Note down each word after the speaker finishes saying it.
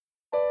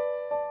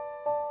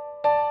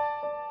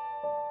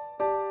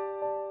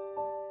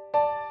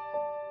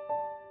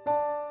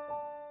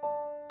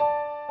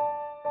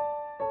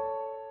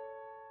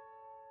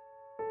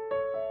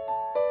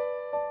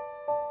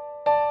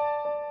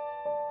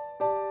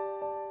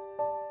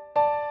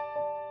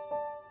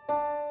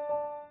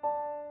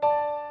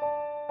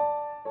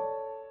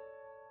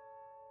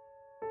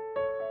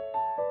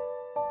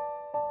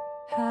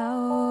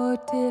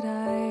Did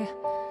I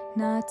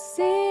not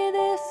see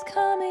this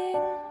coming?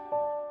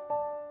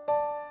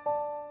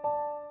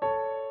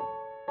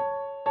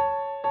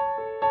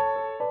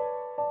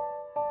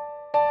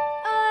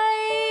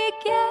 I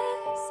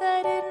guess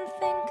I didn't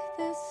think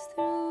this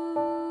through.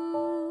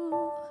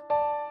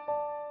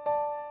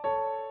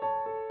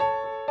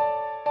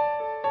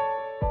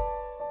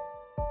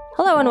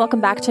 Hello and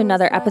welcome back to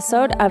another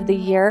episode of the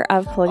Year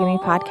of Polygamy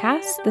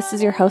podcast. This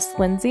is your host,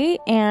 Lindsay,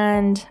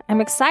 and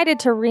I'm excited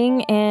to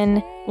ring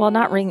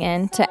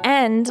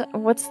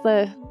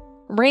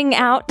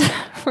out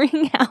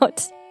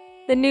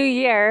the new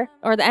year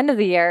or the end of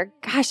the year.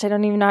 Gosh, I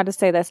don't even know how to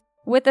say this.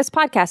 With this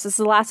podcast, this is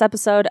the last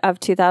episode of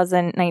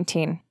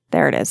 2019.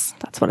 There it is.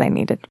 That's what I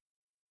needed.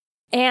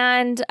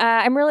 And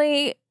I'm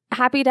really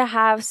happy to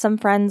have some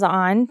friends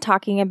on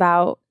talking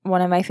about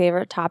one of my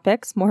favorite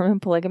topics, Mormon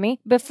polygamy.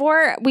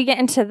 Before we get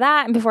into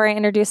that and before I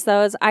introduce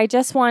those, I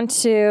just want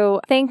to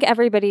thank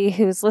everybody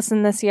who's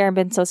listened this year and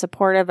been so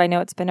supportive. I know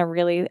it's been a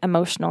really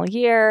emotional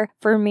year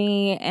for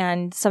me,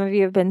 and some of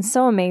you have been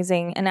so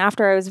amazing. And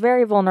after I was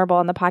very vulnerable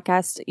on the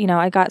podcast,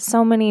 I got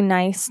so many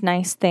nice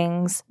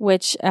things,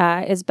 which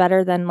is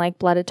better than like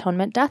blood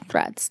atonement death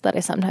threats that I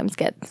sometimes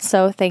get.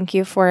 So thank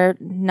you for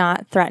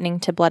not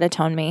threatening to blood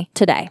atone me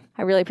today.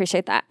 I really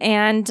appreciate that.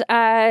 And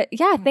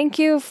thank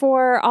you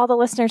for all the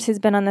listeners who's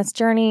been on this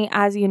journey.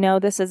 As you know,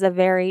 this is a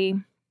very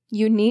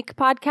unique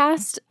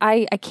podcast.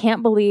 I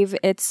can't believe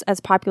it's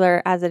as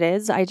popular as it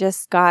is. I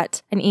just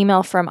got an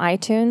email from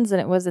iTunes and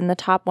it was in the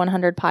top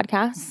 100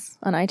 podcasts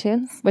on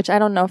iTunes, which I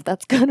don't know if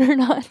that's good or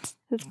not.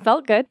 It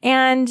felt good.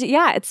 And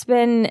yeah, it's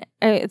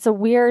a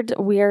weird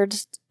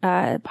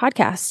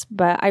podcast,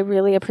 but I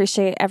really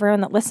appreciate everyone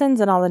that listens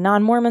and all the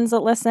non-Mormons that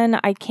listen.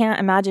 I can't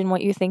imagine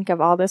what you think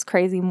of all this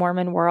crazy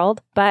Mormon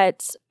world,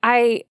 but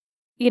I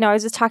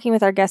was just talking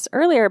with our guests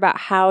earlier about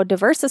how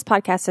diverse this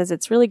podcast is.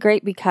 It's really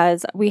great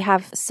because we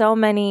have so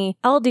many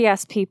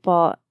LDS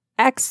people,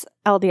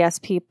 ex-LDS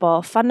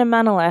people,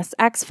 fundamentalists,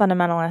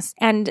 ex-fundamentalists.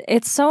 And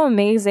it's so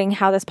amazing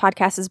how this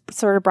podcast has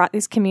sort of brought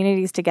these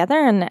communities together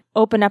and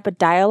open up a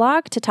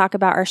dialogue to talk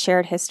about our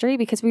shared history,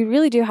 because we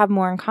really do have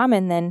more in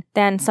common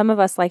than some of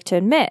us like to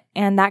admit.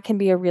 And that can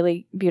be a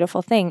really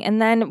beautiful thing.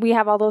 And then we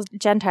have all those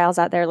Gentiles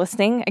out there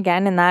listening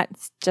again, and that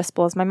just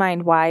blows my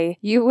mind why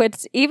you would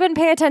even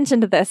pay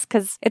attention to this,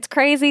 because it's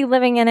crazy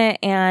living in it,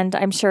 and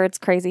I'm sure it's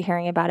crazy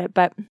hearing about it.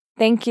 But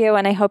thank you,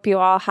 and I hope you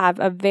all have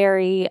a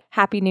very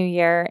happy new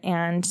year,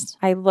 and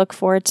I look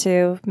forward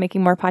to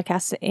making more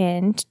podcasts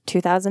in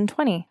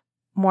 2020.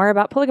 More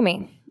about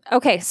polygamy.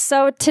 Okay,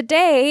 so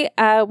today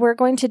we're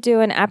going to do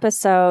an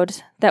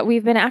episode that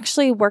we've been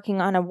actually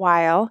working on a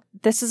while.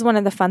 This is one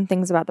of the fun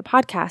things about the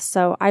podcast.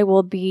 So I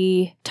will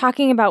be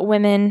talking about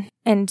women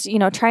and,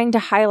 trying to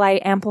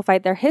highlight, amplify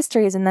their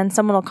histories. And then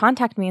someone will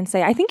contact me and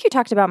say, I think you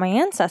talked about my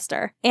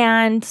ancestor.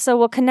 And so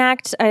we'll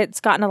connect.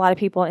 It's gotten a lot of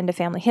people into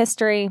family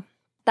history.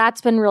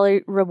 That's been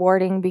really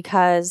rewarding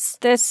because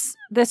this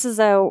is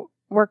a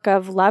work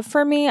of love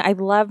for me. I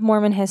love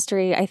Mormon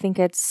history. I think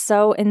it's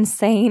so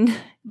insane,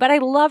 but I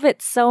love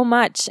it so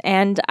much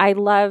and I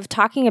love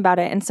talking about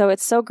it. And so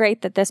it's so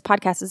great that this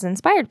podcast has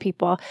inspired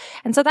people.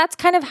 And so that's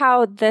kind of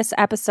how this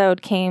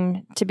episode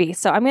came to be.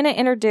 So I'm going to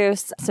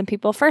introduce some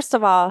people. First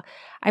of all,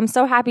 I'm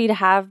so happy to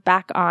have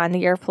back on the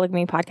Year of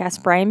Polygamy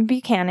podcast, Brian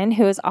Buchanan,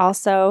 who is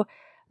also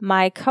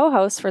my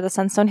co-host for the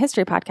Sunstone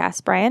History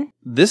podcast. Brian?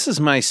 This is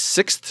my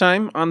 6th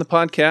time on the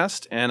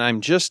podcast, and I'm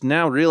just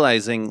now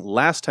realizing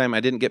last time I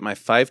didn't get my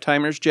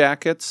 5-timers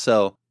jacket,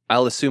 so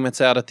I'll assume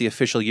it's out at the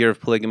official Year of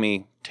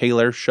Polygamy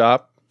tailor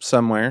shop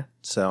somewhere.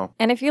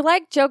 And if you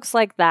like jokes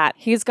like that,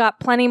 he's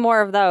got plenty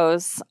more of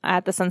those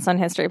at the Sunstone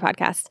History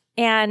podcast.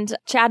 And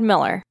Chad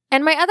Miller.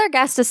 And my other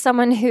guest is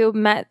someone who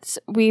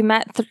we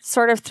met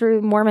sort of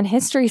through Mormon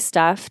history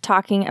stuff,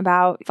 talking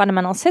about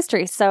fundamentalist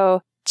history.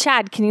 So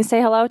Chad, can you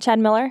say hello, Chad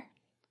Miller?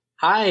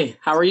 Hi,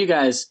 how are you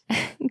guys?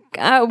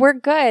 We're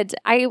good.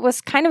 I was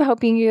kind of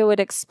hoping you would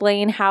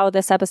explain how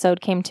this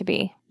episode came to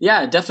be.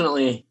 Yeah,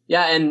 definitely.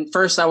 Yeah, and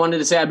first I wanted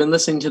to say I've been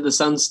listening to the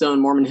Sunstone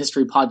Mormon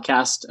History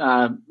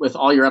podcast with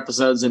all your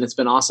episodes, and it's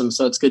been awesome.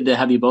 So it's good to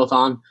have you both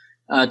on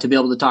to be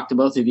able to talk to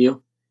both of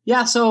you.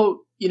 Yeah,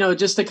 so,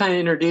 just to kind of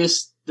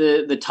introduce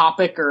the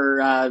topic or,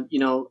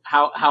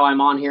 how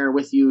I'm on here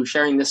with you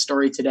sharing this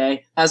story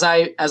today. As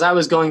I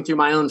was going through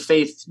my own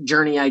faith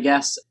journey, I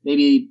guess,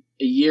 maybe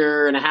a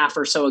year and a half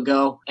or so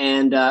ago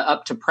and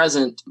up to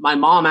present, my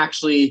mom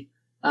actually,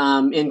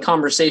 in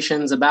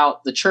conversations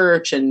about the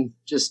church and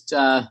just,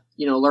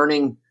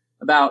 learning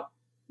about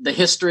the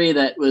history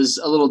that was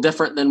a little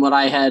different than what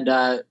I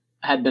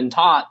had been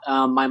taught,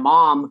 my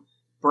mom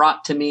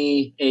brought to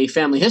me a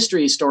family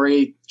history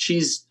story.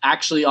 She's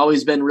actually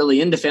always been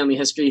really into family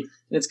history.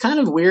 And it's kind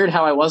of weird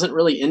how I wasn't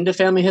really into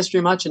family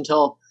history much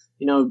until,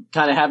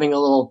 kind of having a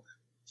little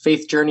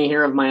faith journey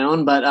here of my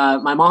own.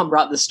 But my mom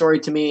brought this story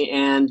to me,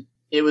 and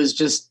it was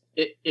just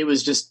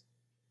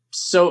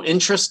so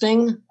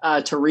interesting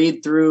to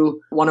read through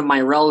one of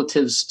my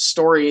relatives'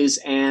 stories.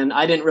 And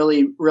I didn't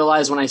really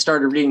realize when I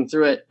started reading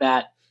through it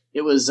that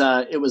it was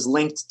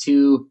linked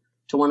to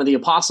one of the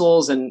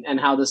apostles and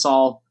how this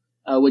all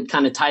would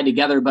kind of tie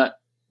together. But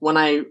when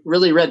I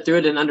really read through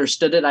it and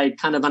understood it, I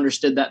kind of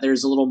understood that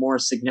there's a little more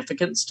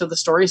significance to the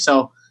story.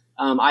 So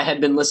I had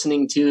been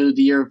listening to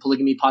the Year of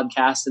Polygamy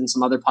podcast and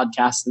some other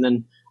podcasts, and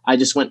then I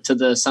just went to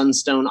the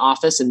Sunstone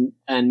office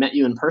and met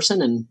you in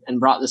person and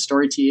brought the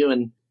story to you.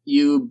 And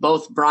you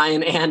both,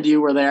 Brian and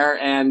you, were there,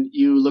 and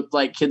you looked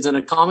like kids in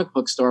a comic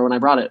book store when I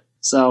brought it.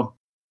 So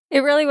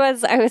it really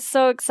was. I was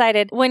so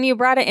excited. When you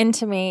brought it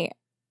into me,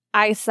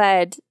 I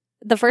said,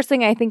 the first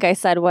thing I think I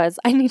said was,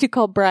 I need to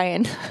call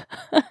Brian.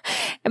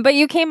 But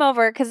you came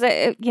over because,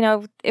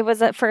 it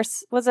was at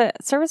first, was it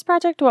Service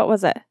Project? What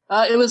was it?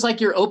 It was like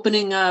your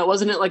opening,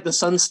 wasn't it like the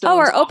Sunstone? Oh,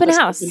 our open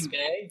house.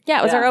 Yeah,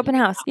 it was our Yeah. open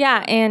house.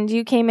 Yeah, and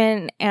you came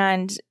in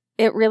and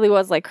it really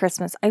was like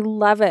Christmas. I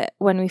love it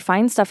when we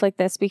find stuff like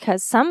this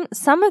because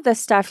some of the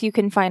stuff you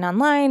can find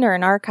online or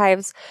in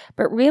archives,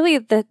 but really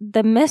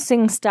the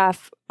missing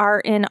stuff are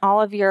in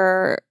all of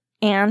your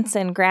aunts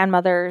and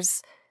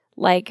grandmothers'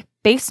 like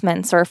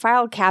basements or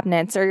file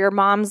cabinets or your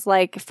mom's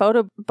like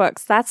photo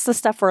books. That's the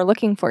stuff we're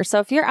looking for. So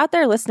if you're out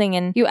there listening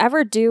and you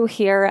ever do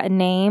hear a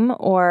name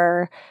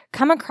or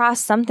come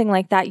across something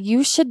like that,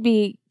 you should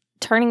be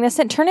turning this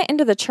in, turn it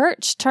into the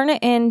church, turn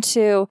it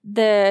into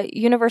the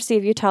University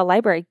of Utah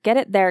Library, get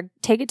it there,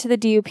 take it to the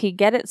DUP,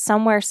 get it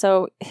somewhere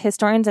so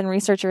historians and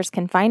researchers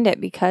can find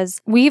it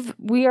because we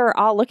are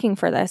all looking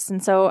for this.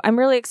 And so I'm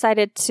really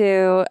excited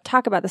to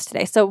talk about this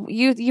today. So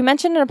you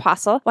mentioned an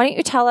apostle. Why don't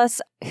you tell us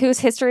whose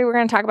history we're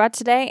going to talk about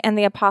today and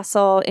the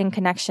apostle in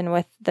connection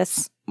with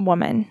this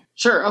woman?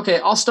 Sure. Okay.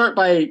 I'll start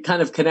by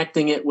kind of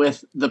connecting it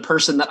with the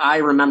person that I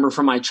remember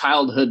from my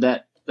childhood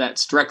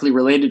that's directly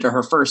related to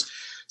her first.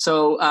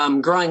 So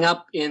growing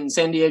up in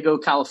San Diego,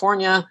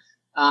 California,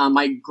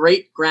 my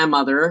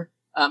great-grandmother,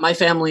 my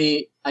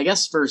family, I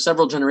guess for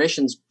several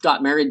generations,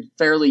 got married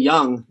fairly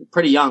young,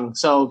 pretty young.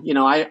 So,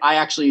 I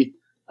actually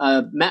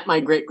met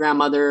my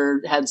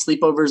great-grandmother, had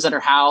sleepovers at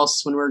her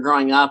house when we were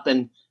growing up.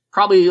 And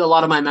probably a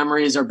lot of my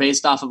memories are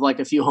based off of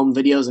like a few home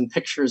videos and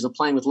pictures of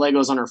playing with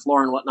Legos on her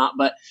floor and whatnot.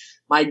 But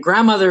my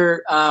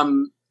grandmother,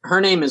 her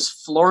name is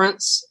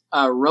Florence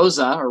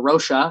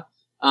Rocha.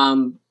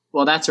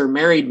 Well, that's her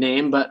married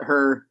name, but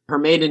her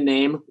maiden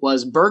name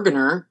was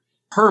Bergener.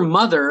 Her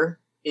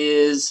mother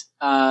is,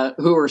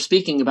 who we're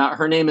speaking about,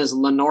 her name is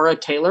Lenora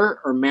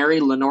Taylor, or Mary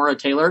Lenora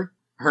Taylor.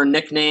 Her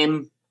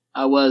nickname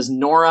was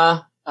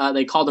Nora.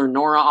 They called her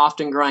Nora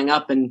often growing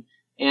up, and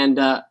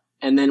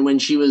then when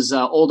she was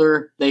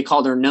older, they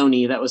called her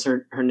Noni. That was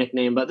her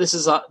nickname. But this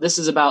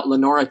is about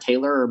Lenora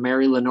Taylor, or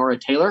Mary Lenora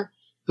Taylor,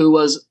 who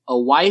was a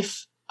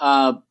wife,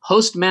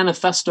 post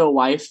manifesto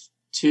wife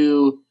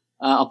to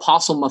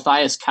Apostle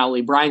Matthias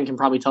Cowley. Brian can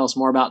probably tell us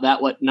more about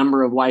that, what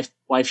number of wife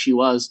she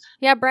was.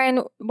 Yeah,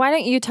 Brian, why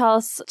don't you tell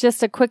us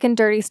just a quick and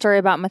dirty story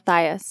about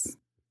Matthias?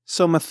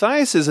 So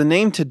Matthias is a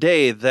name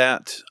today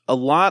that a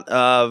lot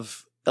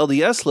of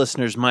LDS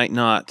listeners might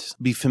not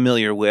be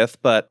familiar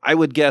with, but I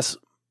would guess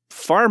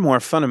far more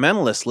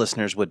fundamentalist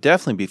listeners would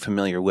definitely be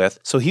familiar with.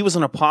 So he was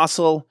an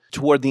apostle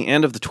toward the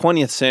end of the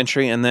 20th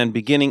century and then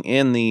beginning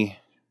of the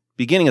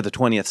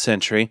 20th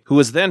century, who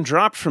was then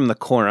dropped from the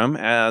quorum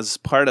as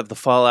part of the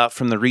fallout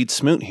from the Reed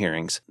Smoot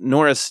hearings.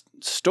 Nora's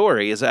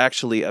story is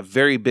actually a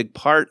very big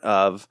part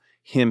of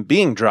him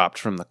being dropped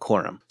from the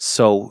quorum.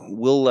 So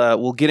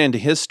we'll get into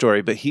his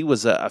story, but he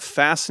was a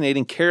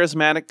fascinating,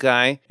 charismatic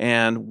guy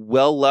and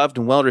well-loved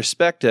and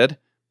well-respected.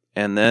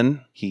 And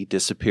then he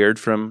disappeared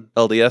from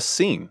LDS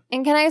scene.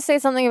 And can I say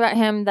something about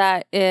him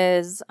that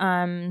is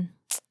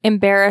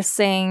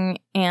embarrassing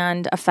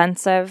and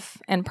offensive,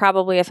 and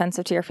probably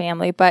offensive to your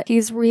family, but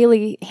he's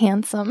really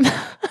handsome.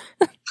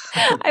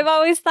 I've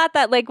always thought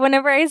that, like,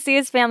 whenever I see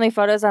his family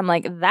photos, I'm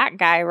like, that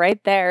guy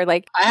right there.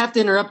 Like, I have to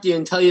interrupt you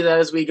and tell you that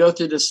as we go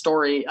through this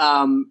story,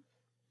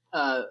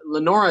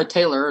 Lenora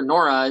Taylor,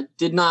 Nora,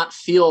 did not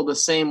feel the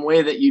same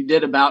way that you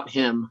did about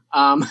him.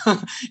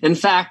 In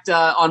fact,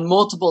 on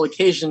multiple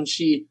occasions,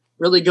 she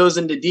really goes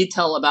into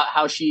detail about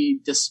how she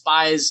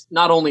despised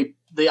not only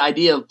the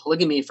idea of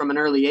polygamy from an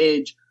early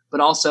age, but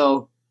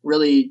also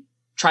really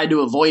tried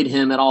to avoid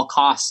him at all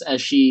costs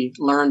as she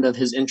learned of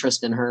his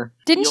interest in her.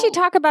 Didn't she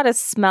talk about his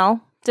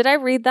smell? Did I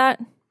read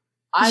that?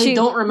 I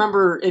don't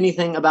remember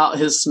anything about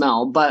his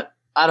smell, but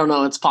I don't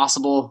know. It's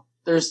possible.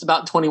 There's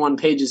about 21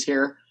 pages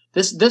here.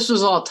 This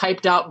was all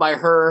typed out by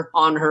her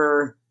on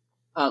her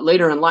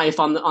later in life.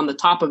 On the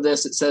top of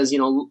this, it says,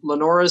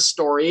 Lenora's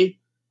story,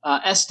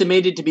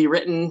 estimated to be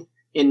written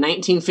in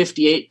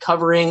 1958,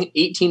 covering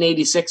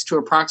 1886 to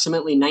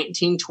approximately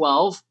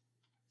 1912.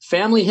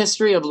 Family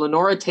history of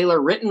Lenora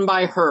Taylor, written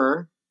by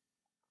her.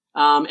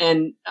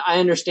 And I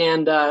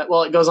understand,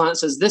 it goes on. It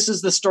says, "This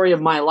is the story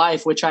of my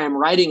life, which I am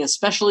writing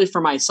especially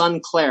for my son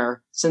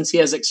Claire, since he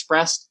has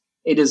expressed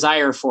a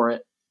desire for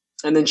it."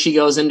 And then she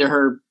goes into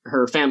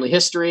her family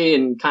history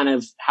and kind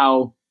of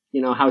how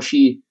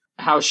she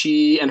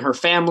and her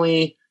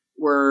family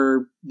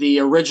were the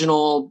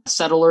original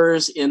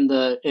settlers in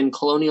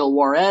colonial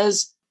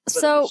Juarez.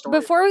 So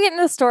before we get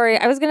into the story,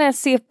 I was going to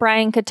see if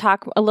Brian could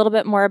talk a little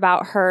bit more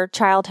about her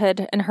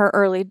childhood and her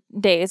early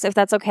days, if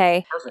that's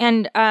okay. Perfect.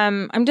 And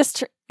I'm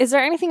just is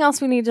there anything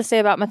else we need to say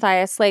about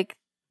Matthias? Like,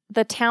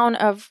 the town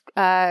of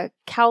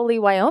Cowley,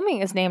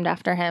 Wyoming is named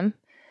after him.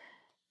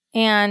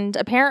 And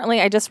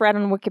apparently, I just read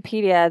on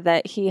Wikipedia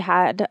that he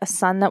had a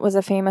son that was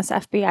a famous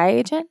FBI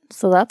agent.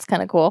 So that's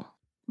kind of cool.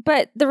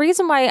 But the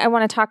reason why I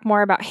want to talk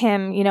more about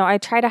him, I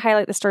try to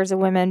highlight the stories of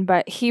women,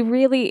 but he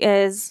really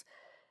is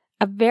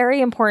a very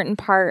important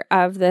part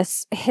of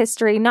this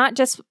history, not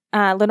just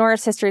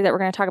Lenora's history that we're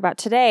going to talk about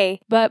today,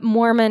 but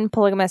Mormon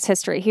polygamous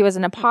history. He was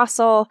an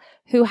apostle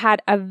who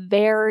had a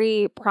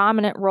very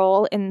prominent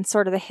role in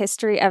sort of the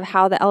history of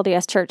how the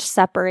LDS Church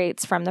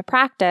separates from the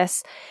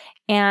practice.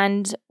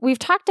 And we've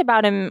talked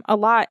about him a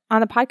lot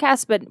on the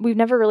podcast, but we've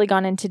never really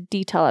gone into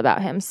detail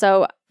about him.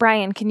 So,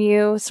 Brian, can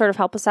you sort of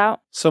help us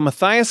out? So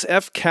Matthias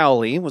F.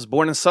 Cowley was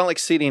born in Salt Lake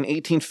City in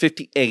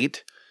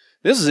 1858.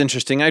 This is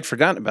interesting. I'd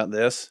forgotten about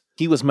this.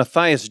 He was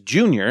Matthias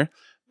Jr.,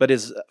 but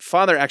his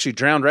father actually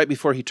drowned right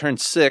before he turned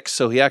 6,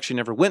 so he actually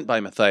never went by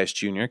Matthias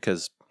Jr.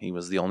 because he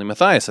was the only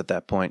Matthias at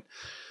that point.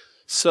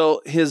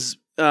 So his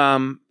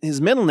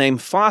middle name,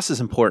 Foss,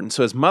 is important.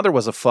 So his mother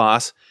was a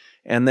Foss,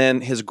 and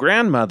then his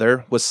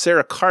grandmother was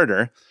Sarah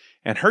Carter,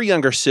 and her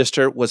younger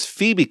sister was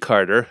Phoebe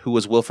Carter, who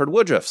was Wilford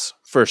Woodruff's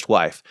first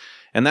wife.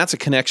 And that's a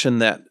connection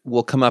that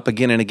will come up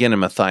again and again in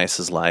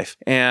Matthias's life.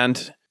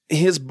 And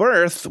his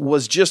birth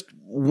was just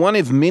one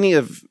of many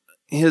of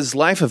his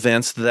life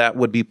events that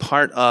would be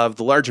part of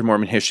the larger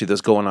Mormon history that's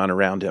going on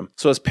around him.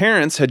 So his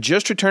parents had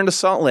just returned to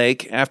Salt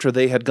Lake after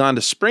they had gone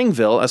to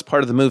Springville as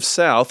part of the move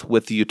south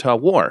with the Utah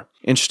War.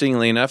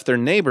 Interestingly enough, their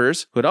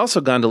neighbors who had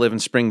also gone to live in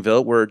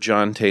Springville were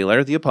John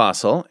Taylor, the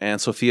apostle, and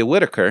Sophia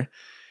Whitaker.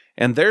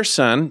 And their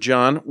son,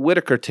 John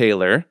Whitaker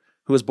Taylor,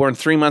 who was born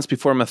 3 months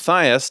before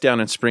Matthias down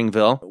in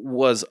Springville,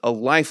 was a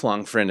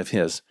lifelong friend of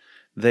his.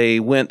 They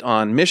went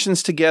on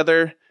missions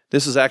together.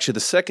 This was actually the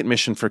second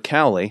mission for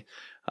Cowley.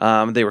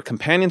 They were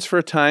companions for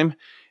a time,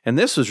 and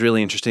this was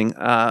really interesting.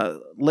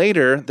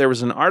 Later, there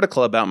was an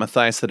article about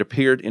Matthias that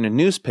appeared in a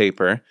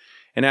newspaper,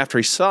 and after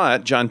he saw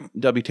it, John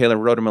W. Taylor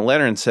wrote him a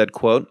letter and said,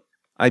 quote,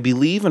 "I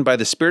believe and by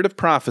the spirit of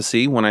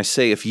prophecy when I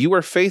say if you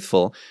are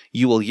faithful,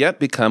 you will yet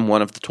become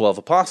one of the 12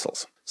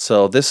 apostles."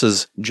 So this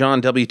is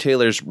John W.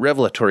 Taylor's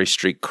revelatory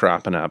streak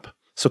cropping up.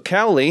 So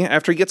Cowley,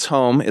 after he gets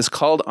home, is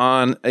called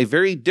on a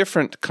very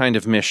different kind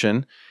of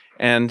mission,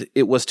 and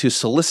it was to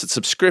solicit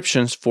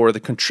subscriptions for the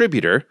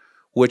Contributor,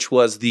 which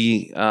was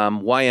the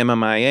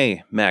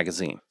YMMIA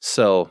magazine.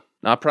 So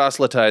not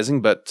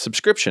proselytizing, but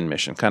subscription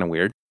mission, kind of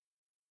weird.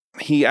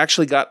 He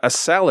actually got a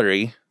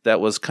salary that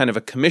was kind of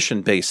a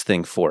commission-based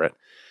thing for it.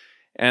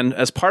 And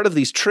as part of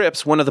these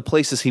trips, one of the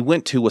places he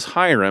went to was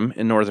Hiram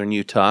in northern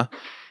Utah.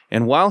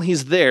 And while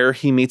he's there,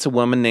 he meets a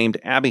woman named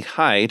Abby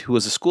Hyde, who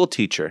was a school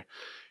teacher.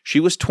 She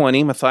was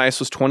 20, Matthias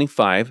was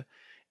 25.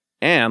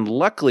 And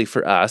luckily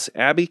for us,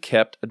 Abby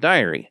kept a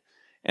diary.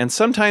 And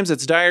sometimes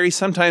it's diary,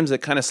 sometimes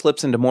it kind of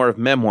slips into more of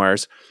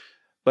memoirs.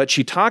 But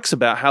she talks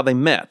about how they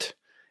met.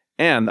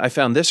 And I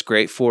found this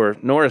great for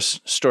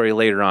Nora's story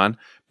later on.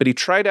 But he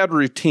tried out a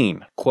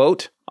routine.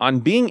 Quote, "On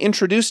being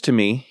introduced to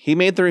me, he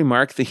made the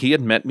remark that he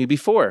had met me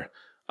before.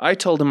 I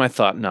told him I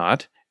thought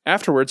not.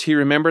 Afterwards, he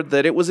remembered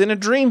that it was in a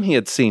dream he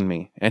had seen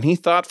me, and he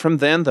thought from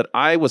then that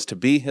I was to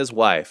be his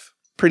wife."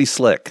 Pretty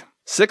slick.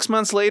 6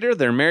 months later,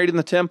 they're married in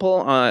the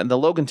temple, the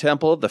Logan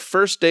Temple, the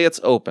first day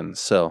it's open.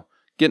 So,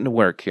 getting to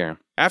work here.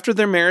 After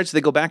their marriage,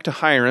 they go back to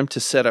Hiram to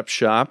set up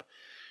shop.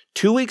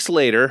 2 weeks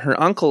later, her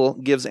uncle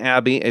gives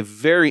Abby a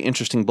very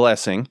interesting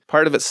blessing.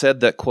 Part of it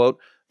said that, quote,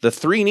 "The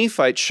 3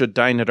 Nephites should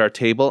dine at our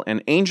table,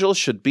 and angels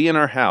should be in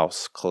our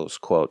house," close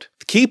quote.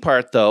 The key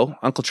part, though,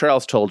 Uncle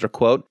Charles told her,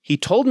 quote, "He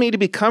told me to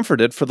be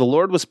comforted, for the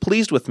Lord was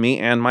pleased with me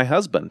and my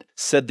husband.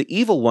 Said the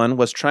evil one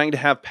was trying to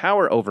have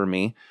power over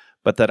me,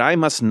 but that I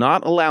must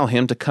not allow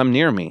him to come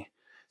near me.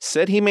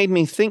 Said he made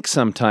me think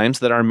sometimes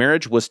that our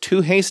marriage was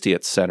too hasty,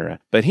 etc.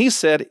 But he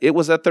said it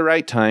was at the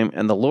right time,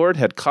 and the Lord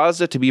had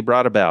caused it to be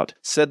brought about.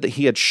 Said that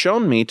he had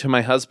shown me to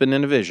my husband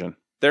in a vision."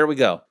 There we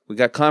go. We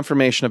got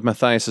confirmation of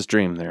Matthias's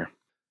dream there.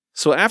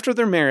 So after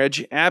their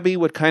marriage, Abby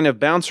would kind of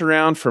bounce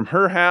around from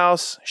her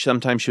house.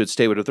 Sometimes she would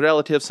stay with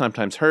relatives,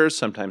 sometimes hers,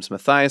 sometimes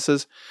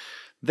Matthias's.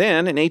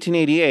 Then, in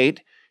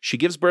 1888, she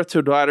gives birth to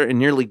a daughter and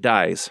nearly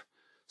dies.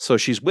 So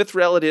she's with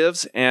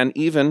relatives and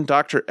even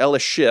Dr.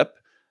 Ellis Shipp,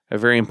 a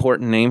very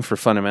important name for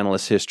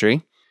fundamentalist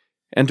history.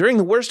 And during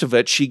the worst of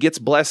it, she gets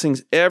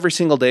blessings every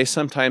single day,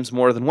 sometimes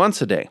more than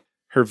once a day.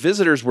 Her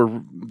visitors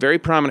were very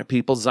prominent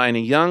people. Zina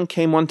Young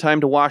came one time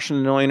to wash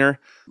and anoint her.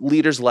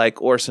 Leaders like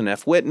Orson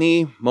F.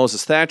 Whitney,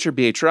 Moses Thatcher,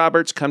 B.H.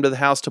 Roberts come to the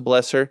house to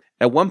bless her.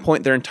 At one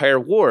point, their entire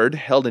ward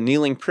held a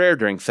kneeling prayer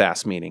during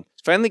fast meeting.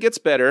 It finally gets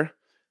better,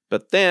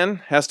 but then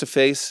has to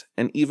face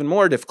an even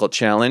more difficult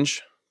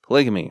challenge,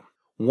 polygamy.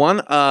 One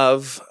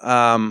of,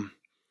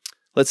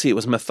 it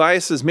was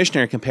Matthias's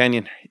missionary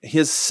companion,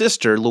 his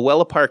sister,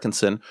 Luella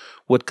Parkinson,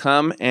 would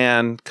come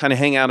and kind of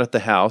hang out at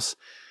the house.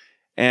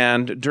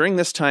 And during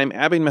this time,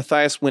 Abby and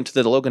Matthias went to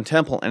the Logan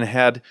Temple and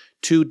had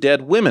 2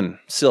 dead women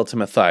sealed to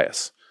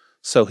Matthias.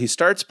 So he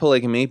starts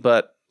polygamy,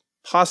 but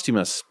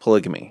posthumous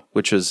polygamy,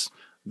 which is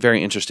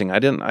very interesting. I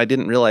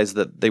didn't realize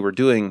that they were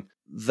doing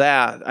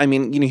that, I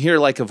mean, you hear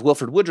like of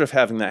Wilford Woodruff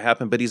having that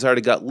happen, but he's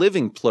already got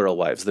living plural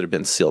wives that have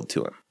been sealed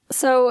to him.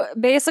 So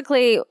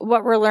basically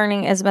what we're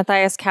learning is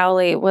Matthias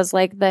Cowley was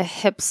like the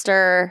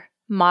hipster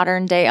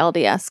modern day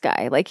LDS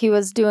guy. Like he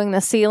was doing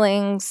the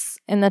sealings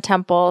in the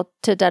temple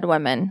to dead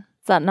women.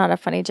 Is that not a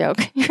funny joke?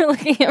 You're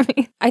looking at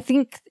me. I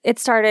think it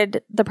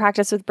started the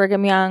practice with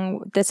Brigham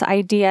Young, this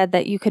idea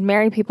that you could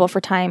marry people for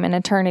time and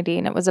eternity,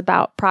 and it was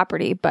about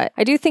property. But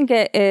I do think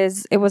it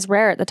was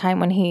rare at the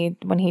time when he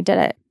did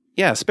it.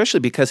 Yeah,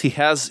 especially because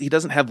he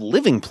doesn't have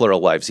living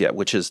plural wives yet,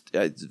 which is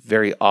a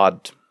very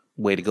odd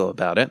way to go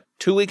about it.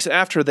 2 weeks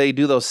after they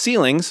do those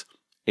sealings,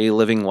 a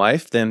living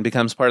wife then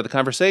becomes part of the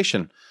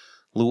conversation.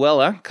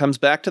 Luella comes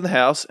back to the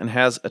house and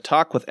has a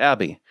talk with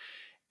Abby.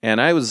 And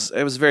I was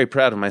very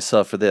proud of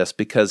myself for this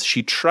because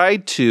she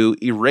tried to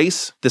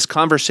erase this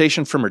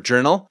conversation from her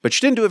journal, but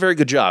she didn't do a very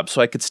good job,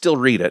 so I could still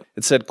read it.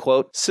 It said,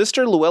 quote,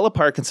 "Sister Luella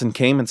Parkinson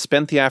came and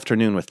spent the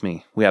afternoon with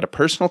me. We had a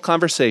personal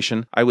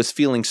conversation. I was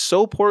feeling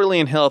so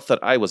poorly in health that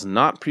I was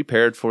not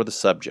prepared for the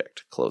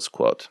subject," close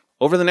quote.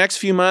 Over the next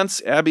few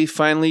months, Abby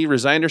finally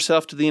resigned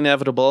herself to the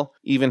inevitable,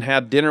 even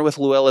had dinner with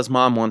Luella's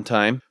mom one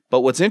time. But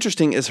what's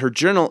interesting is her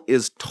journal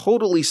is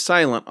totally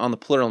silent on the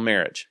plural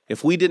marriage.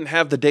 If we didn't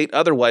have the date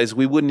otherwise,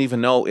 we wouldn't even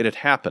know it had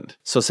happened.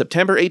 So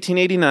September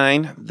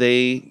 1889,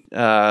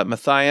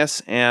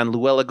 Matthias and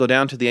Luella go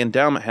down to the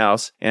endowment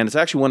house, and it's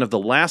actually one of the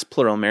last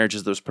plural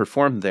marriages that was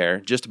performed there,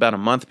 just about a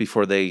month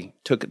before they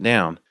took it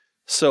down.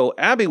 So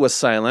Abby was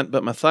silent,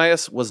 but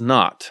Matthias was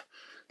not.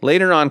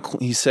 Later on,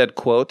 he said,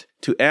 quote,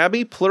 "To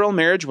Abby, plural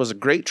marriage was a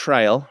great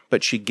trial,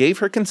 but she gave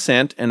her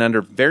consent and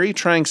under very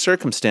trying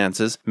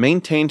circumstances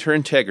maintained her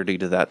integrity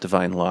to that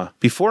divine law.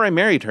 Before I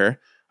married her,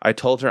 I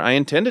told her I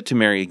intended to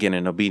marry again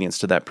in obedience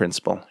to that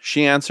principle.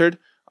 She answered,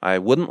 I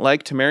wouldn't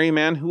like to marry a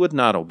man who would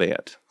not obey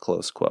it,"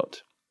 close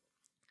quote.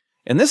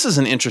 And this is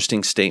an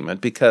interesting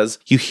statement because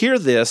you hear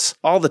this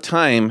all the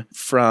time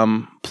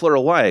from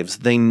plural wives.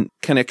 They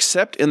can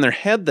accept in their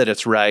head that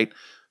it's right,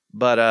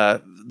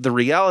 but the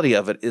reality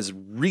of it is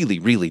really,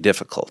 really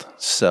difficult.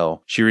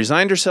 So she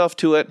resigned herself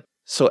to it.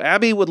 So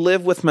Abby would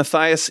live with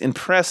Matthias in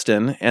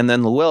Preston, and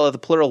then Luella, the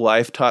plural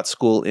wife, taught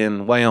school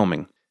in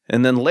Wyoming.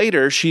 And then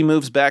later, she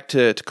moves back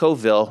to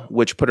Coville,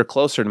 which put her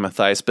closer to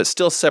Matthias, but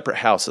still separate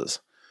houses.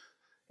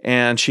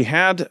 And she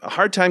had a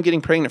hard time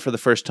getting pregnant for the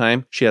first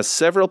time. She has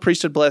several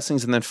priesthood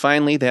blessings, and then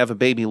finally they have a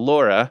baby,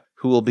 Laura,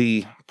 who will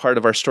be part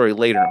of our story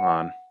later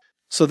on.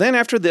 So then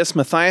after this,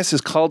 Matthias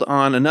is called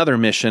on another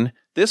mission,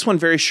 this one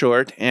very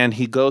short, and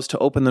he goes to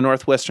open the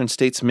Northwestern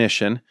States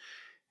Mission.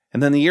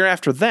 And then the year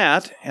after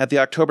that, at the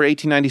October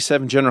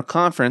 1897 General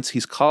Conference,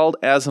 he's called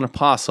as an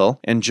apostle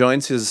and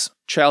joins his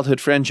childhood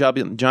friend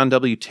John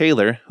W.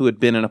 Taylor, who had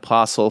been an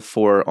apostle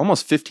for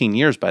almost 15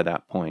 years by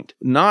that point.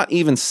 Not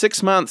even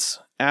 6 months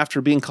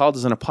after being called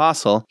as an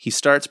apostle, he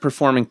starts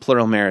performing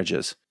plural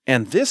marriages.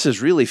 And this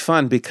is really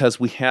fun because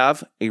we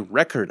have a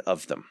record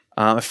of them.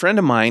 A friend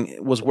of mine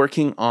was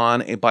working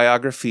on a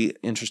biography,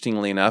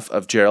 interestingly enough,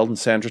 of Gerald and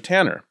Sandra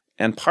Tanner.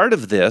 And part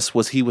of this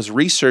was he was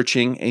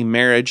researching a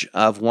marriage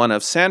of one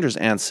of Sandra's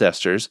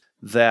ancestors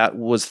that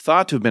was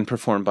thought to have been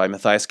performed by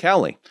Matthias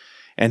Cowley.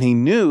 And he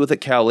knew that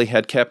Cowley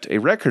had kept a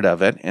record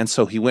of it, and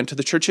so he went to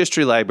the church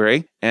history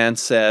library and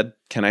said,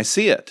 "Can I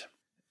see it?"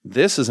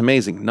 This is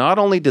amazing. Not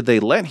only did they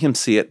let him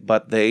see it,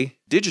 but they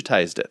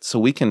digitized it, so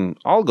we can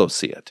all go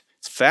see it.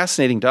 It's a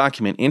fascinating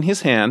document. In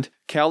his hand,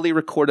 Cowley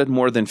recorded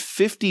more than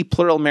 50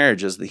 plural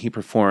marriages that he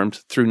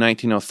performed through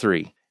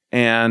 1903.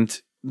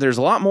 And there's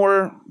a lot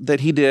more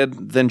that he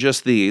did than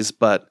just these,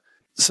 but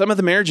some of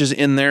the marriages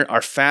in there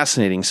are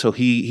fascinating. So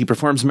he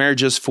performs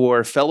marriages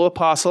for fellow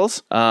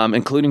apostles,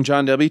 including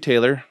John W.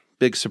 Taylor,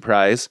 big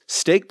surprise,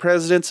 stake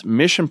presidents,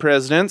 mission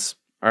presidents,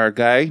 our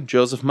guy,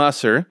 Joseph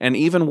Musser, and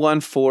even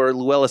one for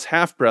Luella's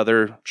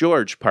half-brother,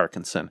 George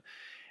Parkinson.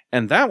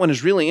 And that one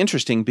is really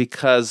interesting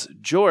because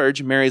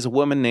George marries a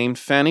woman named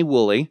Fanny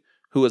Woolley,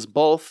 who is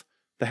both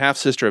the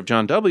half-sister of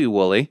John W.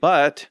 Woolley,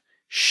 but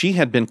she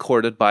had been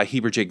courted by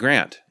Heber J.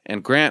 Grant.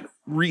 And Grant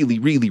really,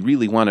 really,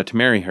 really wanted to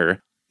marry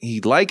her. He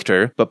liked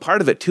her, but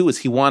part of it too is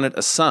he wanted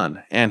a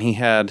son. And he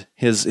had,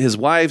 his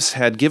wives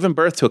had given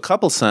birth to a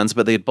couple sons,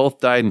 but they had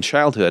both died in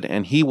childhood.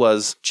 And he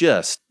was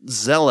just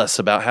zealous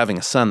about having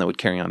a son that would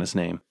carry on his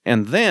name.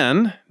 And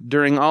then,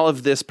 during all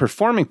of this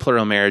performing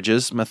plural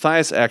marriages,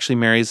 Matthias actually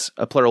marries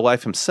a plural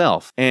wife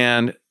himself.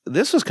 And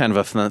this was kind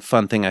of a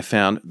fun thing I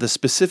found. The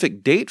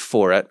specific date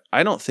for it,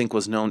 I don't think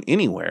was known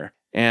anywhere.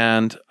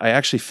 And I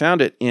actually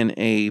found it in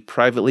a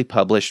privately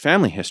published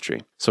family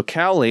history. So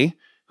Cowley,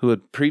 who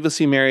had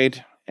previously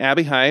married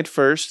Abby Hyde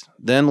first,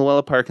 then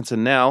Luella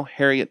Parkinson, now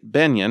Harriet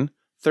Benyon,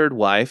 third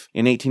wife,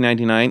 in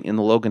 1899 in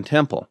the Logan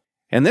Temple.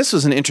 And this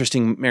was an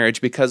interesting marriage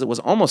because it was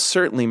almost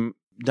certainly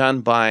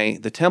done by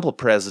the temple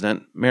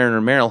president,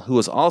 Mariner Merrill, who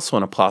was also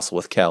an apostle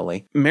with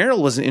Cowley.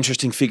 Merrill was an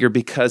interesting figure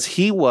because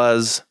he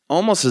was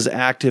almost as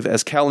active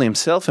as Cowley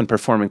himself in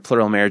performing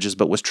plural marriages,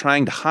 but was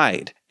trying to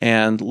hide.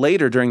 And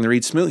later, during the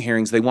Reed-Smoot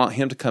hearings, they want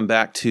him to come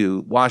back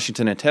to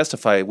Washington and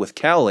testify with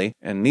Cowley,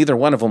 and neither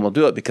one of them will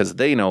do it because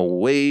they know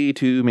way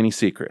too many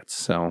secrets.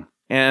 So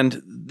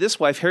And this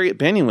wife, Harriet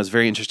Benyon, was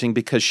very interesting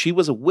because she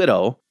was a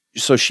widow.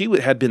 So she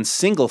had been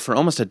single for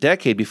almost a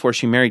decade before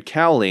she married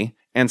Cowley.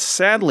 And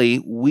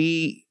sadly,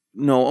 we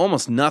know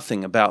almost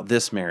nothing about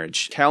this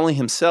marriage. Cowley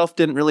himself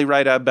didn't really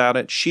write about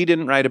it. She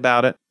didn't write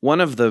about it.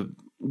 One of the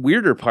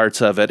weirder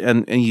parts of it,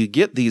 and you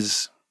get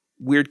these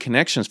weird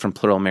connections from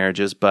plural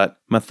marriages, but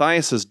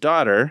Matthias's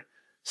daughter,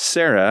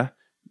 Sarah,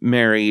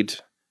 married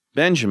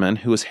Benjamin,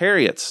 who was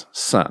Harriet's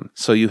son.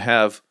 So you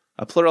have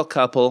a plural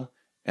couple,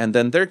 and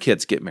then their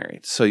kids get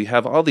married. So you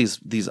have all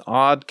these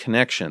odd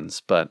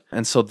connections.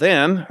 And so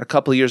then, a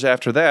couple of years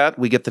after that,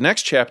 we get the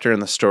next chapter in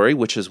the story,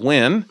 which is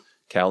when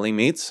Cowley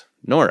meets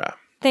Nora.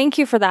 Thank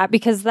you for that,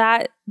 because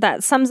that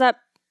sums up,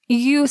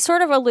 you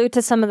sort of allude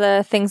to some of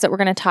the things that we're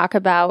going to talk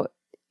about,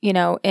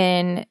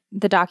 in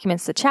the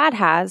documents that Chad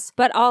has,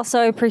 but also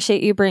I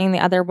appreciate you bringing the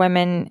other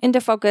women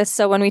into focus.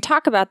 So when we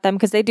talk about them,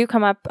 because they do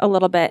come up a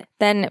little bit,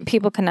 then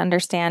people can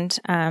understand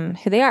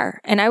who they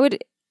are. And I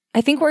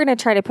think we're going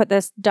to try to put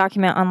this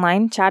document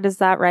online. Chad, is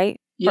that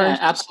right? Yeah,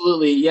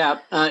 absolutely. Yeah.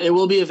 It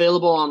will be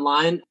available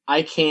online.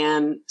 I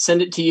can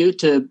send it to you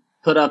to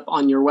put up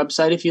on your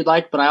website if you'd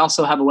like, but I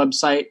also have a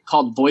website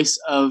called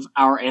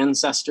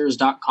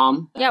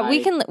voiceofourancestors.com. Yeah,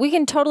 we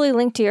can totally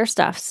link to your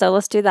stuff. So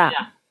let's do that.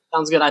 Yeah,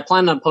 sounds good. I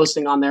plan on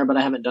posting on there, but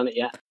I haven't done it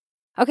yet.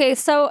 Okay,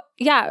 so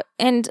yeah,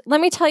 and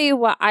let me tell you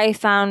what I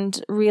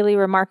found really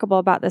remarkable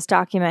about this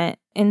document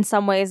in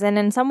some ways, and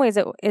in some ways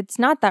it's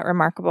not that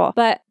remarkable,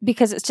 but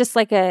because it's just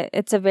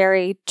it's a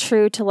very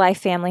true to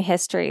life family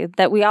history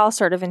that we all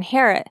sort of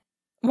inherit.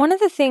 One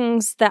of the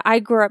things that I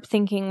grew up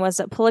thinking was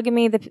that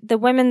polygamy, the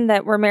women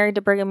that were married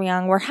to Brigham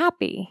Young were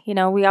happy.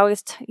 We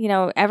always,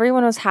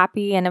 everyone was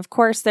happy. And of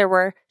course there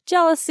were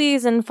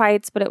jealousies and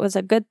fights, but it was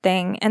a good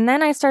thing. And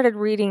then I started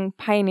reading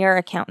pioneer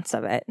accounts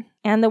of it.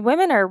 And the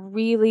women are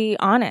really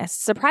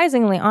honest,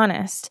 surprisingly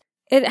honest.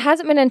 It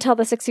hasn't been until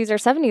the 60s or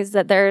 70s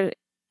that there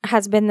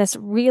has been this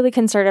really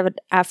concerted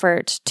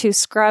effort to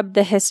scrub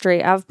the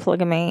history of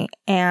polygamy.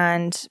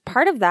 And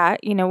part of that,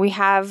 we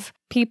have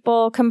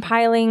people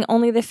compiling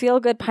only the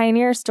feel-good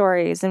pioneer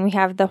stories. And we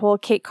have the whole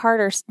Kate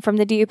Carter from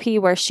the DUP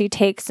where she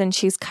takes and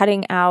she's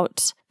cutting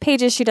out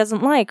pages she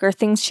doesn't like or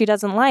things she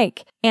doesn't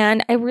like.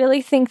 And I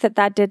really think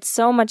that did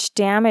so much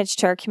damage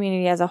to our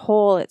community as a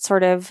whole. It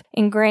sort of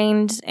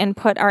ingrained and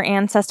put our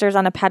ancestors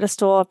on a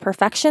pedestal of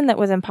perfection that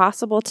was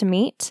impossible to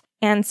meet.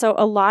 And so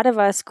a lot of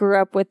us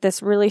grew up with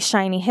this really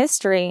shiny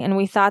history, and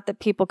we thought that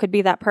people could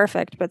be that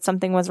perfect, but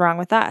something was wrong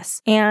with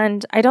us.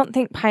 And I don't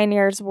think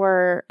pioneers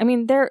were,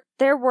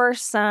 there were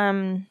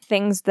some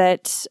things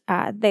that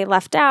they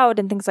left out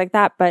and things like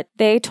that, but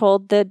they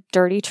told the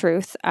dirty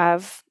truth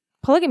of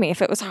polygamy.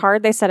 If it was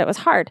hard, they said it was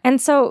hard. And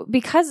so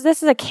because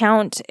this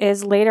account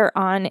is later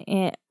on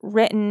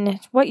written,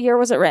 what year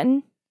was it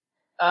written?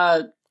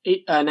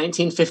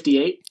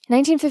 1958.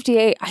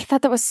 1958. I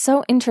thought that was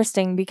so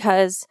interesting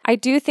because I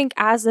do think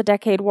as the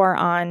decade wore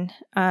on,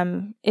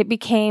 it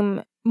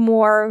became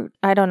more,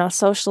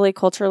 socially,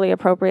 culturally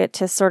appropriate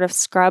to sort of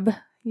scrub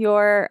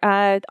your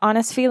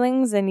honest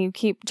feelings and you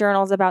keep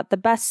journals about the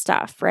best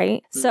stuff,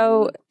 right? Mm-hmm.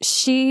 So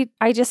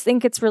I just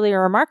think it's really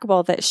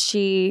remarkable that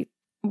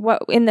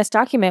in this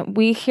document,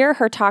 we hear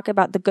her talk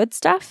about the good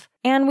stuff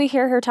and we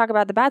hear her talk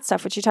about the bad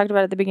stuff, which you talked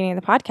about at the beginning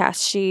of the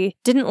podcast. She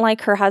didn't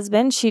like her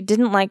husband. She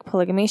didn't like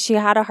polygamy. She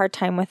had a hard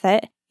time with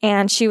it.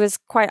 And she was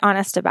quite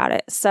honest about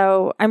it.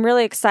 So I'm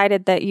really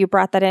excited that you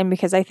brought that in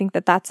because I think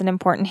that that's an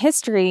important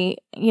history.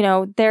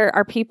 There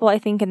are people, I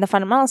think, in the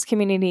fundamentalist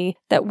community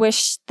that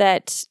wish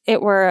that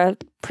it were a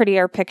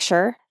prettier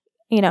picture,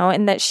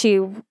 and that she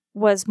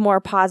was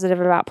more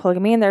positive about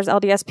polygamy. And there's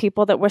LDS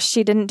people that wish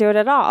she didn't do it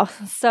at all.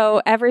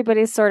 So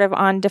everybody's sort of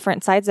on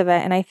different sides of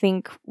it. And I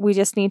think we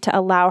just need to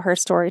allow her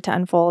story to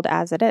unfold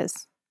as it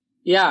is.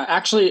 Yeah,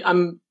 actually,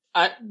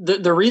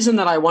 the reason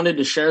that I wanted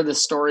to share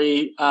this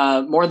story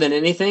more than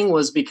anything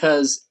was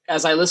because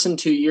as I listened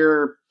to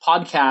your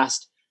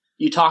podcast,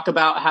 you talk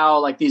about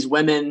how these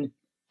women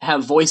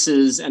have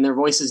voices and their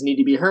voices need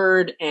to be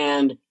heard.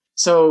 And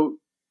so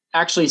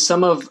actually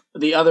some of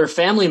the other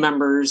family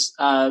members,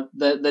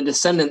 the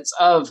descendants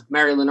of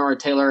Mary Lenora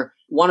Taylor,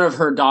 one of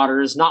her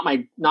daughters, not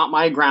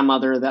my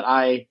grandmother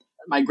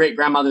my great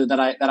grandmother that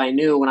I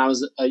knew when I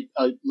was a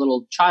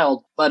little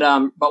child, but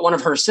one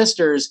of her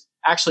sisters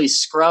actually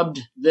scrubbed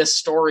this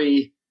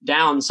story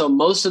down. So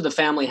most of the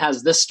family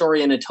has this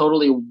story in a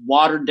totally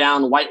watered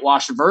down,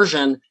 whitewashed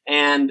version.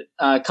 And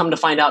come to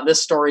find out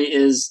this story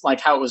is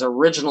like how it was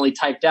originally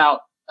typed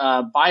out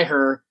by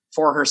her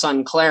for her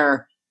son,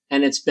 Claire.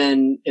 And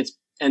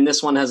and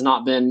this one has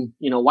not been,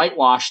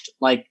 whitewashed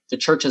like the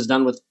church has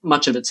done with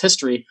much of its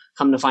history,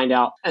 come to find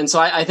out. And so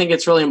I think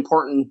it's really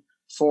important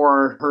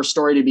for her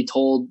story to be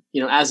told,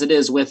 as it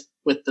is with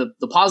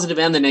the positive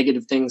and the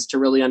negative things to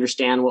really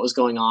understand what was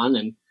going on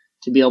and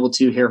to be able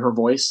to hear her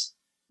voice.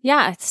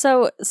 Yeah.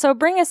 So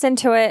bring us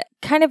into it.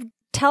 Kind of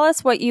tell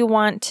us what you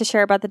want to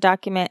share about the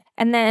document.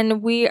 And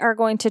then we are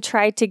going to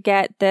try to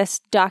get this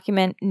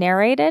document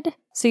narrated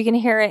so you can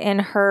hear it in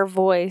her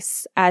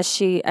voice as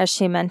she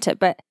meant it.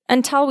 But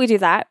until we do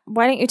that,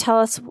 why don't you tell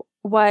us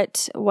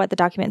what the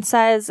document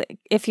says.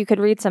 If you could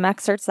read some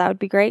excerpts, that would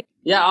be great.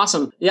 Yeah,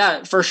 awesome.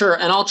 Yeah, for sure.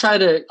 And I'll try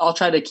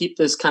to keep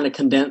this kind of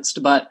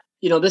condensed, but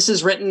this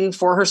is written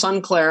for her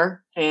son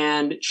Claire,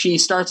 and she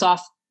starts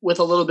off with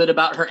a little bit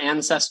about her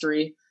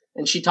ancestry,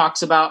 and she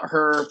talks about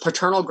her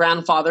paternal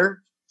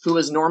grandfather, who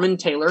was Norman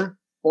Taylor,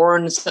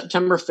 born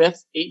September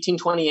 5th,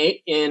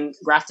 1828 in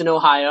Grafton,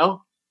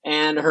 Ohio,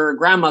 and her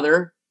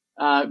grandmother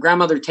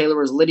Taylor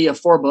was Lydia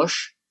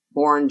Forbush,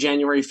 born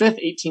January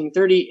 5th,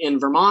 1830 in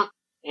Vermont.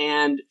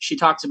 And she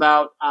talks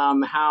about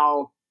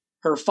how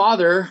her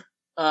father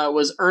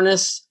was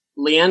Ernest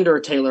Leander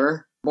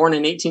Taylor, born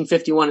in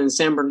 1851 in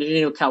San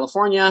Bernardino,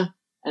 California.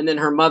 And then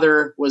her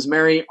mother was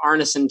Mary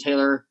Arneson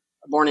Taylor,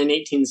 born in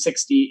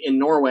 1860 in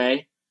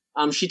Norway.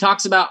 She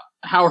talks about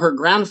how her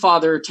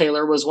grandfather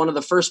Taylor was one of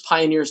the first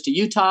pioneers to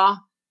Utah.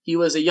 He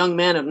was a young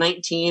man of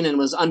 19 and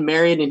was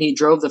unmarried, and he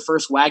drove the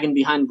first wagon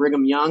behind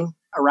Brigham Young,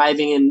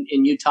 arriving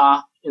in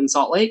Utah in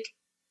Salt Lake.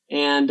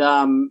 And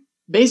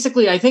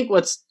basically, I think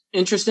what's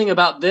interesting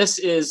about this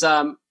is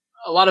a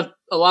lot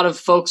of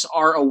folks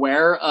are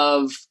aware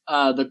of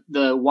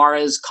the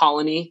Juarez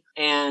colony,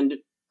 and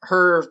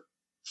her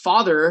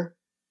father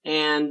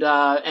and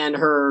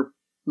her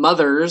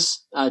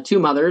mothers, two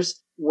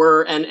mothers,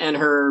 were and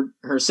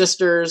her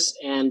sisters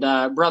and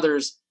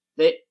brothers.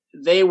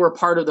 They were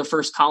part of the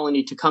first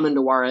colony to come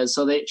into Juarez.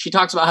 So she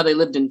talks about how they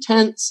lived in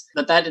tents,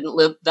 but that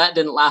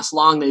didn't last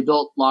long. They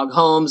built log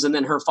homes, and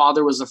then her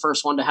father was the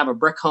first one to have a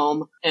brick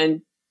home.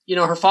 And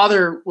her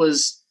father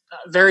was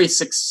very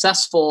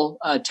successful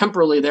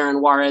temporally there in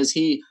Juarez.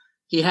 He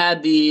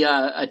had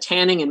a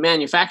tanning and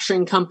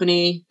manufacturing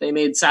company. They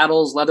made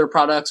saddles, leather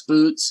products,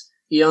 boots.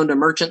 He owned a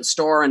merchant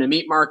store and a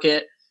meat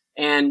market,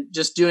 and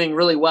just doing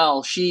really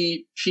well.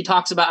 She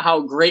talks about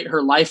how great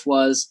her life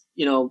was.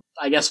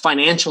 I guess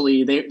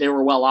financially they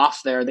were well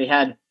off there. They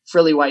had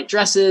frilly white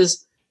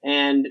dresses,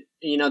 and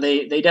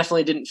they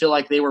definitely didn't feel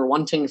like they were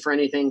wanting for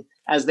anything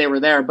as they were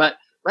there. But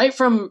right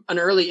from an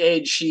early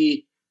age,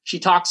 she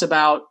talks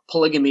about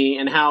polygamy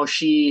and how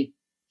she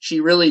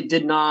really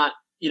did not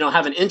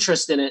have an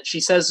interest in it.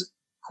 She says,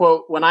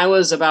 quote, "When I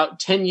was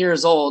about 10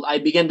 years old, I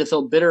began to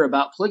feel bitter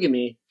about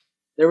polygamy.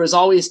 There was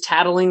always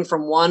tattling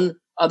from one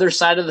other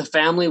side of the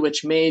family,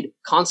 which made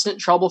constant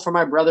trouble for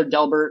my brother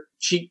Delbert."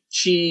 She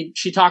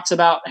talks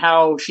about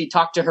how she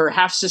talked to her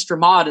half sister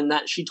Maud, and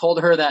that she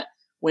told her that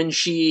when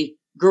she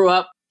grew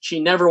up, she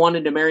never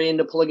wanted to marry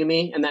into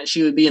polygamy, and that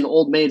she would be an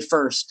old maid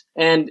first.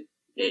 And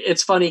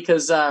it's funny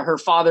because her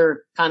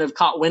father kind of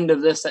caught wind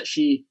of this, that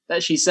she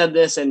said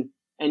this,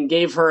 and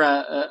gave her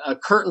a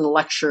curtain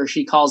lecture,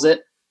 she calls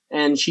it.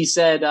 And she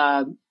said,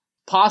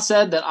 "Pa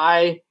said that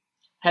I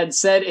had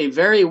said a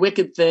very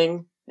wicked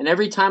thing, and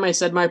every time I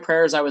said my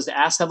prayers, I was to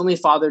ask Heavenly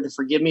Father to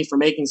forgive me for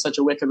making such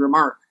a wicked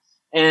remark."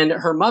 And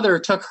her mother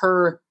took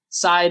her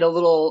side a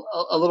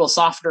little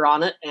softer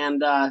on it,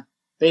 and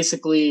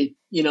basically,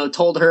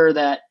 told her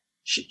that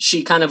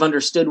she kind of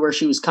understood where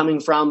she was coming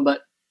from,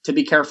 but to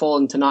be careful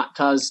and to not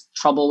cause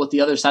trouble with the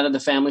other side of the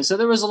family. So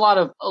there was a lot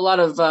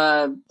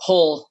of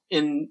pull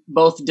in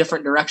both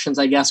different directions,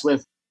 I guess,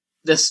 with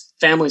this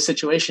family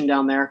situation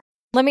down there.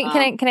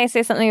 Can I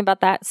say something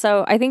about that?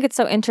 So I think it's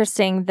so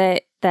interesting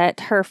that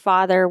her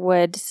father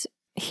would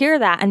hear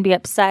that and be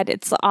upset.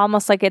 It's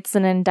almost like it's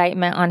an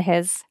indictment on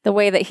the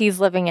way that he's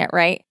living it,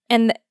 right?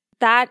 And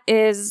that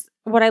is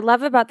what I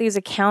love about these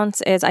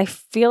accounts is I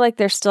feel like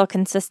they're still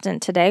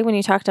consistent today. When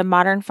you talk to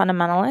modern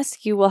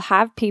fundamentalists, you will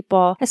have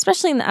people,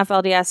 especially in the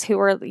FLDS, who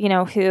were,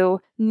 who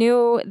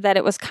knew that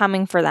it was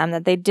coming for them,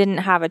 that they didn't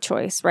have a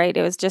choice, right?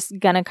 It was just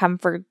going to come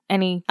for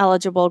any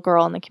eligible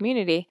girl in the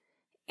community.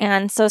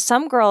 And so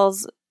some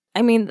girls,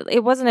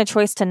 it wasn't a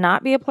choice to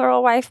not be a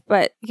plural wife,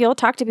 but you'll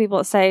talk to people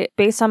that say,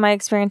 based on my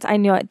experience, I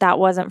knew that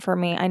wasn't for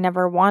me. I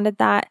never wanted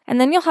that.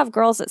 And then you'll have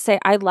girls that say,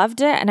 I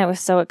loved it and I was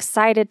so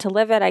excited to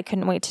live it. I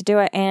couldn't wait to do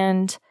it.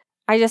 And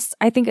I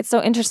think it's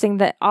so interesting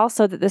that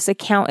also that this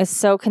account is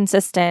so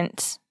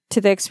consistent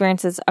to the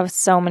experiences of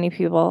so many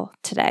people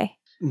today.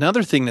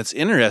 Another thing that's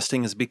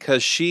interesting is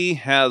because she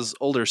has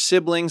older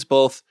siblings,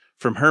 both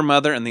from her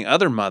mother and the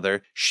other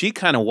mother, she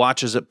kind of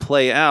watches it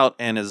play out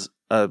and is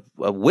a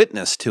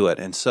witness to it.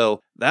 And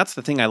so that's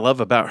the thing I love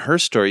about her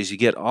stories. You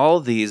get all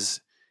these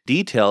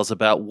details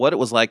about what it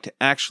was like to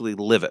actually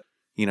live it.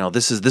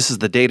 This is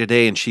the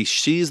day-to-day, and she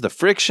sees the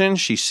friction,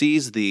 she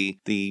sees the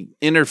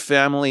inner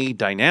family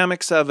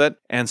dynamics of it.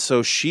 And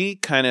so she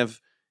kind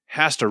of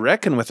has to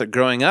reckon with it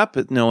growing up,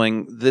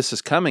 knowing this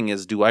is coming,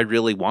 is, do I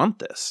really want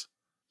this?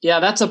 Yeah,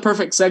 that's a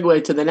perfect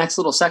segue to the next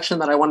little section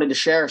that I wanted to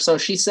share. So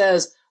she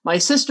says, "My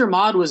sister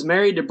Maud was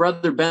married to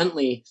Brother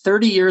Bentley,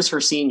 30 years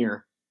her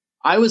senior.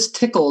 I was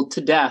tickled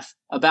to death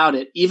about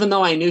it, even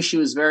though I knew she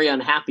was very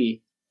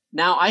unhappy.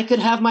 Now I could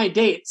have my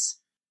dates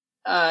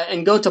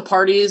and go to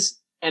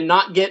parties and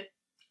not get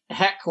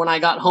heck when I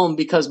got home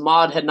because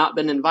Maud had not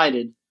been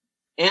invited.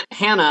 Aunt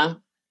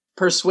Hannah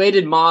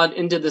persuaded Maud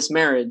into this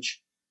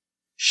marriage.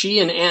 She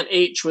and Aunt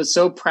H was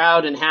so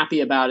proud and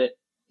happy about it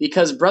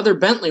because Brother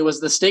Bentley was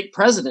the stake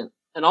president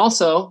and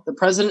also the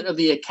president of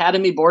the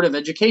Academy Board of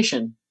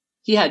Education.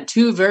 He had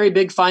 2 very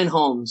big fine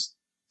homes.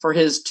 for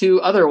his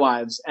 2 other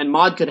wives, and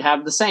Maud could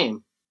have the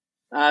same.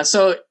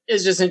 So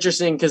it's just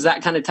interesting because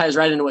that kind of ties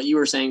right into what you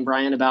were saying,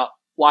 Brian, about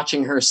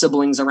watching her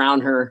siblings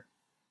around her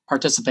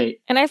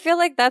participate. And I feel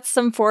like that's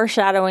some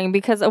foreshadowing,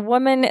 because a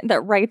woman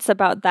that writes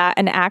about that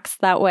and acts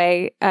that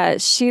way,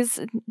 she's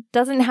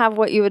doesn't have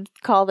what you would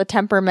call the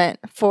temperament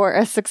for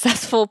a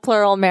successful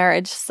plural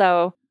marriage.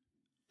 So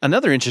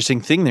another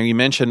interesting thing there you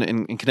mentioned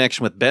in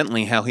connection with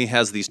Bentley, how he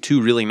has these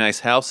 2 really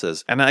nice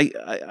houses. And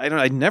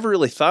I never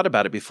really thought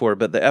about it before,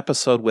 but the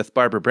episode with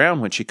Barbara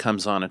Brown, when she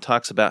comes on and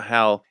talks about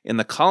how in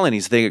the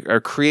colonies they are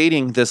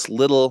creating this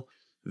little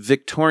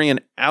Victorian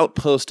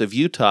outpost of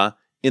Utah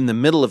in the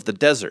middle of the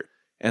desert.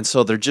 And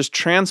so they're just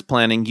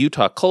transplanting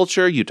Utah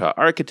culture, Utah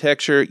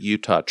architecture,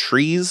 Utah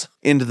trees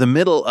into the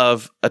middle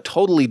of a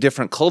totally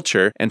different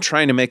culture and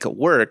trying to make it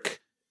work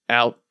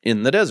out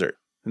in the desert,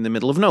 in the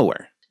middle of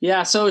nowhere.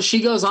 Yeah, so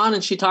she goes on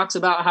and she talks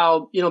about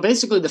how,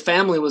 basically the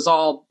family was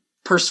all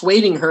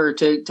persuading her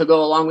to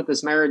go along with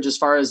this marriage as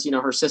far as,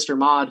 her sister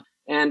Maud.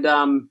 And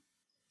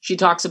she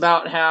talks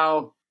about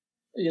how,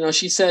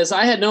 she says,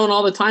 I had known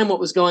all the time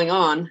what was going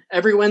on.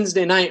 Every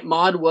Wednesday night,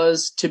 Maud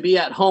was to be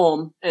at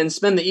home and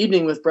spend the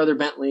evening with Brother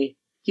Bentley.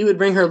 He would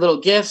bring her little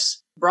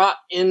gifts brought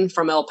in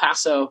from El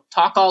Paso,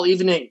 talk all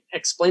evening,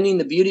 explaining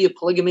the beauty of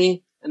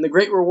polygamy and the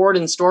great reward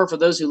in store for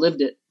those who lived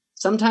it.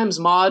 Sometimes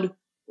Maud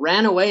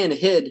ran away and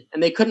hid,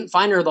 and they couldn't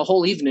find her the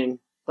whole evening.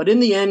 But in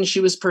the end, she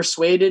was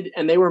persuaded,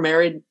 and they were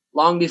married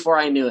long before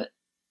I knew it.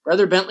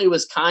 Brother Bentley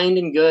was kind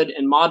and good,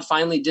 and Maud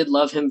finally did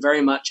love him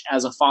very much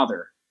as a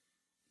father.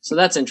 So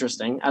that's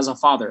interesting, as a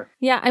father.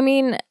 yeah, I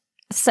mean,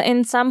 so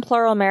in some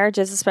plural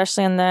marriages,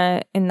 especially in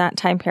that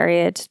time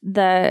period,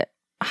 the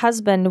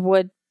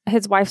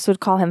his wives would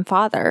call him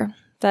father.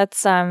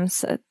 That's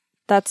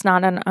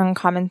not an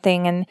uncommon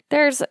thing. And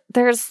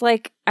there's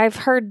like, I've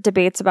heard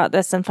debates about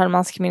this in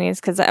fundamentalist communities,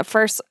 because at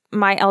first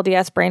my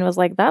LDS brain was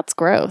like, that's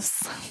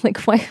gross. Like,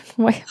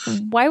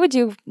 why would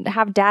you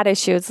have dad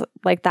issues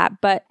like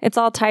that? But it's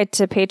all tied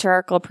to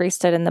patriarchal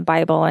priesthood in the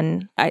Bible.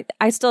 And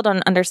I still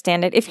don't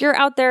understand it. If you're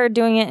out there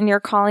doing it and you're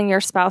calling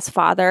your spouse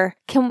father,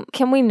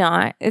 can we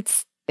not?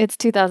 It's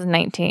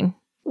 2019.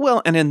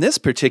 Well, and in this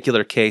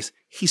particular case,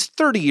 he's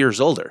 30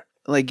 years older.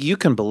 Like, you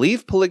can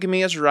believe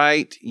polygamy is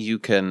right, you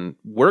can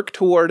work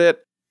toward it,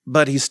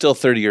 but he's still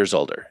 30 years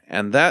older.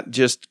 And that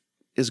just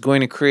is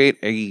going to create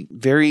a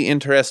very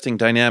interesting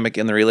dynamic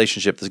in the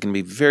relationship that's going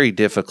to be very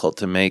difficult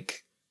to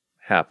make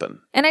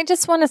happen. And I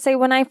just want to say,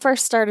 when I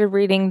first started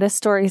reading, this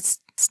story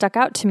stuck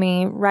out to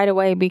me right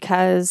away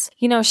because,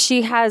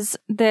 she has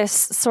this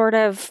sort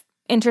of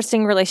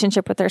interesting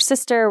relationship with her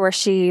sister where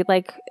she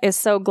is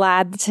so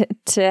glad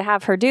to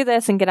have her do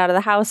this and get out of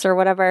the house or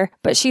whatever,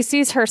 but she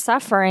sees her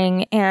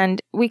suffering,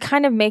 and we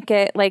kind of make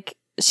it like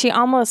she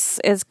almost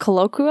is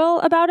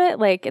colloquial about it,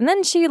 and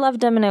then she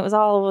loved him and it was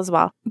all was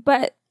well.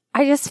 But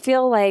I just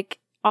feel like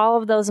all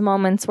of those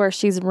moments where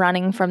she's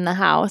running from the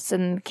house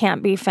and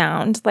can't be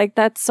found,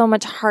 that's so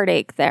much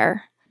heartache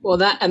there. Well,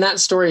 that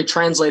story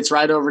translates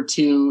right over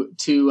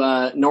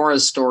to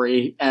Nora's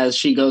story as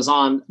she goes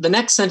on. The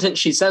next sentence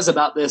she says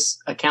about this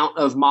account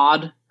of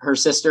Maud, her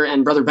sister,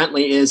 and Brother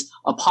Bentley is,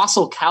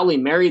 Apostle Cowley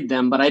married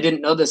them, but I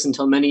didn't know this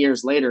until many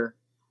years later.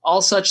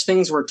 All such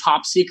things were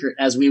top secret,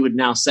 as we would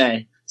now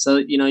say. So,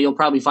 you'll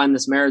probably find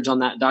this marriage on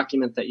that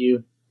document that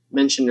you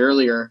mentioned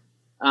earlier.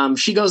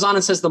 She goes on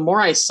and says, the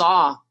more I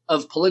saw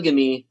of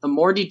polygamy, the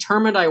more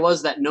determined I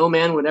was that no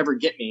man would ever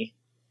get me.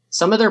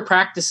 Some of their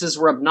practices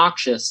were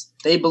obnoxious.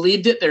 They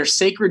believed it their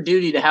sacred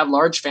duty to have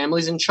large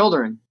families and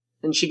children.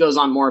 And she goes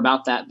on more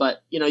about that.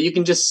 But, you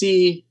can just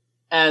see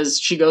as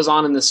she goes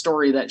on in the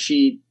story that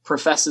she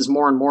professes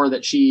more and more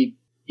that she,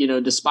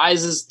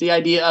 despises the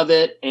idea of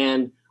it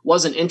and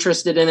wasn't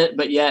interested in it.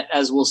 But yet,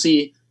 as we'll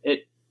see,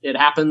 it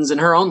happens in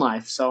her own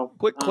life. So,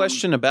 quick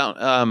question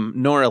about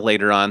Nora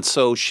later on.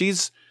 So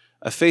she's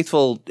a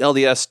faithful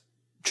LDS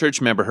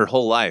church member her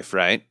whole life,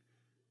 right?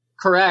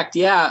 Correct.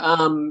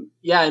 Yeah.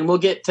 And we'll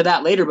get to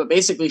that later, but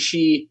basically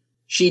she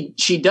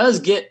does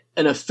get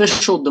an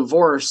official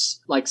divorce,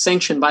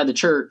 sanctioned by the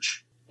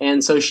church.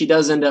 And so she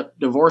does end up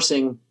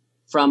divorcing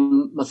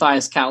from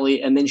Matthias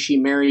Cowley. And then she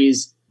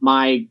marries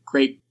my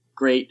great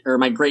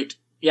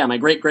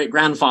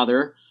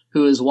grandfather,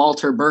 who is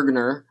Walter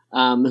Bergner,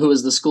 who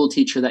was the school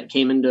teacher that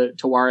came into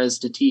Juarez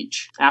to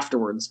teach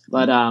afterwards.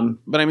 But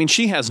I mean,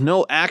 she has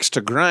no axe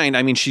to grind.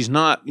 I mean, she's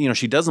not,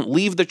 she doesn't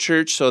leave the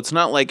church, so it's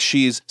not like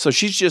she's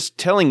just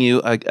telling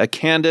you a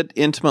candid,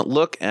 intimate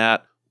look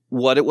at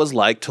what it was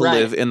like to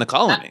live in the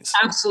colonies.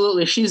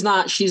 Absolutely. She has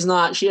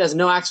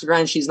no axe to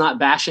grind. She's not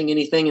bashing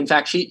anything. In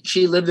fact,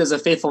 she lived as a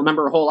faithful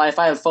member her whole life.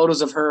 I have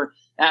photos of her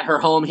at her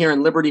home here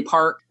in Liberty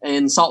Park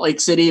in Salt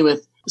Lake City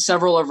with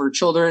several of her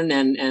children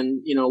and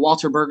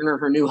Walter Bergner,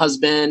 her new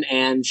husband,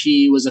 and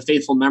she was a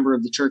faithful member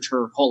of the church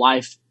her whole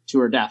life to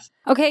her death.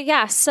 Okay,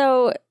 yeah.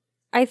 So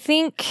I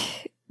think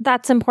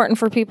that's important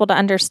for people to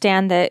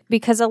understand that,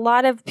 because a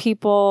lot of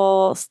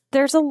people,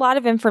 there's a lot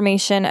of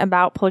information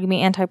about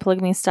polygamy,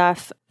 anti-polygamy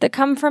stuff that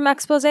come from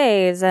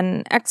exposés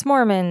and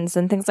ex-Mormons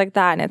and things like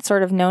that. And it's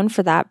sort of known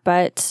for that.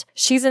 But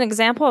she's an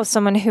example of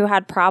someone who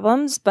had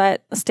problems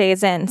but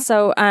stays in.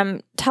 So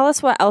tell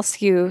us what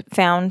else you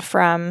found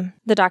from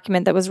the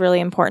document that was really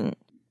important.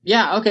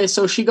 Yeah. Okay.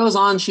 So she goes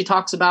on, she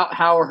talks about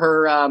how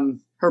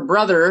her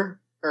brother,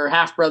 or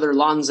half-brother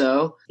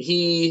Lonzo,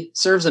 he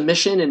serves a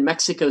mission in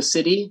Mexico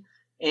City.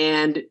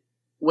 And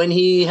when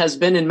he has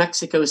been in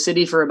Mexico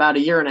City for about a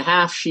year and a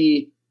half,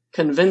 she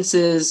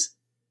convinces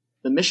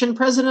the mission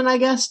president, I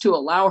guess, to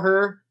allow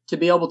her to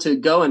be able to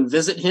go and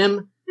visit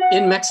him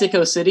in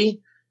Mexico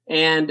City.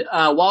 And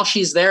while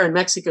she's there in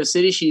Mexico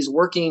City, she's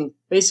working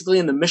basically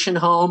in the mission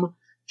home.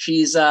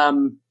 She's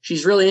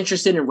really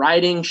interested in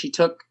writing. She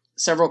took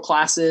several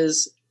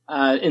classes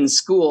in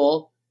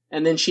school.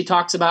 And then she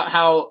talks about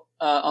how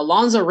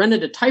Alonzo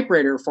rented a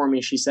typewriter for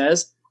me, she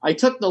says. I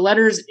took the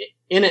letters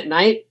in at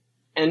night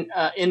and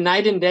in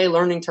night and day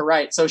learning to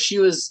write. So she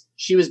was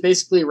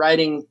basically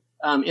writing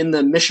in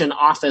the mission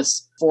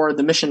office for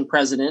the mission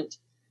president.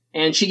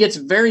 And she gets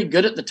very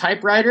good at the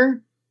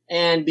typewriter.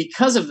 And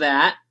because of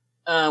that,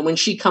 when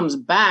she comes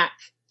back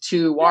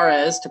to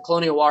Juarez, to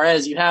Colonial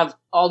Juarez, you have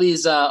all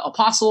these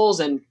apostles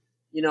and,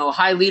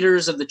 high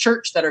leaders of the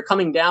church that are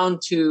coming down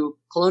to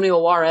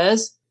Colonial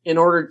Juarez in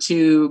order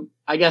to,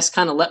 I guess,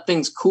 kind of let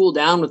things cool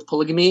down with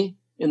polygamy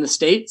in the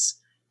States.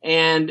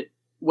 And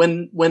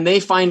when they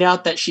find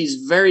out that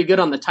she's very good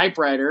on the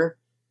typewriter,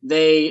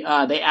 they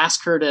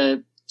ask her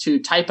to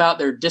type out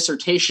their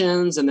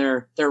dissertations and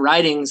their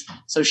writings.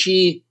 So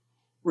she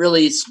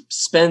really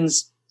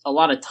spends a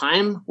lot of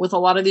time with a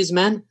lot of these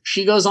men.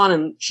 She goes on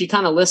and she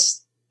kind of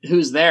lists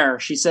who's there.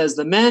 She says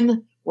the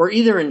men were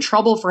either in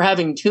trouble for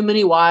having too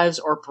many wives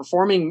or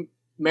performing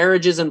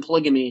marriages in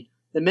polygamy.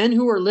 The men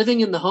who were living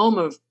in the home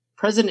of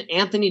President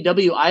Anthony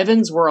W.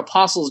 Ivins were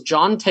apostles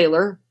John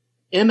Taylor,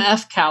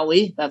 M.F.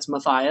 Cowley, that's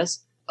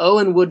Matthias,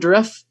 Owen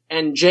Woodruff,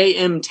 and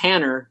J.M.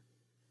 Tanner,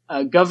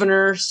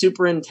 governor,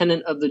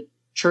 superintendent of the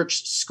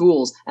church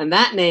schools. And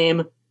that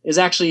name is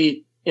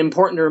actually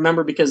important to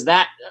remember because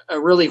that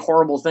a really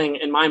horrible thing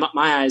in my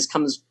eyes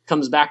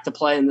comes back to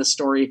play in this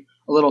story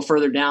a little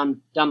further down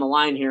the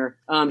line here.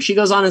 She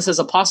goes on and says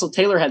Apostle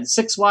Taylor had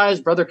 6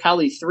 wives, Brother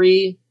Cowley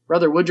 3,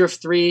 Brother Woodruff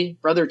 3,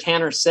 Brother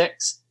Tanner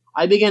 6.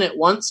 I began at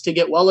once to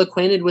get well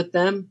acquainted with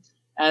them,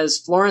 as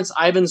Florence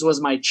Ivins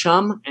was my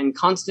chum and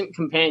constant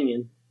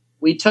companion.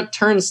 We took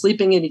turns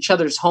sleeping in each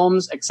other's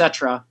homes,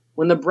 etc.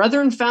 When the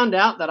brethren found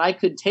out that I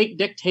could take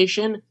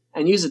dictation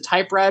and use a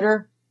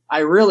typewriter, I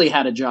really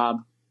had a job.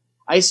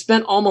 I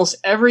spent almost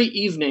every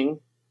evening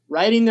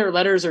writing their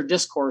letters or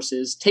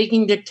discourses,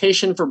 taking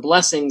dictation for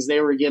blessings they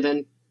were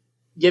giving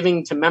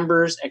to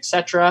members,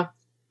 etc.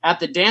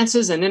 At the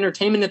dances and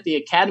entertainment at the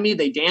academy,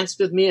 they danced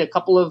with me a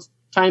couple of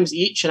times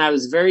each, and I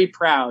was very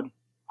proud.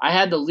 I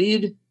had the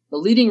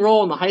leading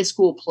role in the high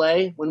school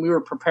play when we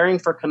were preparing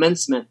for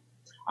commencement.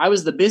 I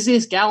was the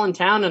busiest gal in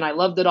town, and I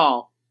loved it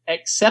all,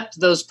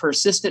 except those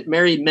persistent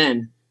married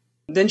men.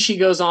 Then she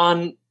goes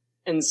on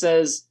and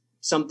says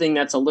something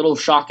that's a little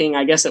shocking.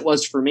 I guess it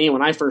was for me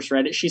when I first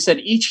read it. She said,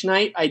 each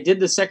night I did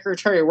the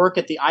secretary work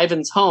at the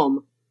Ivins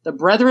home. The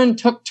brethren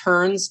took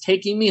turns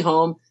taking me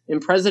home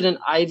in President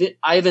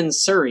Ivan's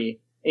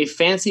Surrey, a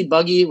fancy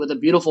buggy with a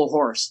beautiful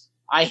horse.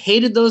 I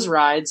hated those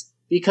rides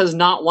because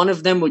not one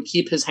of them would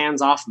keep his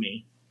hands off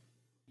me.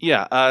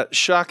 Yeah,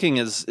 shocking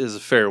is a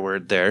fair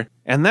word there.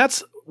 And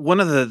that's one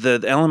of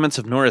the elements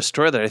of Nora's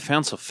story that I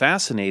found so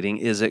fascinating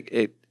is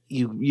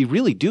you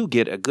really do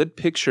get a good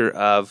picture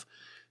of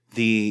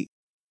the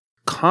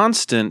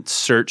constant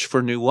search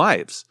for new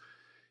wives.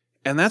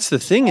 And that's the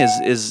thing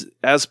is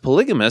as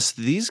polygamists,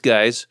 these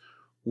guys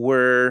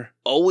were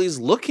always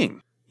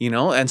looking,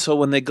 and so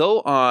when they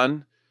go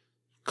on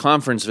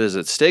conference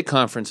visits, state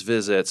conference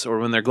visits, or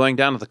when they're going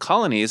down to the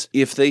colonies,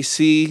 if they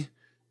see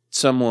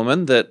some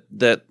woman that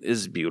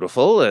is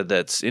beautiful,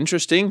 that's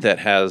interesting, that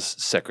has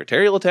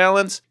secretarial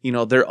talents,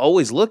 they're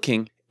always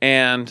looking.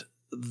 And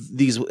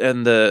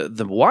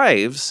the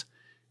wives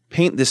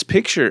paint this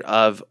picture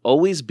of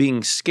always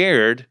being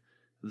scared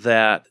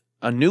that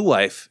a new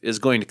wife is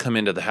going to come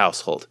into the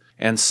household.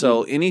 And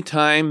so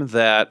anytime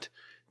that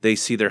they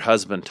see their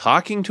husband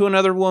talking to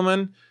another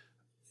woman,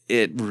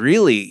 it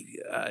really,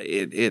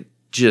 it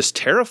just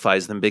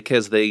terrifies them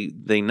because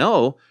they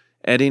know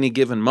at any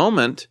given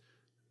moment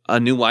a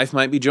new wife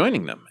might be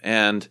joining them.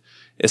 And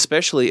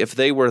especially if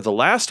they were the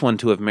last one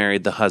to have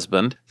married the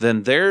husband,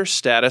 then their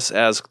status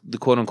as the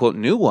quote-unquote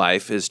new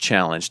wife is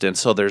challenged. And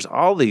so there's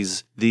all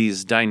these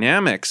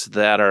dynamics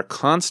that are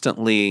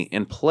constantly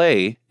in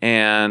play.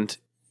 And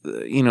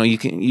you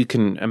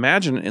can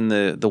imagine in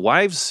the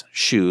wife's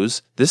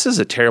shoes, this is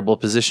a terrible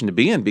position to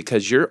be in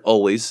because you're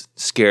always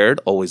scared,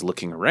 always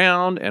looking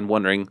around and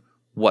wondering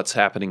what's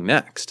happening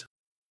next.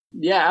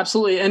 Yeah,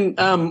 absolutely.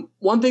 And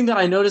one thing that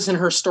I noticed in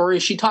her story,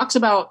 she talks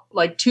about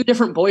like 2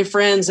 different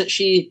boyfriends that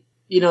she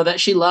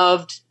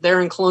loved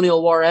there in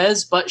Colonial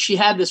Juarez, but she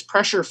had this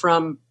pressure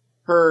from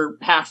her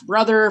half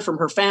brother from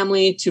her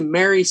family to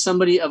marry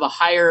somebody of a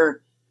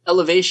higher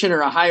elevation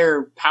or a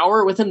higher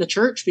power within the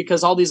church,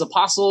 because all these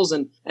apostles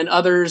and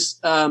others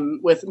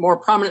with more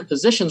prominent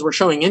positions were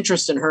showing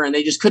interest in her, and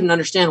they just couldn't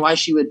understand why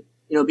she would,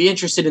 be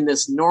interested in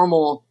this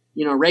normal,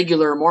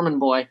 regular Mormon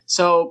boy.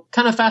 So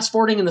kind of fast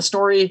forwarding in the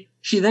story,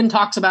 she then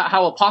talks about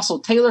how Apostle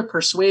Taylor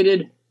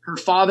persuaded her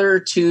father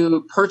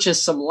to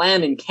purchase some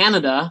land in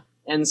Canada.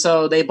 And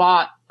so they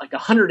bought like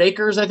 100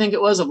 acres, I think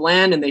it was, of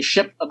land, and they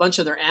shipped a bunch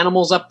of their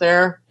animals up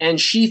there. And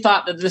she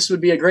thought that this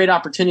would be a great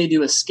opportunity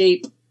to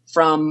escape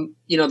from,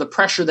 the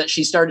pressure that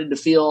she started to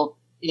feel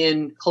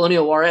in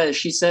Colonial Juarez.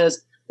 She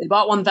says they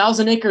bought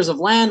 1,000 acres of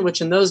land,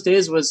 which in those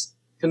days was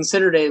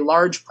considered a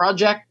large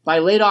project. By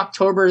late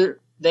October,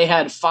 they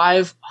had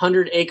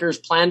 500 acres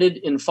planted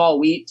in fall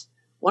wheat.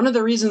 One of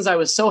the reasons I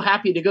was so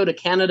happy to go to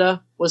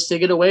Canada was to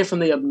get away from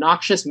the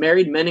obnoxious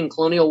married men in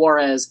Colonial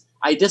Juarez.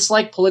 I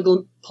dislike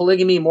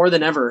polygamy more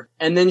than ever.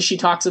 And then she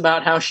talks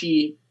about how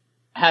she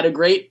had a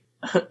great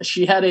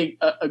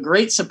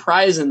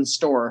surprise in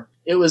store.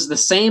 It was the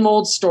same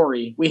old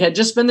story. We had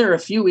just been there a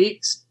few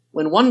weeks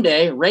when one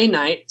day Ray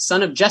Knight,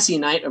 son of Jesse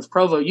Knight of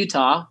Provo,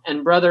 Utah,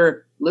 and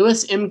brother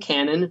Lewis M.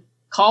 Cannon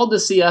called to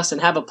see us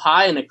and have a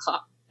pie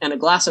and a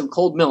glass of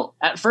cold milk.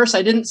 At first,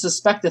 I didn't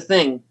suspect a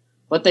thing,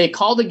 but they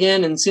called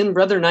again, and soon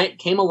Brother Knight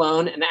came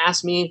alone and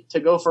asked me to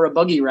go for a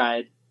buggy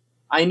ride.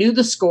 I knew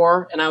the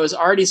score, and I was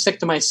already sick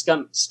to my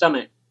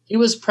stomach. He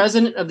was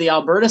president of the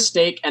Alberta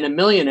Stake and a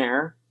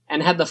millionaire,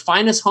 and had the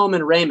finest home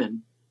in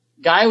Raymond.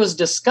 Guy was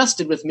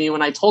disgusted with me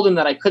when I told him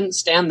that I couldn't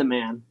stand the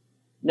man.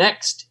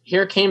 Next,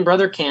 here came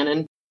Brother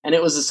Cannon, and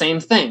it was the same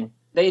thing.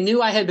 They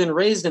knew I had been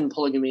raised in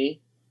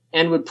polygamy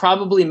and would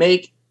probably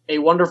make a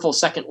wonderful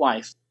second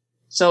wife.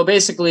 So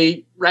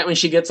basically, right when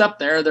she gets up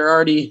there, they're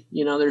already,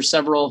 there's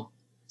several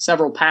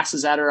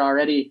passes at her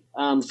already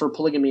for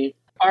polygamy.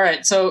 All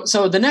right, so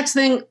the next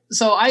thing,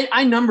 so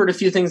I numbered a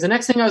few things. The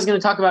next thing I was going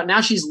to talk about,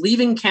 now she's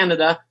leaving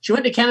Canada. She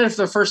went to Canada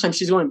for the first time.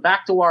 She's going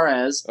back to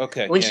Juarez.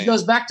 Okay. When she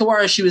goes back to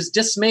Juarez, she was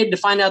dismayed to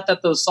find out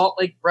that those Salt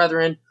Lake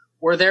Brethren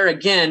were there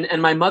again.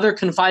 And my mother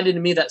confided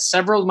to me that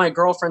several of my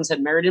girlfriends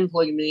had married in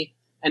polygamy.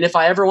 And if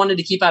I ever wanted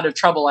to keep out of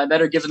trouble, I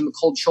better give them the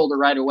cold shoulder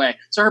right away.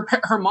 So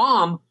her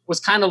mom was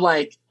kind of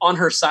like on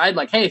her side,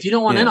 like, hey, if you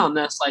don't want in on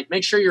this, like,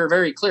 make sure you're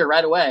very clear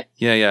right away.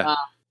 Yeah.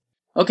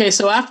 Okay,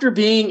 so after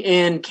being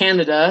in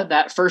Canada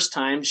that first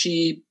time,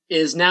 she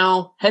is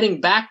now heading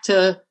back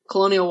to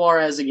Colonial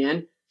Juarez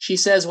again. She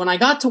says, when I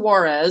got to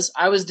Juarez,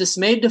 I was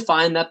dismayed to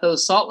find that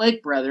those Salt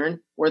Lake Brethren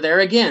were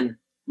there again.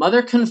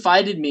 Mother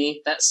confided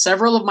me that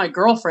several of my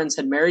girlfriends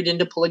had married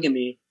into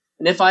polygamy,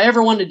 and if I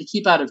ever wanted to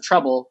keep out of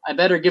trouble, I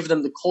better give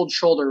them the cold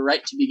shoulder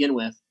right to begin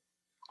with.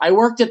 I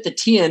worked at the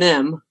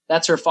T&M,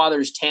 that's her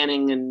father's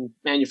tanning and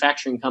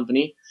manufacturing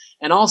company,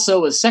 and also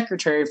was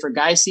secretary for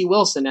Guy C.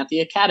 Wilson at the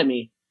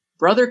Academy.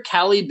 Brother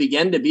Callie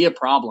began to be a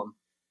problem.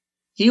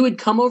 He would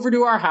come over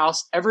to our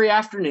house every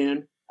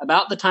afternoon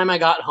about the time I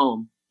got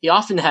home. He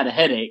often had a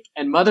headache,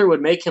 and Mother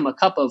would make him a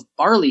cup of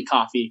barley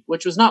coffee,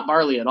 which was not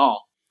barley at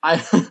all.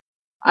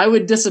 I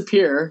would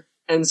disappear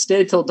and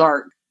stay till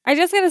dark. I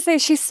just gotta say,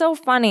 she's so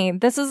funny.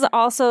 This is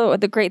also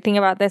the great thing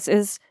about this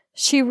is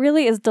she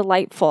really is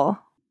delightful.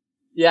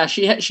 Yeah,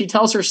 she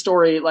tells her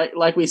story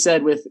like we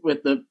said with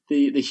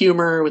the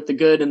humor, with the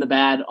good and the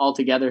bad all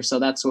together. So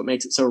that's what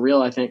makes it so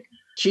real, I think.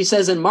 She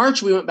says in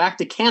March we went back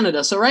to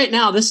Canada. So right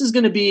now this is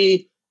going to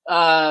be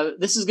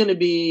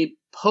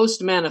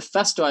post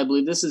Manifesto, I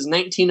believe. This is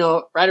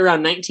right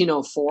around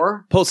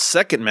 1904. Post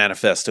Second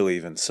Manifesto,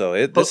 even.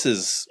 So this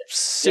is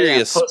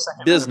serious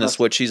business.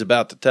 Manifesto. What she's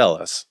about to tell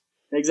us.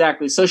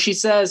 Exactly. So she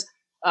says,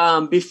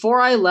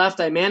 before I left,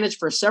 I managed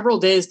for several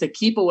days to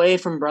keep away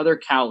from Brother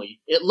Cowley.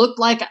 It looked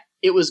like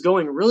it was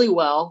going really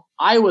well.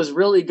 I was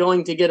really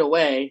going to get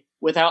away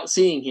without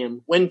seeing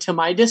him, when to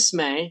my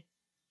dismay,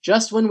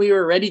 just when we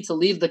were ready to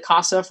leave the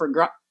Casa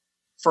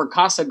for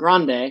Casa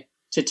Grande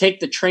to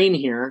take the train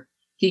here,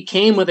 he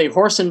came with a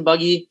horse and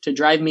buggy to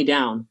drive me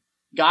down.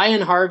 Guy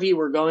and Harvey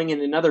were going in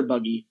another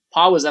buggy.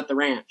 Pa was at the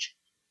ranch.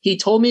 He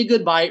told me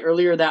goodbye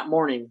earlier that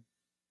morning.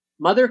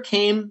 Mother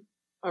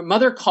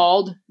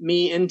called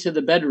me into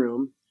the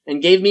bedroom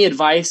and gave me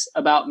advice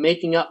about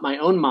making up my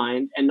own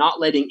mind and not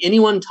letting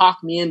anyone talk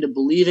me into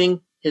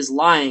believing his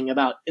lying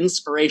about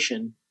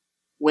inspiration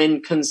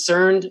when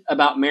concerned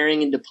about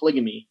marrying into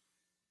polygamy.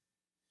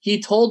 He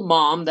told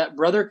Mom that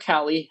Brother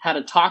Cowley had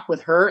a talk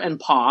with her and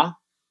Pa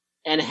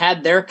and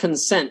had their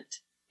consent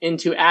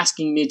into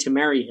asking me to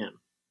marry him.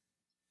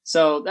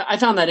 So I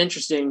found that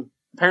interesting.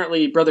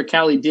 Apparently, Brother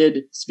Cowley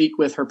did speak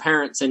with her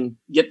parents and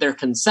get their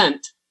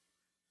consent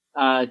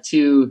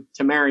to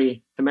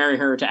marry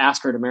her, to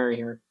ask her to marry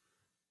her.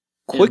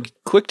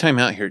 Quick time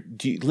out here.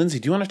 Lindsay,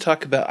 do you want to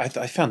talk about,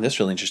 I found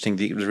this really interesting,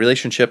 the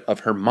relationship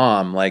of her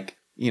mom, like,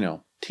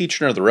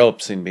 teaching her the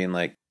ropes and being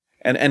like,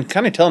 and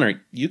kind of telling her,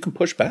 you can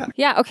push back.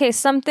 Yeah, okay,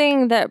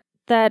 something that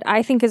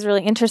I think is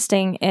really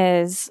interesting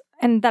is,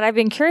 and that I've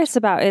been curious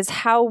about is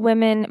how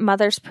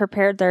mothers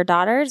prepared their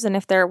daughters and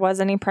if there was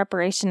any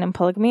preparation in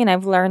polygamy. And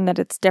I've learned that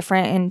it's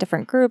different in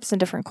different groups and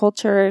different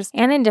cultures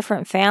and in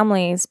different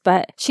families.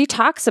 But she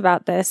talks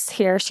about this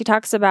here. She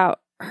talks about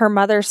her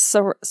mother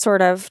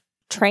sort of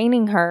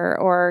training her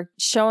or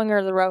showing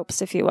her the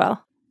ropes, if you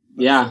will.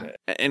 Yeah.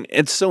 And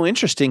it's so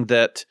interesting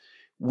that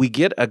we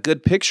get a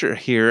good picture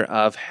here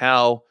of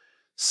how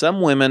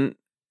some women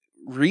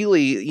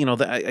really,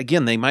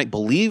 again, they might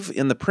believe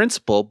in the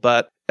principle,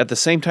 but at the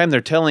same time,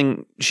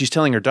 she's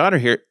telling her daughter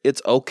here,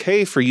 it's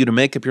okay for you to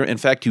make up in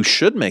fact, you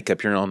should make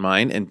up your own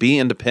mind and be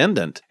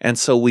independent. And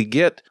so we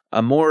get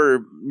a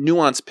more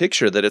nuanced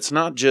picture that it's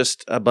not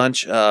just a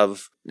bunch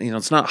of,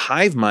 it's not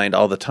hive mind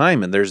all the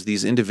time. And there's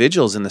these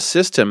individuals in the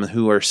system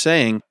who are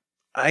saying,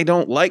 I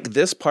don't like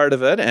this part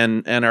of it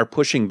and are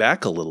pushing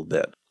back a little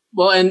bit.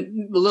 Well,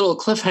 and the little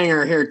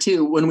cliffhanger here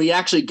too, when we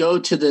actually go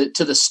to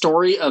the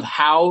story of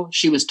how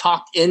she was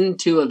talked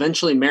into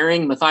eventually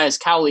marrying Matthias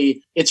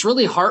Cowley, it's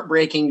really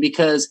heartbreaking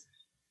because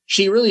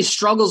she really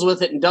struggles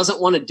with it and doesn't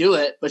want to do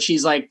it, but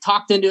she's like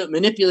talked into it,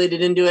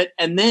 manipulated into it,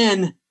 and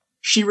then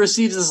she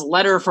receives this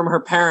letter from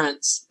her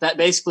parents that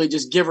basically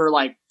just give her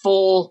like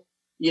full,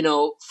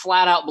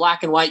 flat out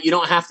black and white, you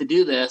don't have to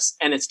do this,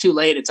 and it's too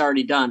late, it's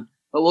already done.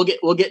 But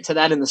we'll get to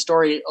that in the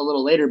story a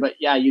little later, but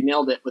yeah, you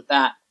nailed it with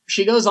that.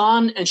 She goes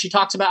on and she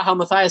talks about how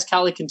Matthias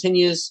Cowley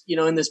continues,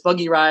 in this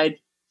buggy ride,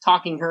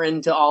 talking her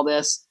into all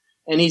this.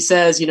 And he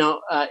says,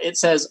 it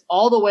says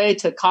all the way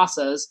to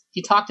Casas,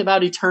 he talked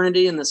about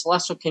eternity in the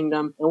celestial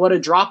kingdom and what a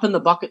drop in the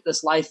bucket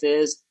this life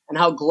is and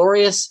how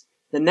glorious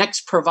the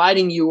next,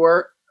 providing you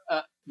were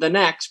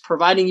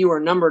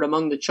numbered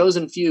among the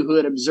chosen few who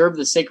had observed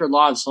the sacred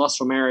law of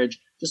celestial marriage.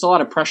 Just a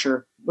lot of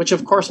pressure, which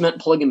of course meant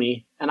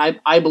polygamy. And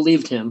I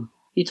believed him.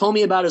 He told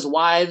me about his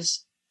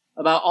wives,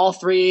 about all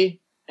three,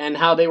 and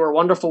how they were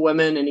wonderful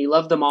women, and he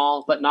loved them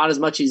all, but not as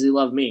much as he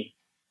loved me.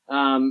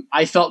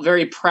 I felt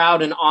very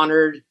proud and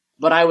honored,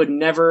 but I would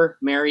never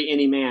marry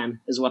any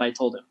man, is what I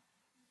told him.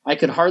 He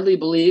could hardly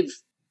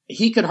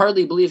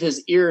believe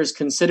his ears,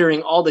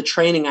 considering all the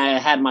training I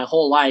had my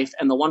whole life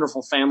and the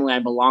wonderful family I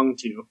belonged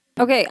to.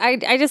 Okay,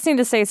 I just need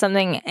to say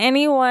something.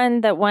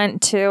 Anyone that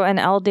went to an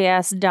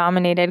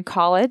LDS-dominated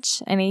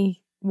college,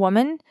 any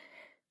woman,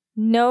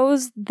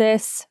 knows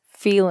this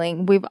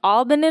feeling. We've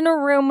all been in a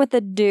room with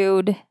a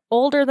dude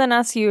older than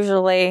us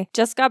usually,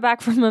 just got back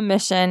from a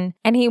mission,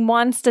 and he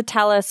wants to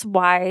tell us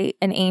why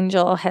an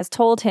angel has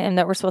told him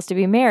that we're supposed to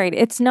be married.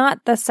 It's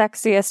not the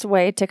sexiest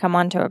way to come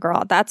onto a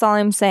girl. That's all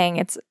I'm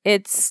saying.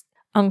 It's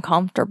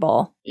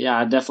uncomfortable.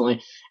 Yeah,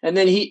 definitely. And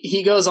then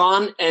he goes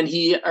on and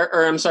she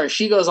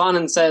goes on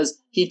and says,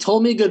 he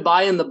told me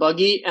goodbye in the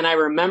buggy, and I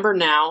remember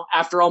now,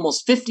 after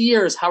almost 50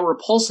 years, how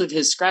repulsive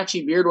his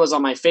scratchy beard was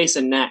on my face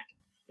and neck.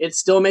 It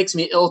still makes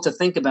me ill to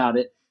think about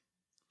it.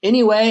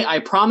 Anyway, I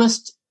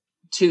promised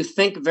to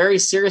think very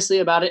seriously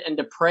about it and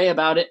to pray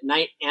about it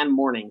night and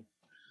morning.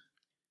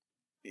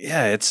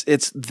 Yeah,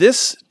 it's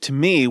this to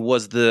me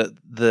was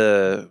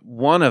the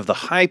one of the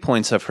high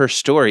points of her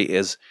story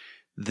is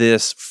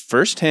this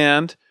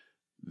firsthand,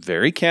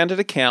 very candid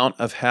account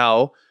of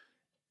how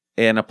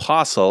an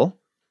apostle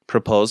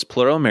proposed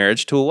plural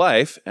marriage to a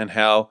wife and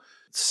how,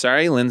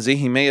 sorry, Lindsay,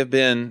 he may have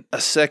been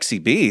a sexy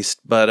beast,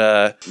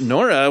 but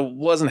Nora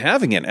wasn't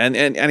having it.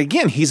 And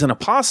again, he's an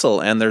apostle,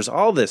 and there's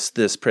all this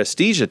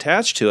prestige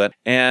attached to it.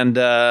 And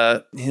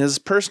his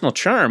personal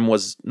charm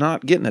was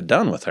not getting it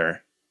done with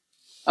her.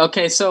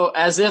 Okay, so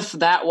as if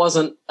that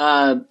wasn't,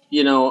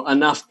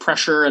 enough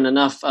pressure and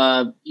enough,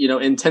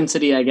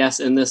 intensity, I guess,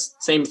 in this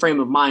same frame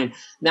of mind.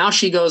 Now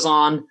she goes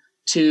on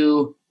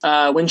to,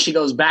 when she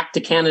goes back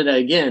to Canada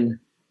again,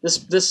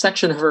 this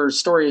section of her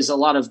story is a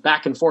lot of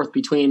back and forth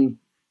between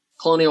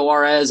Colonial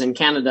Juarez and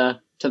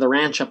Canada to the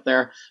ranch up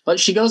there. But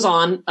she goes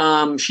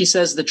on, she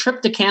says, the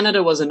trip to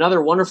Canada was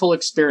another wonderful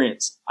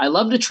experience. I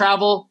love to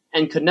travel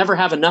and could never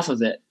have enough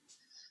of it.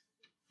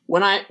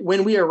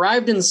 When we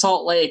arrived in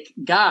Salt Lake,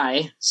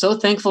 Guy, so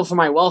thankful for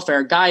my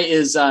welfare, Guy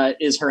is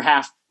her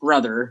half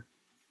brother.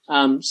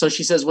 So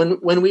she says,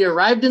 when we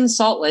arrived in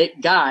Salt Lake,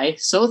 Guy,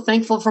 so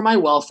thankful for my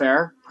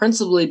welfare,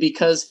 principally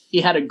because he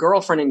had a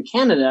girlfriend in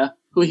Canada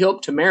who he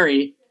hoped to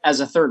marry as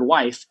a third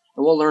wife.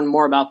 And we'll learn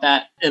more about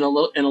that in a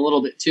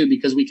little bit too,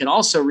 because we can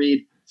also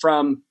read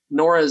from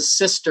Nora's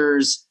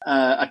sister's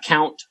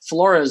account,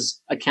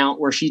 Flora's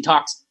account, where she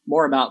talks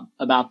more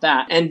about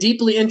that. And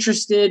deeply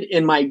interested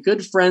in my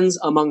good friends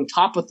among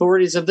top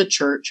authorities of the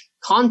church,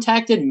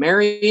 contacted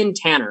Marion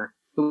Tanner,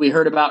 who we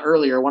heard about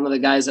earlier, one of the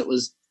guys that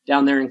was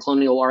down there in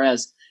Colonial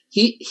Juarez.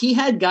 He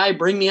had Guy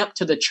bring me up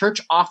to the church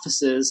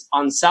offices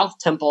on South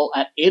Temple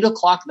at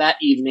 8:00 that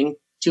evening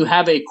to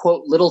have a,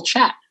 quote, little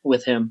chat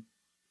with him.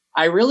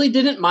 I really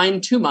didn't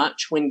mind too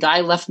much when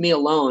Guy left me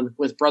alone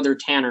with Brother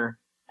Tanner,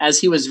 as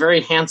he was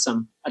very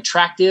handsome,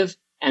 attractive,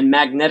 and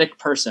magnetic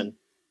person.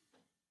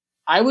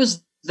 I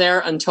was there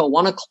until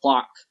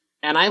 1:00,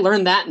 and I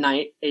learned that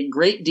night a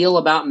great deal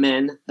about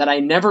men that I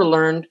never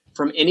learned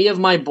from any of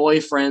my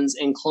boyfriends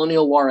in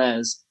Colonial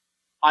Juarez.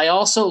 I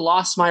also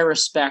lost my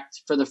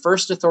respect for the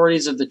first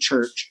authorities of the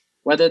church,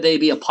 whether they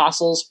be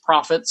apostles,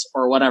 prophets,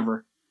 or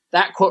whatever.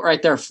 That quote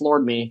right there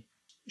floored me.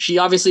 She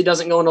obviously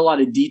doesn't go into a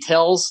lot of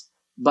details,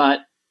 but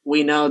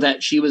we know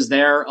that she was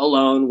there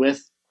alone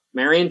with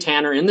Marion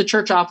Tanner in the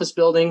church office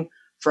building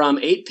from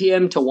 8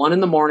 p.m. to 1 in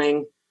the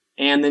morning.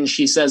 And then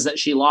she says that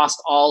she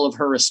lost all of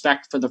her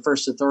respect for the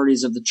first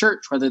authorities of the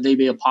church, whether they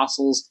be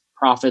apostles,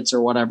 prophets,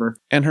 or whatever.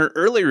 And her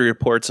earlier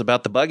reports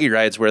about the buggy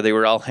rides where they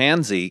were all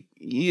handsy,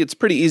 it's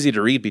pretty easy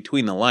to read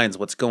between the lines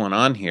what's going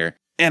on here.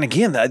 And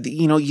again,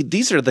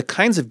 these are the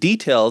kinds of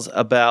details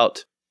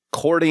about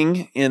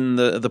courting in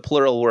the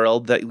plural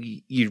world that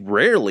you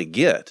rarely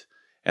get.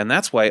 And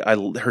that's why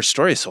her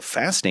story is so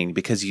fascinating,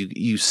 because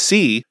you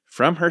see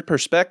from her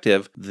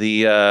perspective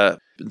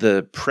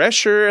the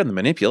pressure and the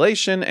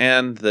manipulation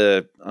and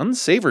the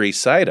unsavory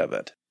side of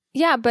it.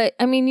 Yeah, but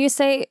I mean, you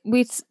say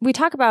we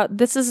talk about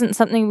this isn't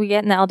something we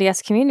get in the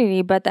LDS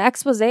community, but the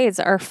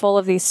exposés are full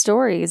of these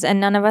stories, and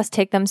none of us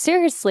take them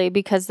seriously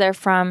because they're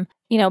from,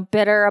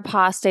 bitter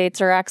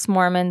apostates or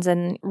ex-Mormons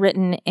and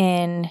written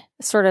in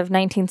sort of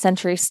 19th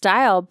century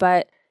style,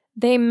 but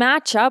they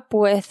match up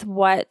with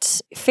what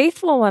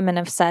faithful women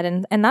have said.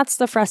 And that's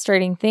the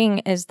frustrating thing,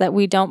 is that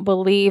we don't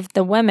believe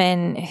the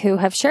women who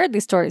have shared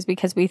these stories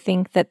because we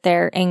think that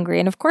they're angry.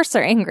 And of course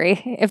they're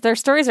angry. If their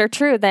stories are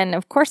true, then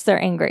of course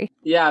they're angry.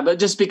 Yeah, but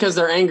just because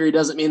they're angry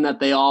doesn't mean that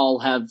they all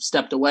have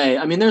stepped away.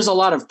 I mean, there's a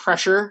lot of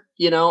pressure.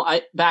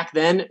 Back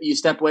then you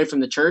step away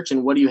from the church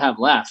and what do you have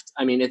left?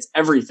 I mean, it's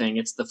everything.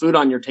 It's the food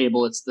on your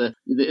table. It's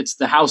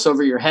the house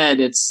over your head.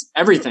 It's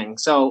everything.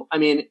 So, I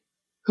mean,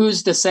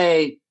 who's to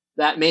say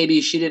that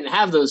maybe she didn't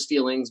have those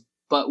feelings,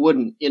 but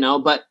wouldn't,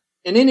 But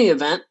in any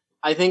event,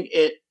 I think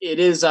it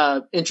is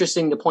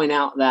interesting to point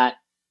out that,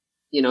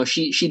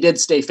 she did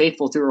stay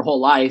faithful through her whole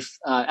life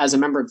as a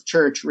member of the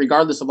church,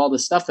 regardless of all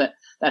this stuff that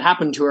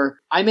happened to her.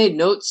 I made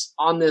notes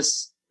on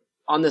this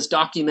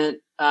document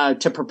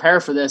to prepare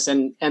for this,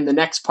 and the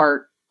next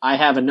part, I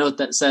have a note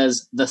that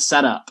says the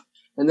setup,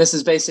 and this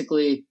is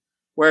basically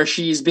where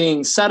she's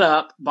being set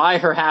up by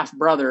her half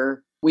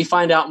brother. We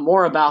find out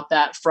more about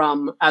that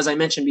from, as I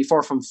mentioned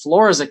before, from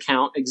Flora's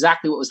account,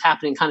 exactly what was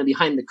happening kind of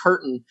behind the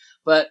curtain.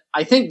 But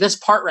I think this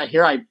part right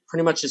here, I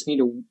pretty much just need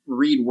to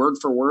read word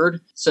for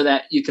word so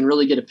that you can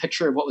really get a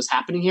picture of what was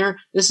happening here.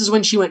 This is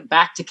when she went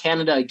back to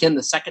Canada again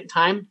the second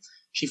time.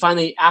 She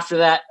finally, after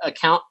that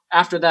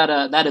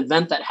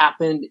event that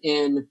happened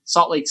in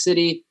Salt Lake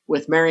City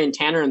with Marion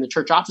Tanner in the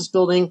church office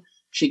building,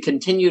 she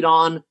continued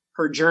on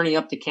her journey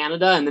up to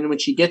Canada. And then when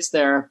she gets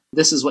there,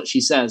 this is what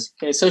she says.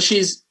 Okay, so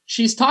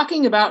she's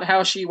talking about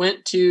how she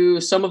went to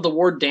some of the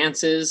ward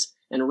dances,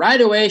 and right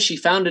away she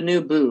found a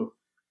new boo.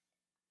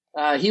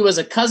 He was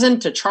a cousin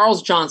to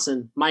Charles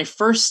Johnson, my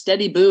first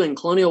steady boo in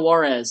Colonial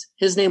Juarez.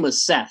 His name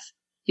was Seth.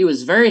 He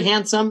was very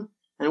handsome,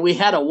 and we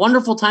had a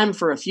wonderful time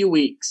for a few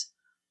weeks.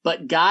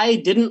 But Guy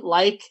didn't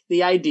like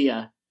the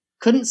idea.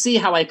 Couldn't see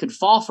how I could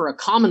fall for a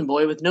common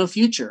boy with no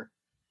future.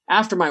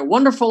 After my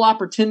wonderful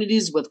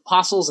opportunities with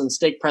apostles and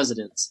stake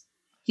presidents,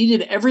 he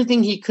did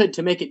everything he could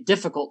to make it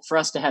difficult for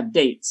us to have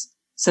dates,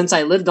 since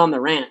I lived on the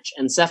ranch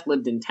and Seth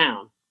lived in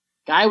town.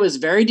 Guy was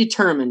very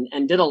determined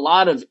and did a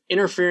lot of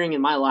interfering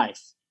in my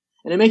life.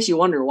 And it makes you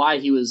wonder why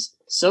he was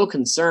so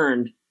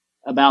concerned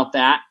about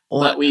that.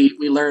 Well, but we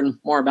learn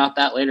more about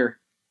that later.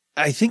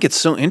 I think it's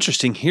so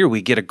interesting here.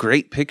 We get a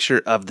great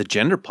picture of the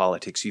gender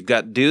politics. You've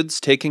got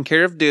dudes taking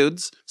care of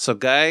dudes. So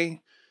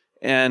Guy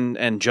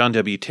and John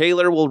W.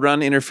 Taylor will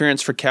run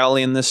interference for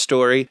Cowley in this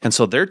story. And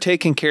so they're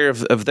taking care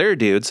of their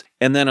dudes.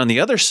 And then on the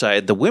other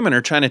side, the women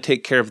are trying to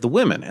take care of the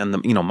women. And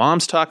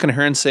mom's talking to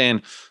her and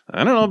saying,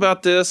 I don't know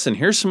about this, and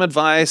here's some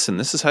advice, and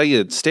this is how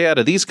you stay out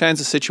of these kinds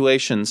of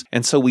situations.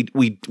 And so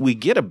we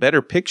get a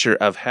better picture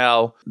of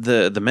how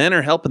the men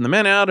are helping the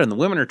men out and the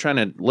women are trying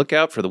to look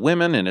out for the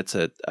women. And it's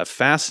a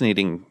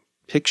fascinating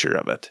picture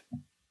of it.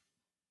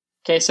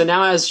 Okay, so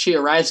now as she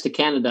arrives to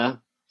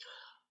Canada,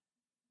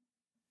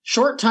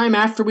 short time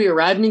after we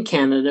arrived in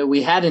Canada,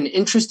 we had an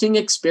interesting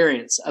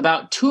experience.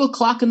 About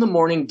 2:00 in the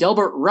morning,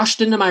 Delbert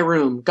rushed into my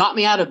room, got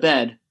me out of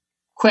bed,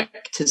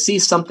 quick to see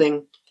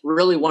something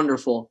really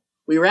wonderful.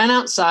 We ran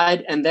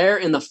outside, and there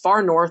in the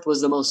far north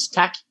was the most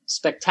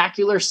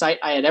spectacular sight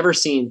I had ever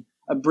seen,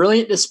 a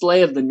brilliant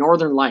display of the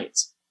northern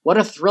lights. What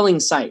a thrilling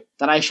sight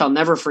that I shall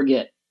never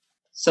forget.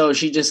 So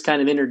she just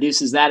kind of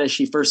introduces that as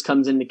she first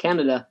comes into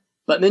Canada.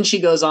 But then she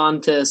goes on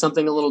to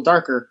something a little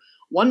darker.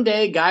 One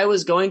day, Guy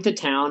was going to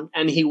town,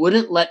 and he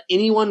wouldn't let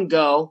anyone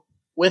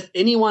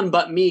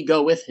but me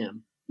go with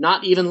him.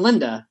 Not even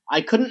Linda.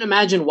 I couldn't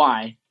imagine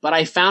why, but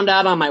I found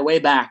out on my way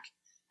back.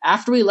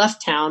 After we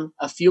left town,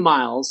 a few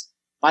miles,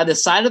 by the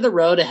side of the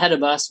road ahead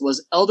of us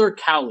was Elder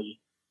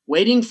Cowley,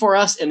 waiting for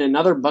us in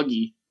another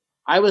buggy.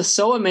 I was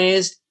so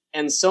amazed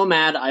and so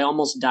mad I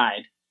almost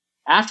died.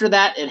 After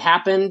that, it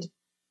happened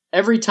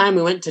every time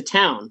we went to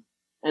town,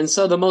 and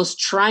so the most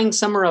trying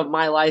summer of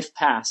my life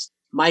passed.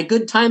 My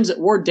good times at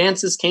ward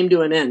dances came to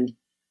an end.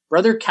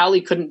 Brother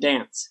Cowley couldn't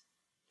dance.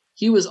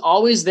 He was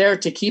always there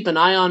to keep an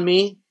eye on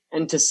me,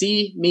 and to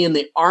see me in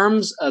the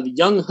arms of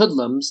young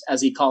hoodlums,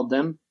 as he called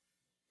them,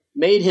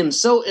 made him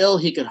so ill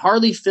he could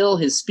hardly feel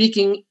his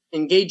speaking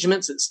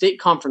engagements at state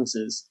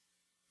conferences.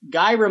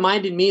 Guy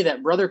reminded me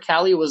that Brother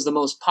Callie was the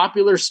most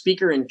popular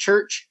speaker in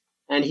church,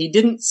 and he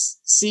didn't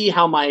see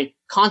how my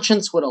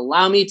conscience would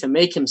allow me to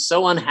make him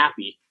so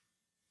unhappy.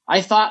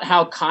 I thought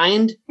how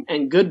kind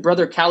and good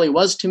Brother Callie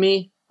was to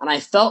me, and I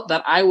felt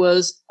that I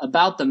was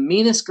about the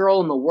meanest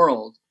girl in the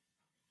world.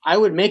 I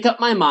would make up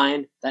my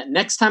mind that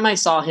next time I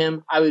saw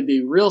him, I would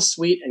be real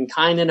sweet and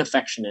kind and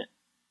affectionate.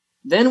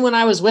 Then when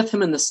I was with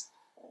him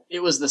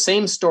it was the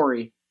same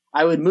story.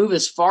 I would move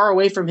as far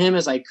away from him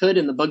as I could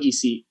in the buggy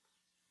seat.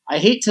 I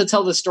hate to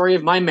tell the story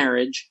of my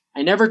marriage.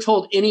 I never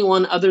told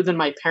anyone other than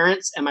my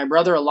parents and my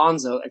brother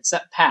Alonzo,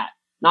 except Pat,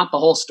 not the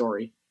whole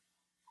story.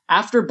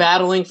 After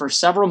battling for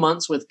several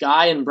months with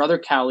Guy and Brother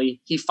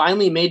Callie, he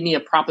finally made me a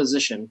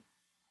proposition.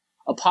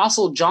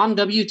 Apostle John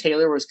W.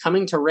 Taylor was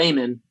coming to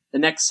Raymond the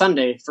next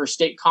Sunday for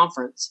state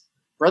conference.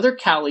 Brother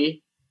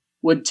Callie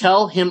would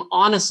tell him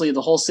honestly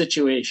the whole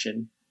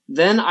situation.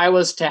 Then I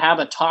was to have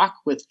a talk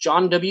with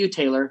John W.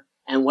 Taylor,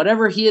 and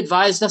whatever he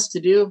advised us to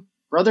do,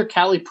 Brother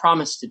Callie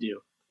promised to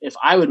do, if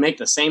I would make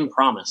the same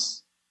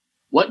promise.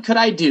 What could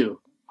I do?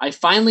 I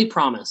finally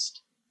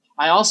promised.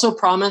 I also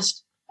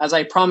promised, as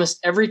I promised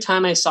every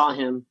time I saw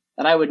him,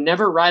 that I would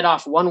never write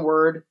off one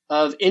word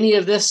of any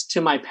of this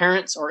to my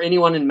parents or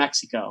anyone in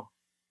Mexico.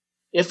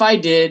 If I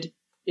did,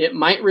 it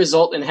might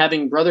result in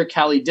having Brother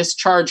Callie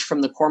discharged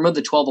from the Quorum of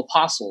the 12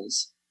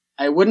 Apostles.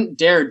 I wouldn't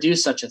dare do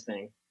such a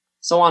thing.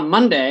 So on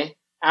Monday,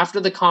 after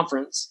the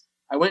conference,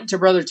 I went to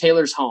Brother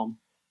Taylor's home.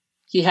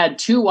 He had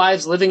 2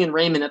 wives living in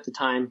Raymond at the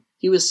time.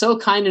 He was so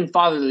kind and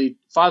fatherly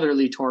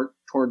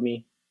toward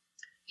me.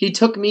 He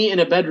took me in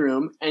a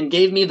bedroom and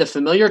gave me the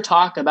familiar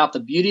talk about the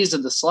beauties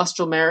of the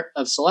celestial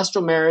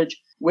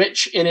marriage,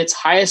 which in its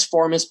highest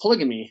form is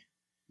polygamy.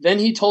 Then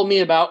he told me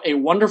about a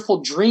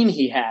wonderful dream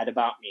he had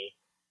about me.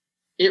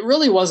 It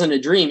really wasn't a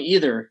dream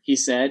either, he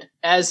said,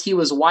 as he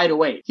was wide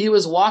awake. He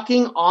was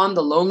walking on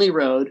the lonely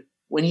road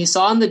when he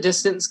saw in the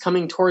distance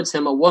coming towards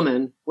him a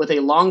woman with a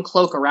long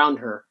cloak around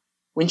her.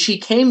 When she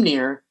came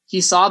near,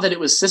 he saw that it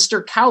was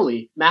Sister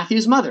Cowley,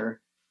 Matthew's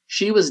mother.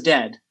 She was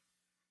dead.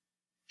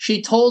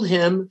 She told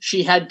him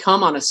she had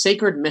come on a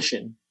sacred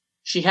mission.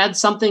 She had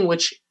something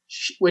which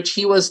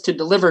he was to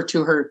deliver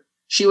to her.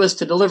 She was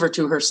to deliver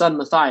to her son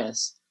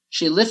Matthias.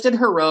 She lifted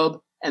her robe,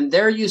 and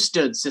there you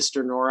stood,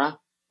 Sister Nora,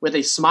 with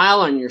a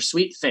smile on your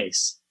sweet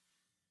face.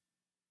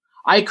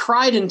 I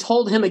cried and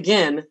told him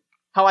again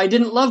how I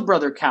didn't love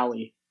Brother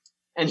Callie,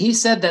 and he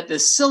said that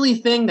this silly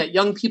thing that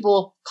young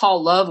people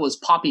call love was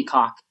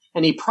poppycock,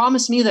 and he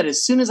promised me that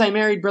as soon as I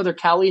married Brother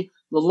Callie,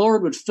 the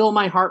Lord would fill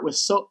my heart with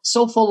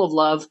so full of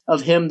love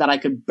of him that I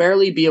could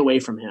barely be away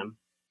from him.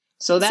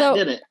 So that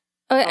did it.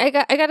 I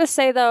got to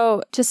say,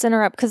 though, just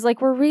interrupt, because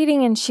we're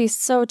reading and she's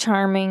so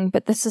charming,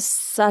 but this is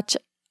such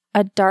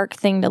a dark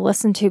thing to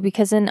listen to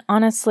because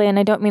honestly, and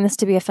I don't mean this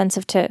to be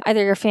offensive to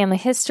either your family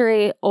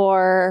history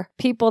or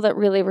people that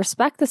really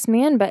respect this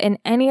man, but in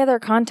any other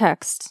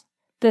context,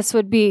 this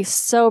would be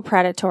so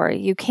predatory.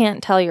 You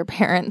can't tell your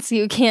parents.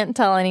 You can't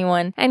tell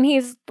anyone. And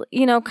he's,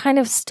 kind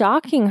of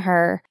stalking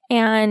her.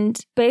 And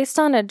based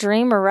on a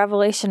dream or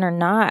revelation or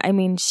not, I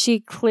mean, she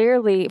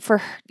clearly,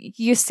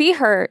 you see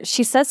her,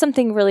 she says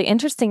something really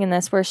interesting in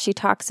this where she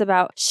talks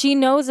about, she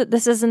knows that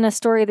this isn't a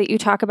story that you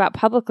talk about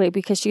publicly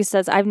because she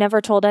says, I've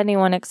never told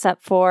anyone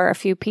except for a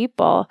few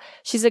people.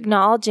 She's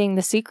acknowledging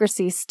the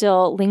secrecy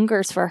still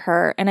lingers for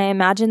her. And I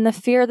imagine the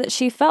fear that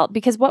she felt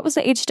because what was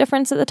the age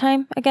difference at the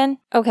time again?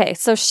 Okay,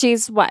 so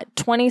she's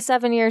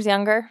 27 years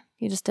younger?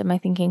 You just did my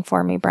thinking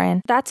for me,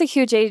 Brian. That's a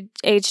huge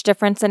age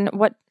difference. And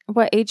what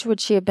age would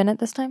she have been at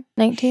this time?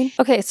 19?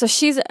 Okay, so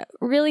she's a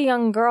really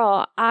young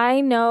girl. I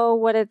know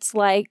what it's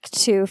like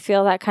to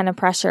feel that kind of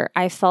pressure.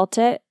 I felt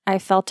it. I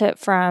felt it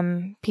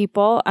from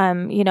people.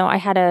 I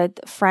had a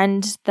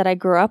friend that I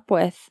grew up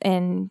with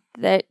and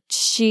that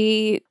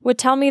she would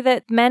tell me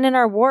that men in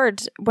our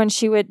ward, when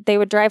they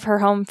would drive her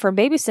home for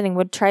babysitting,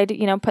 would try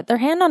to, put their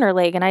hand on her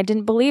leg. And I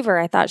didn't believe her.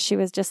 I thought she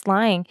was just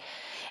lying.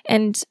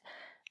 And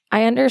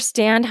I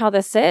understand how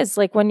this is,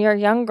 when you're a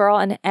young girl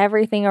and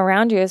everything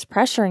around you is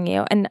pressuring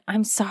you. And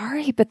I'm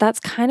sorry, but that's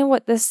kind of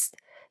what this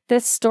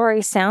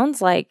story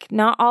sounds like.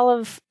 Not all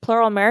of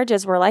plural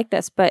marriages were like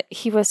this, but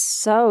he was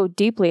so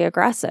deeply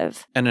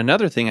aggressive. And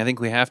another thing I think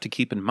we have to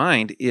keep in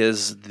mind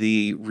is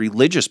the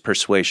religious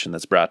persuasion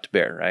that's brought to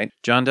bear, right?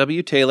 John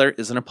W. Taylor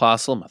is an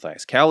apostle.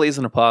 Matthias Cowley is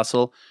an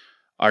apostle.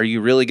 Are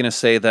you really going to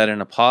say that an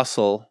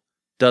apostle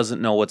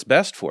doesn't know what's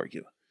best for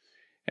you?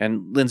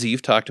 And Lindsay,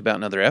 you've talked about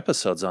in other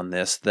episodes on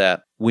this,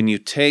 that when you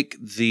take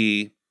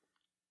the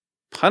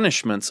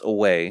punishments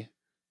away,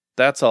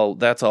 that's all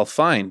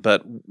fine.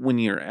 But when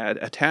you're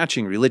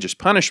attaching religious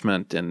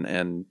punishment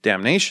and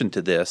damnation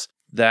to this,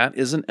 that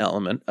is an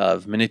element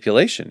of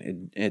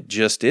manipulation. It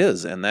just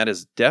is. And that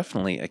is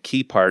definitely a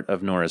key part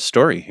of Nora's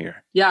story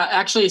here. Yeah,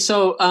 actually.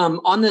 So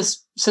on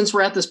this, since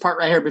we're at this part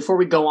right here, before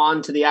we go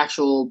on to the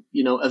actual,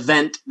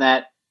 event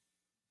that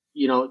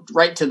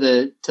right to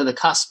the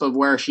cusp of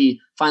where she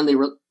finally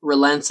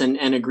relents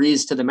and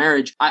agrees to the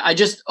marriage. I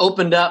just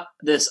opened up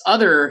this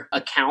other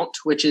account,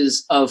 which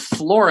is of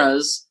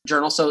Flora's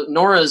journal. So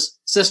Nora's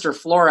sister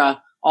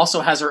Flora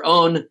also has her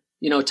own,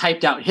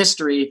 typed out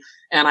history.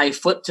 And I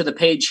flipped to the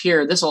page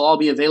here. This will all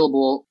be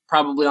available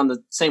probably on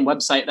the same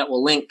website that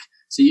will link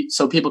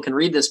so people can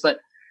read this. But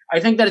I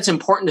think that it's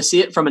important to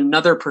see it from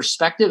another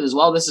perspective as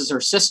well. This is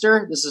her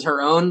sister. This is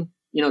her own,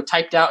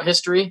 typed out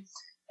history.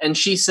 And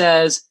she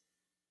says,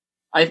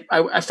 I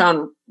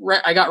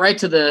got right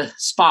to the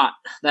spot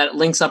that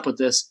links up with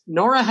this.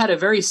 Nora had a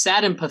very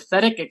sad and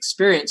pathetic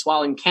experience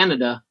while in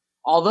Canada.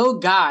 Although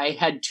Guy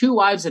had 2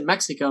 wives in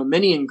Mexico,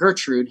 Minnie and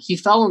Gertrude, he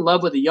fell in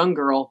love with a young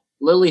girl,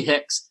 Lily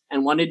Hicks,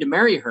 and wanted to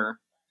marry her.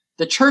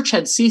 The church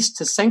had ceased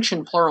to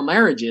sanction plural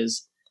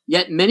marriages,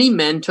 yet many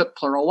men took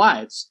plural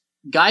wives.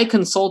 Guy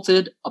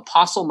consulted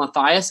Apostle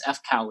Matthias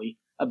F. Cowley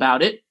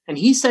about it, and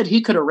he said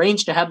he could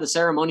arrange to have the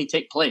ceremony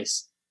take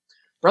place.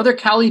 Brother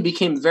Cowley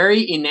became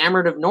very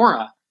enamored of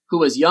Nora, who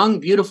was young,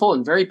 beautiful,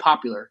 and very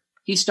popular.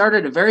 He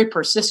started a very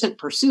persistent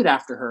pursuit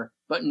after her,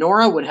 but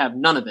Nora would have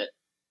none of it.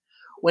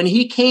 When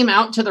he came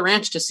out to the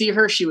ranch to see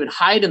her, she would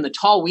hide in the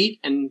tall wheat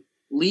and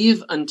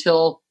leave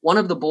until one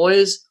of the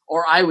boys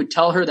or I would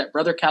tell her that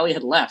Brother Cowley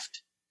had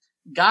left.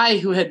 Guy,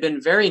 who had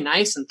been very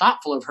nice and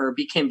thoughtful of her,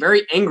 became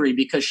very angry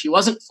because she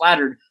wasn't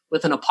flattered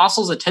with an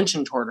apostle's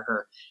attention toward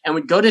her, and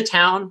would go to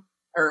town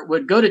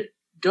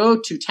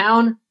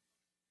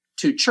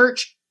to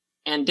church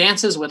and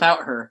dances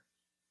without her.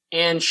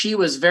 And she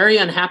was very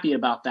unhappy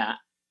about that.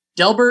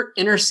 Delbert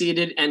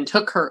interceded and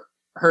took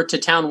her to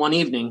town one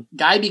evening.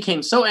 Guy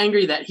became so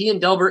angry that he and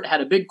Delbert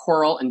had a big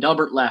quarrel, and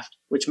Delbert left,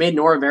 which made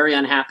Nora very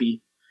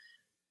unhappy.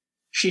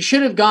 She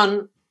should have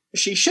gone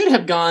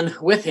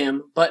with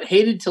him, but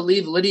hated to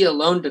leave Lydia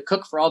alone to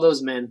cook for all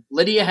those men.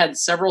 Lydia had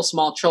several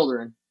small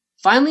children.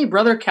 Finally,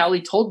 Brother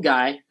Cowley told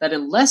Guy that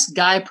unless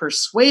Guy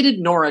persuaded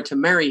Nora to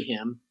marry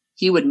him,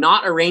 he would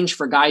not arrange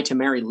for Guy to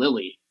marry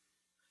Lily.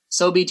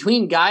 So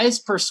between Guy's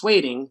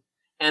persuading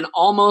and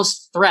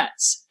almost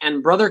threats,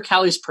 and Brother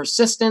Cowley's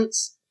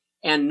persistence,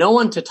 and no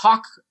one to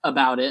talk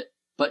about it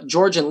but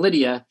George and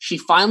Lydia, she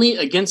finally,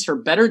 against her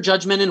better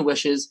judgment and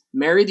wishes,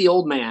 married the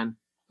old man,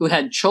 who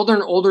had children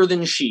older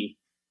than she.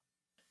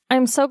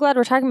 I'm so glad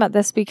we're talking about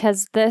this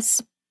because this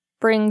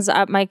brings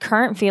up my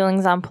current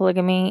feelings on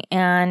polygamy.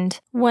 And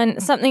when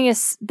something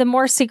is, the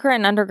more secret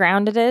and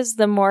underground it is,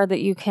 the more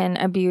that you can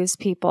abuse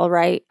people,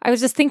 right? I was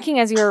just thinking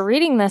as you were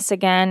reading this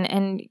again,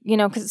 and,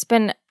 because it's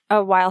been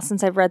a while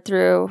since I've read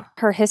through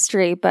her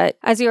history, but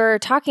as you were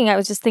talking, I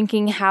was just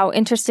thinking how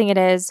interesting it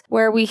is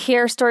where we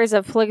hear stories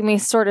of polygamy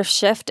sort of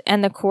shift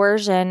and the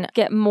coercion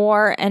get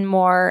more and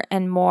more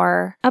and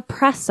more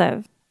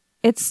oppressive.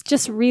 It's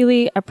just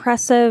really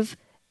oppressive.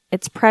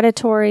 It's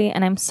predatory,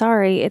 and I'm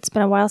sorry, it's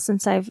been a while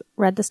since I've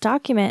read this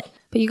document,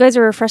 but you guys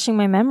are refreshing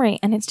my memory,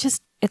 and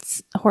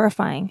it's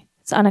horrifying.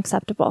 It's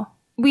unacceptable.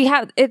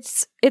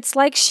 It's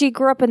like she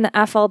grew up in the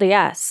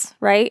FLDS,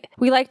 right?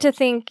 We like to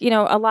think,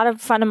 a lot of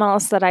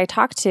fundamentalists that I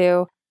talk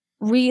to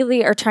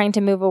really are trying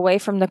to move away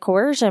from the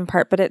coercion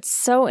part, but it's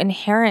so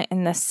inherent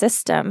in the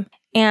system.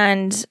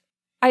 And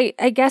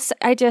I guess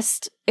I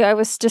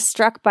was just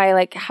struck by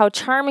like how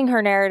charming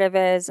her narrative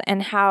is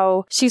and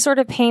how she sort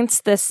of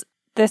paints this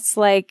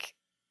like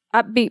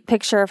upbeat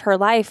picture of her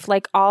life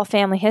like all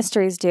family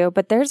histories do.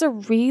 But there's a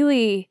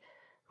really,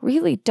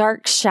 really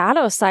dark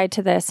shadow side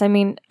to this. I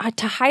mean,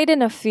 to hide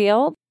in a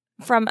field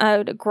from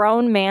a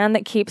grown man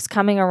that keeps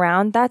coming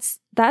around, that's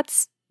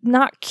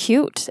not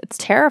cute. It's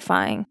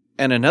terrifying.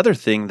 And another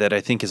thing that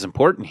I think is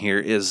important here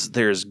is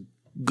there's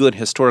good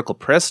historical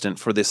precedent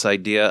for this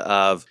idea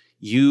of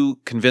you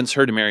convince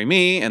her to marry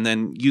me, and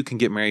then you can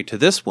get married to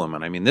this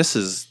woman. I mean, this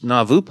is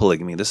Nauvoo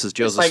polygamy. This is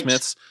Joseph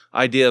Smith's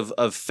idea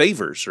of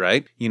favors,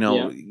 right?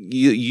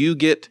 You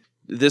get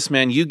this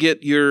man, you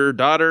get your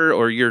daughter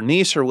or your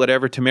niece or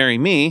whatever to marry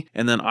me,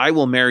 and then I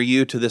will marry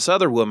you to this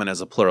other woman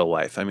as a plural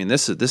wife. I mean,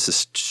 this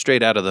is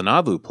straight out of the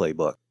Nauvoo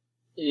playbook.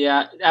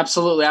 Yeah,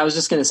 absolutely. I was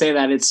just going to say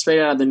that it's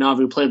straight out of the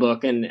Nauvoo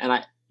playbook, and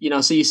I,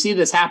 so you see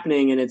this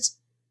happening, and it's,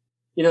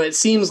 it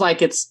seems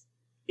like it's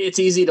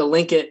easy to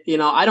link it.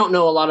 I don't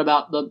know a lot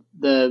about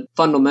the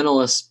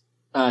fundamentalist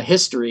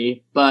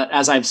history, but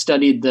as I've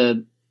studied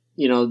the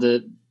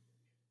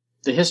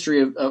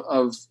history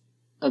of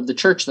the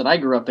church that I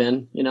grew up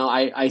in,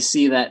 I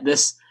see that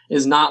this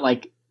is not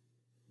like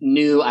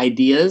new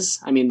ideas.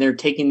 I mean, they're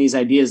taking these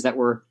ideas that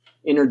were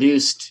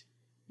introduced,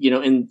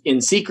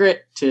 in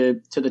secret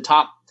to the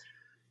top,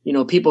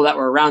 people that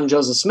were around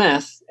Joseph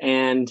Smith,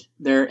 and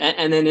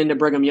then into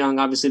Brigham Young.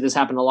 Obviously, this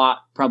happened a lot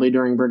probably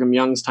during Brigham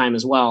Young's time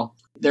as well.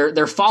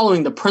 They're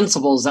following the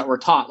principles that were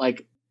taught.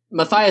 Like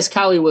Matthias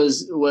Cowley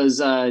was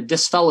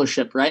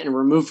disfellowshipped, right, and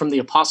removed from the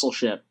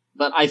apostleship.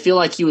 But I feel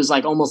like he was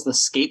like almost the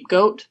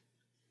scapegoat,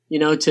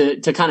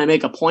 to kind of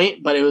make a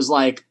point. But it was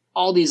like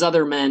all these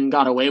other men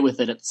got away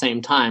with it at the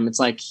same time. It's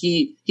like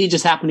he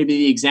just happened to be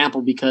the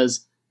example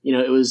because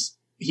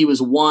he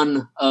was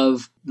one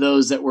of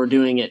those that were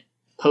doing it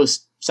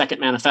post Second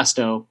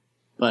Manifesto.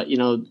 But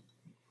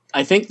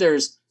I think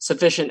there's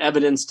sufficient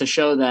evidence to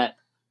show that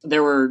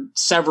there were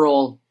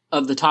several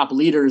of the top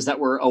leaders that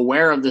were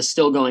aware of this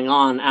still going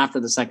on after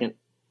the Second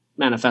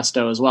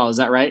Manifesto as well. Is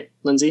that right,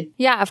 Lindsay?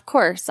 Yeah, of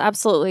course.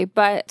 Absolutely.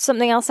 But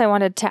something else I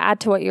wanted to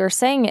add to what you were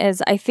saying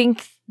is I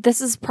think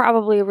this is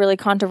probably a really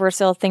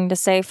controversial thing to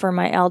say for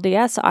my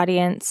LDS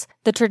audience,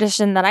 the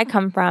tradition that I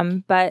come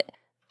from, but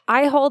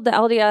I hold the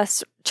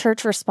LDS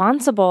church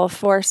responsible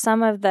for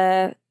some of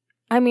the,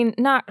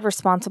 not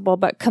responsible,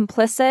 but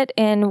complicit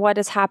in what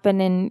has happened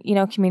in,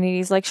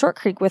 communities like Short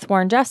Creek with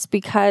Warren Jeffs,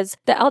 because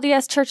the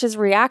LDS church's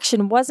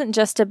reaction wasn't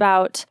just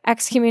about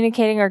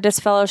excommunicating or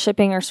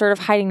disfellowshipping or sort of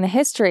hiding the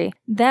history.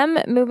 Them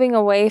moving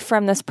away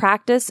from this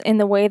practice in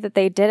the way that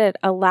they did it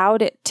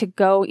allowed it to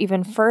go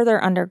even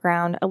further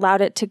underground, allowed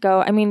it to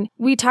go.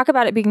 We talk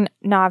about it being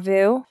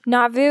Nauvoo.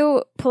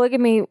 Nauvoo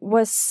polygamy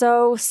was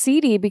so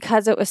seedy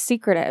because it was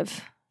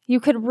secretive. You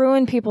could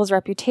ruin people's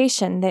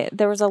reputation.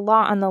 There was a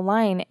lot on the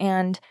line,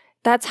 and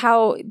that's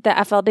how the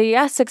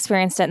FLDS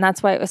experienced it, and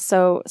that's why it was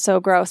so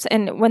gross.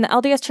 And when the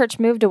LDS Church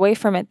moved away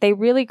from it, they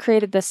really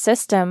created this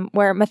system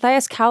where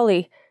Matthias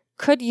Cowley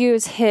could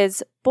use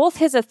both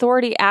his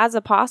authority as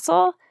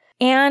apostle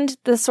and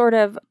the sort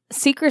of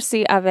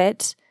secrecy of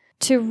it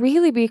to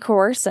really be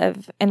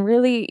coercive and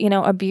really,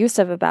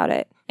 abusive about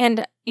it.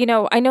 And,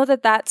 I know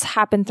that that's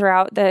happened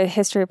throughout the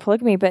history of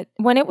polygamy, but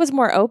when it was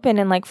more open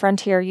in like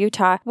frontier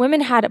Utah, women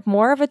had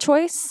more of a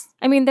choice.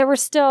 There were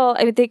still,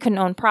 they couldn't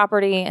own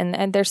property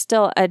and there's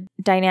still a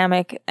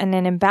dynamic and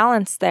an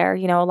imbalance there.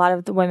 A lot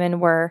of the women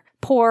were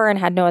poor and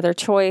had no other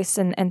choice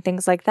and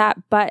things like that.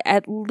 But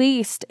at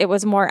least it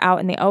was more out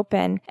in the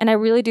open. And I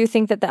really do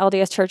think that the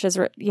LDS churches,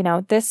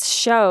 this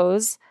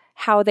shows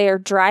how they are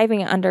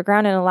driving it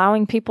underground and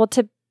allowing people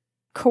to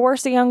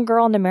coerce a young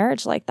girl into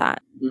marriage like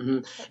that. Mm-hmm.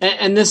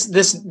 And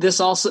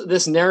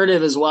this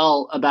narrative as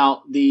well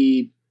about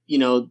the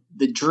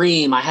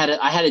dream. I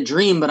had a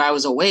dream, but I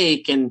was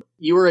awake, and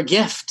you were a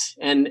gift.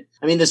 And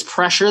this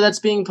pressure that's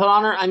being put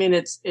on her.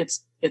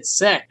 It's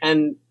sick,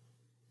 and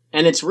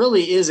it's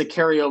really is a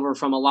carryover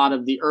from a lot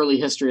of the early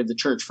history of the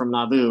church, from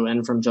Nauvoo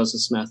and from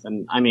Joseph Smith.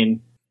 And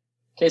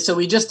okay, so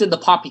we just did the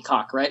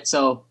poppycock, right?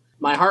 So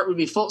my heart would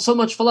be so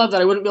much full of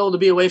that I wouldn't be able to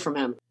be away from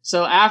him.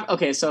 So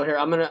so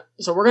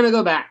we're gonna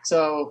go back.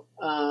 So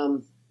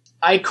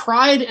I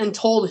cried and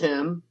told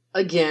him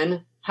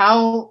again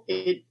how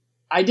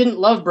I didn't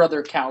love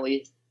Brother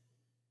Cowley,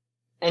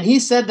 and he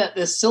said that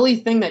this silly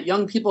thing that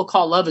young people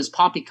call love is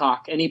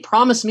poppycock, and he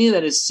promised me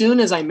that as soon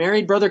as I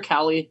married Brother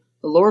Cowley,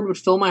 the Lord would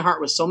fill my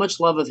heart with so much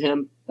love of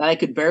him that I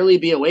could barely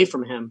be away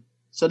from him.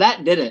 So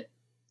that did it.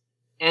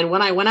 And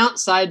when I went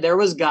outside, there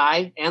was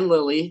Guy and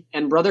Lily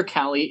and Brother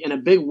Cowley in a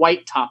big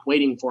white top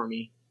waiting for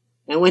me.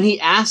 And when he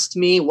asked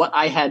me what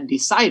I had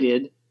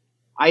decided,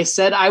 I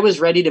said I was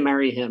ready to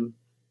marry him.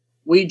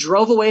 We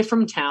drove away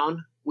from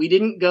town. We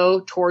didn't go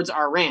towards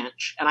our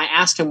ranch, and I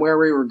asked him where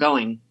we were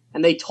going,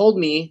 and they told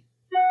me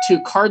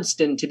to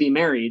Cardston to be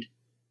married.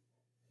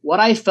 What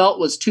I felt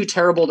was too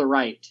terrible to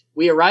write.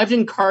 We arrived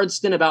in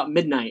Cardston about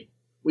midnight.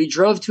 We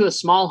drove to a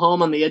small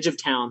home on the edge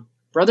of town.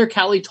 Brother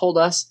Cowley told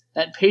us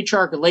that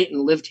Patriarch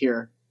Layton lived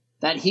here,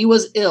 that he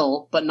was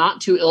ill, but not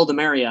too ill to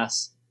marry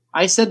us.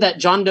 I said that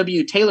John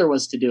W. Taylor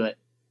was to do it.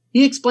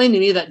 He explained to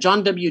me that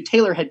John W.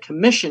 Taylor had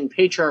commissioned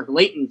Patriarch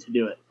Layton to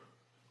do it.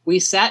 We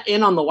sat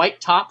in on the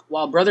white top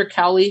while Brother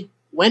Cowley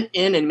went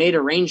in and made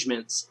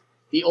arrangements.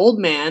 The old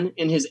man,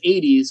 in his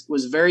 80s,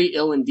 was very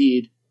ill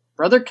indeed.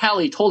 Brother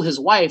Cowley told his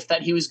wife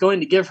that he was going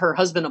to give her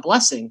husband a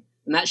blessing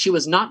and that she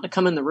was not to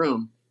come in the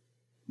room.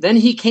 Then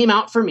he came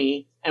out for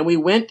me, and we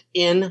went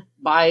in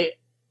by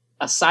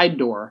a side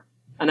door,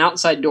 an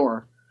outside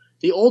door.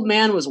 The old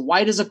man was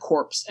white as a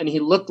corpse, and he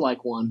looked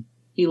like one.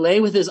 He lay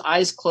with his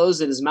eyes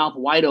closed and his mouth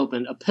wide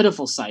open, a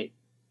pitiful sight.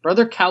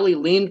 Brother Cowley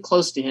leaned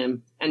close to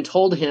him and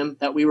told him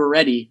that we were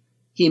ready.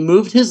 He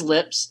moved his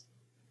lips,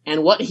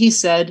 and what he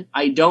said,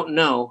 I don't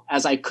know,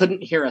 as I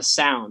couldn't hear a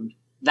sound.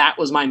 That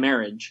was my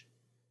marriage.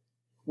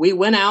 We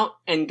went out,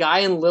 and Guy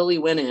and Lily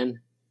went in.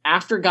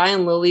 After Guy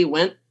and Lily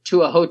went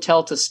to a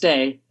hotel to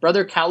stay,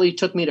 Brother Cowley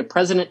took me to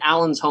President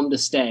Allen's home to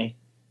stay.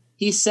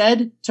 He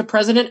said to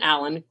President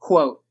Allen,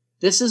 quote,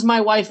 "This is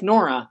my wife,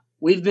 Nora.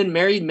 We've been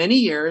married many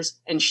years,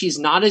 and she's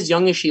not as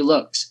young as she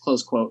looks,"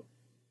 close quote.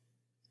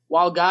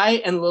 While Guy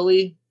and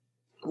Lily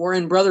were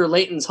in Brother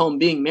Layton's home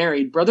being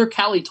married, Brother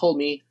Cowley told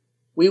me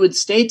we would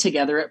stay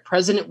together at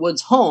President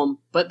Wood's home,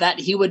 but that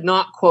he would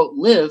not, quote,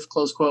 live,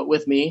 close quote,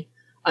 with me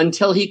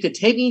until he could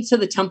take me to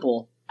the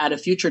temple at a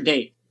future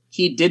date.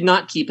 He did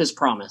not keep his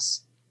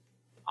promise.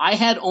 I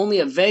had only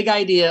a vague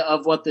idea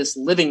of what this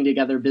living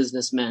together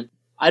business meant.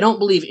 I don't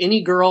believe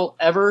any girl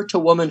ever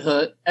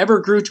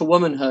grew to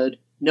womanhood,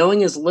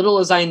 knowing as little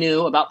as I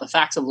knew about the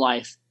facts of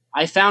life.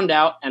 I found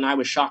out, and I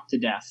was shocked to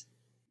death.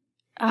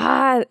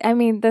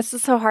 This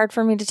is so hard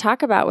for me to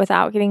talk about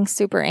without getting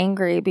super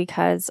angry,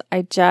 because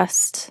I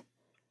just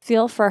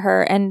feel for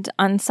her. And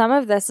on some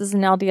of this, as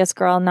an LDS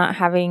girl, not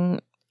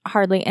having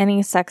hardly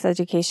any sex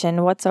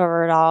education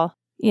whatsoever at all,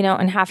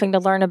 and having to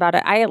learn about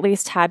it. I at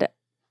least had,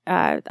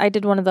 I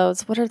did one of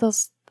those, what are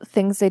those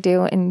things they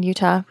do in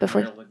Utah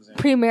before?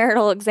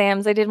 premarital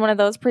exams. I did one of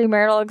those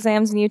premarital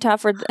exams in Utah.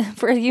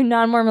 For you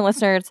non-Mormon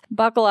listeners,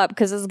 buckle up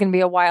because this is going to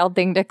be a wild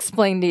thing to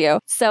explain to you.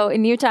 So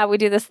in Utah, we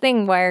do this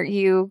thing where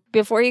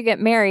before you get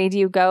married,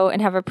 you go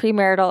and have a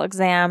premarital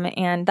exam.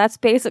 And that's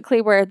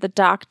basically where the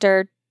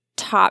doctor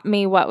taught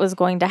me what was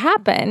going to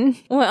happen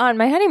on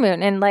my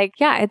honeymoon. And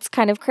it's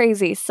kind of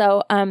crazy.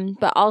 So,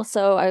 but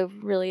also I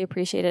really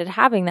appreciated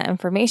having that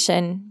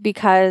information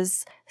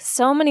because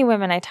so many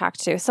women I talk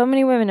to, so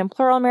many women in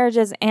plural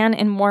marriages and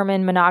in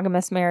Mormon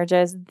monogamous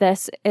marriages,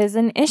 this is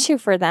an issue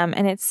for them.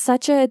 And it's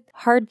such a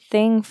hard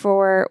thing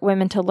for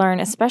women to learn,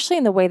 especially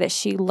in the way that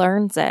she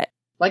learns it.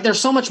 There's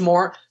so much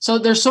more. So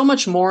there's so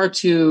much more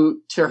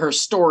to her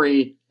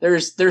story.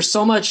 There's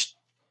so much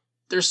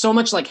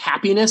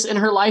happiness in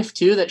her life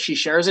too that she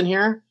shares in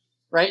here,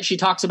 right? She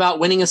talks about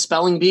winning a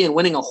spelling bee and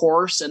winning a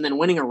horse and then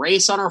winning a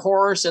race on her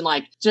horse. And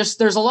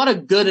there's a lot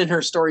of good in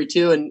her story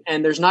too.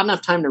 And there's not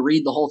enough time to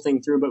read the whole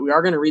thing through, but we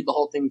are going to read the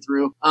whole thing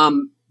through.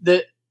 One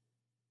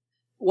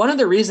of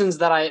the reasons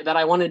that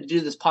I wanted to do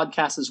this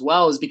podcast as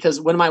well is because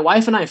when my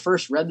wife and I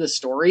first read this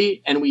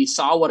story and we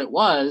saw what it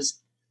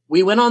was,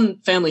 we went on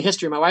family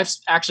history. My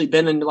wife's actually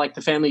been into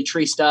the family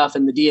tree stuff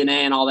and the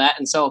DNA and all that.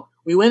 And so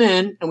we went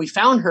in and we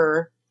found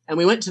her. And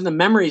we went to the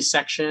memories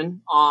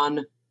section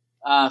on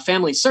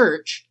Family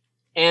Search,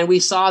 and we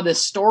saw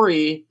this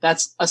story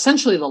that's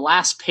essentially the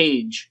last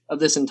page of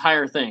this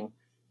entire thing.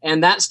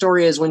 And that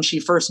story is when she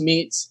first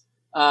meets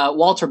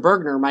Walter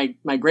Bergner,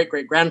 my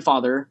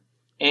great-great-grandfather,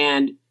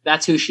 and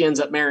that's who she ends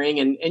up marrying.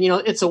 And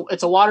it's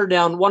a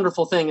watered-down,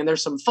 wonderful thing. And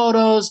there's some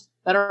photos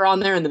that are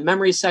on there in the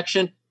memories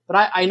section.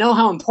 But I know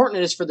how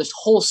important it is for this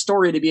whole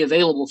story to be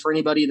available for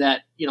anybody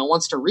that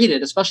wants to read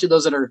it, especially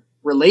those that are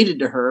related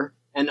to her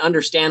and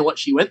understand what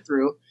she went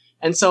through.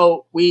 And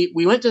so we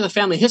went to the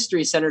Family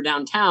History Center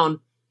downtown,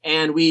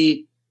 and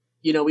we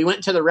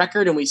went to the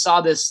record and we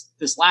saw this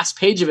last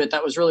page of it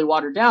that was really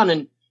watered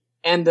down,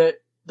 and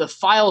the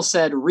file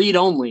said read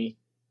only.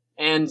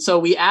 And so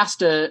we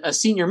asked a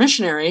senior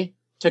missionary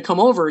to come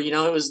over.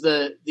 It was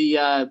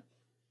the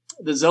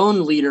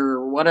zone leader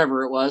or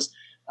whatever it was.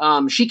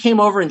 She came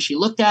over and she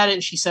looked at it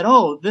and she said,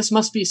 "Oh, this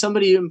must be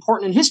somebody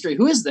important in history.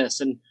 Who is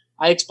this?" And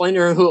I explained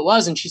to her who it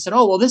was, and she said,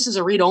 "Oh, well, this is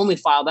a read-only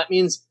file. That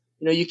means,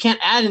 you can't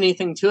add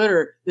anything to it,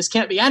 or this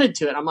can't be added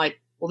to it." I'm like,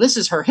 "Well, this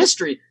is her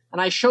history."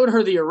 And I showed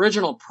her the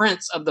original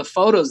prints of the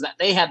photos that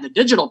they had the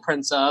digital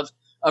prints of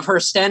her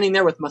standing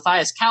there with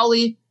Matthias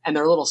Cowley and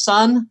their little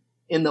son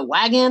in the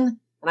wagon.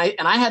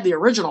 And I had the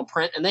original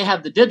print, and they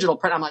have the digital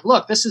print. I'm like,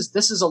 "Look, this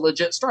is a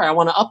legit story. I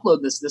want to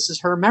upload this. This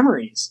is her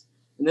memories,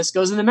 and this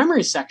goes in the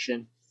memories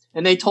section."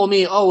 And they told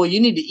me, "Oh, well, you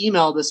need to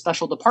email the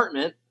special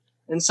department."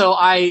 And so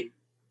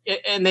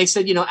and they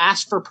said,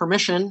 ask for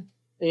permission,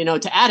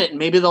 to add it, and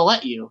maybe they'll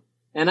let you.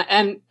 And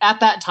at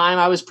that time,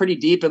 I was pretty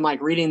deep in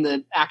reading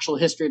the actual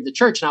history of the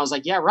church. And I was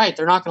like, yeah, right.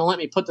 They're not going to let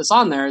me put this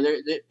on there.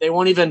 They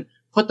won't even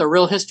put the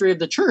real history of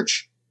the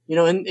church,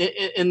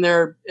 in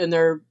their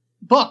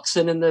books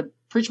and in the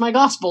Preach My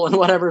Gospel and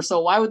whatever.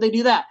 So why would they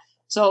do that?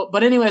 So,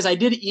 but anyways, I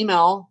did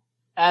email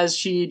as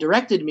she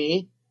directed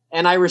me,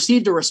 and I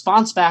received a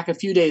response back a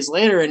few days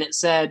later, and it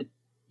said,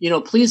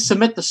 please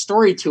submit the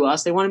story to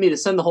us. They wanted me to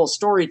send the whole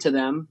story to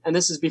them. And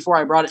this is before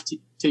I brought it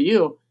to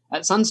you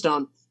at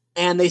Sunstone.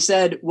 And they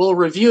said, we'll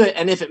review it.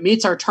 And if it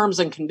meets our terms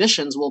and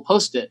conditions, we'll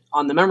post it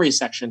on the memory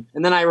section.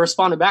 And then I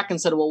responded back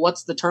and said, well,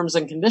 what's the terms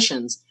and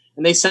conditions?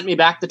 And they sent me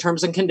back the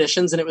terms and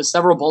conditions. And it was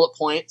several bullet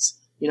points.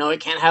 It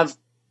can't have,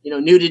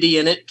 nudity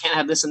in it. Can't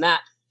have this and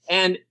that.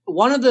 And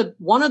one of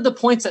the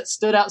points that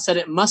stood out said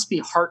it must be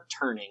heart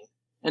turning.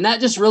 And that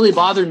just really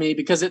bothered me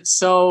because it's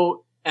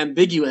so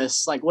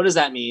ambiguous. What does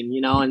that mean?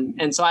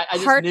 And so I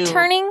just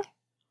knew.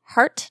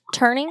 Heart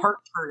turning.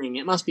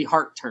 It must be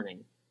heart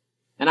turning.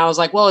 And I was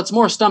like, well, it's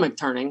more stomach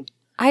turning.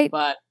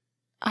 But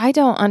I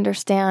don't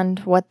understand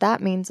what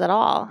that means at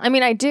all. I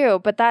mean, I do,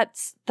 but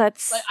that's.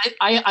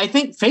 I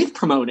think faith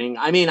promoting.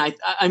 I mean,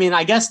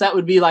 I guess that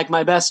would be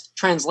my best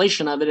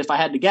translation of it if I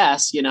had to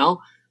guess.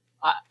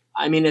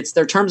 It's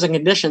their terms and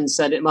conditions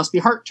said it must be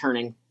heart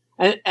turning.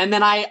 And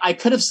then I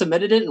could have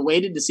submitted it and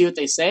waited to see what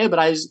they say,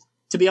 but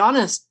to be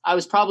honest, it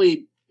was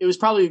probably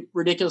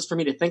ridiculous for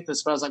me to think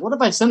this, but I was like, what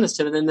if I send this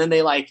to them? And then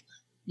they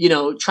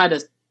try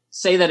to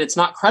say that it's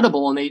not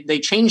credible and they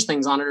change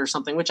things on it or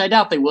something, which I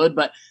doubt they would.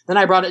 But then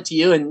I brought it to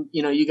you and,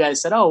 you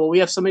guys said, oh, well, we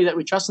have somebody that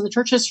we trust in the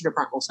church history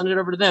department. We'll send it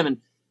over to them. And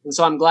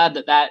so I'm glad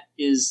that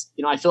is,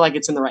 I feel like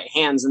it's in the right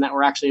hands and that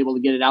we're actually able to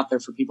get it out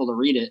there for people to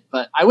read it.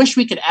 But I wish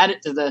we could add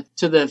it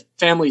to the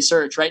family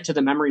search, right, to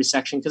the memory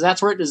section, because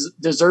that's where it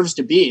deserves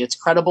to be. It's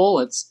credible.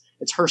 It's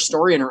her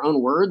story in her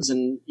own words.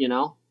 And,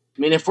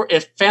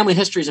 if family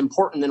history is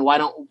important, then why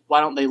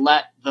don't they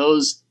let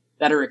those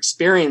that are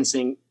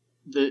experiencing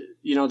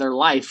their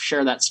life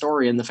share that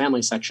story in the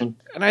family section?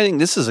 And I think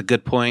this is a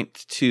good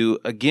point to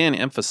again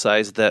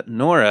emphasize that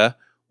Nora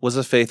was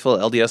a faithful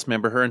LDS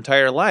member her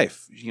entire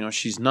life.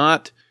 She's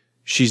not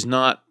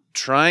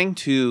trying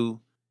to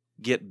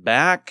get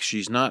back.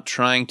 She's not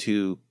trying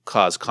to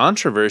cause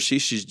controversy.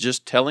 She's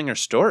just telling her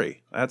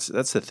story. That's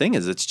the thing,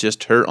 is it's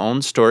just her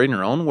own story in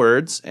her own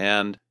words.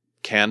 And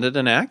candid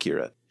and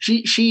accurate.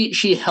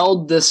 She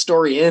held this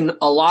story in.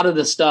 A lot of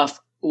this stuff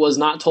was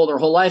not told her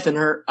whole life. And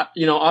her,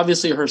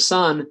 obviously her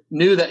son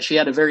knew that she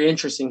had a very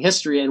interesting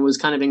history and was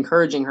kind of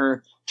encouraging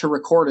her to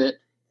record it.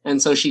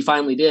 And so she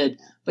finally did.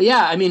 But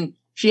yeah, I mean,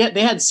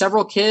 they had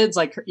several kids.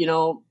 Like,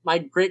 my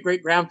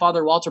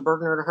great-great-grandfather, Walter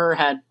Bergner, and her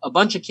had a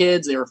bunch of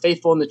kids. They were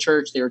faithful in the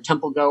church. They were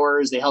temple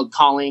goers. They held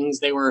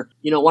callings. They were,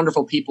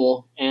 wonderful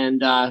people.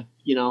 And,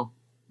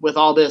 with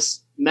all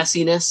this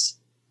messiness,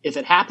 if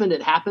it happened,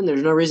 it happened.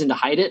 There's no reason to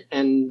hide it.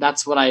 And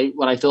that's what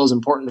I feel is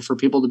important for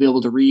people to be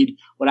able to read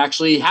what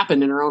actually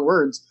happened in her own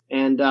words.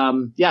 And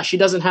she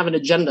doesn't have an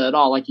agenda at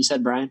all, like you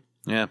said, Brian.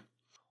 Yeah.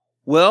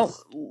 Well,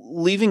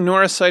 leaving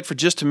Nora aside for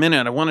just a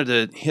minute, I wanted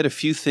to hit a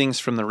few things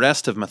from the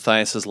rest of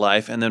Matthias's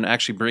life and then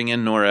actually bring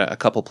in Nora a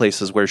couple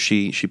places where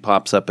she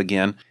pops up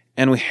again.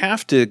 And we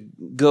have to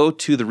go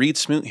to the Reed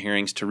Smoot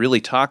hearings to really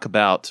talk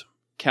about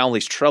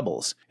Cowley's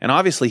troubles. And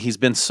obviously he's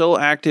been so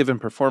active in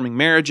performing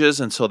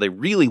marriages, and so they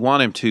really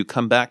want him to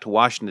come back to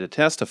Washington to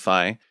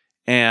testify.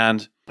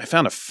 And I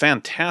found a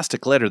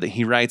fantastic letter that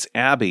he writes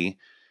Abby,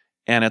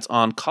 and it's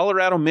on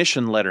Colorado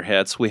Mission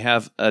letterhead, so we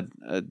have a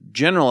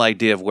general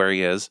idea of where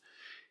he is.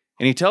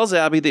 And he tells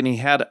Abby that he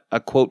had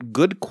a, quote,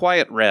 good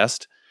quiet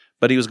rest,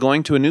 but he was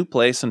going to a new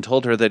place and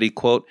told her that he,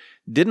 quote,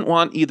 didn't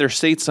want either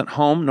saints at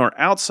home nor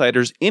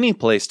outsiders any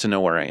place to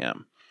know where I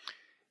am.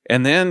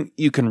 And then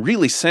you can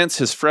really sense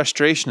his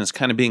frustration as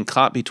kind of being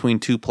caught between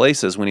two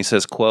places when he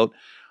says, quote,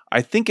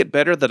 I think it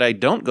better that I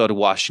don't go to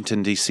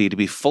Washington, D.C. to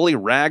be fully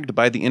ragged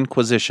by the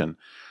Inquisition.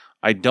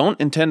 I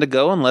don't intend to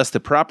go unless the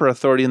proper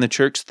authority in the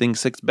church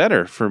thinks it's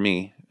better for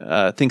me,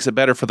 thinks it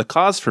better for the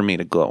cause for me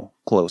to go,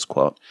 close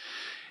quote.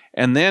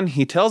 And then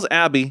he tells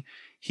Abby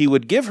he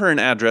would give her an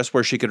address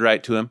where she could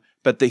write to him,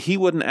 but that he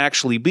wouldn't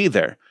actually be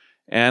there.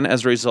 And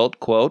as a result,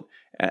 quote,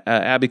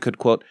 Abby could,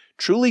 quote,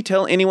 truly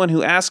tell anyone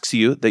who asks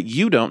you that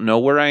you don't know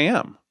where I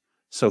am.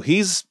 So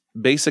he's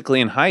basically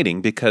in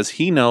hiding because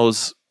he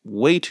knows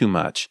way too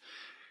much.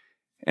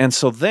 And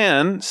so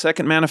then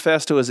Second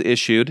Manifesto is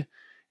issued,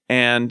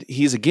 and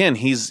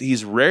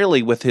he's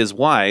rarely with his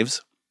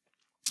wives.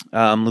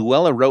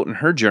 Luella wrote in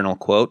her journal,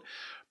 quote,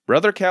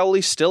 Brother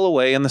Cowley still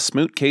away and the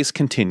Smoot case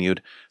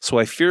continued, so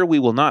I fear we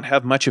will not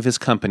have much of his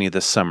company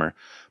this summer.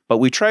 But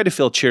we try to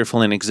feel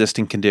cheerful in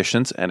existing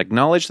conditions and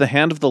acknowledge the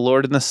hand of the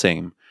Lord in the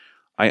same.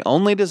 I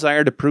only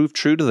desire to prove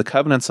true to the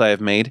covenants I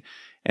have made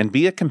and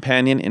be a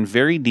companion in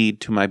very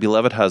deed to my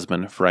beloved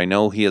husband, for I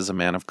know he is a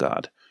man of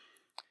God.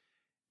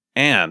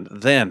 And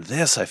then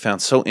this I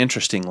found so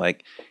interesting,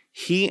 like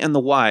he and the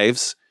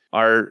wives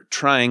are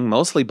trying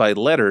mostly by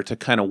letter to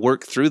kind of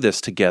work through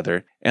this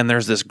together. And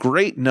there's this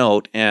great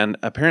note, and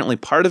apparently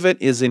part of it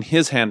is in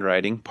his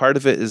handwriting, part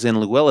of it is in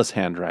Luella's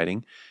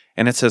handwriting.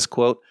 And it says,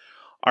 quote,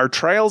 Our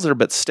trials are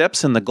but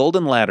steps in the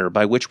golden ladder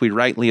by which we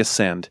rightly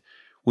ascend.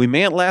 We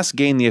may at last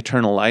gain the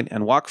eternal light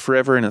and walk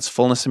forever in its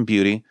fullness and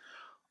beauty.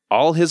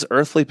 All his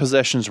earthly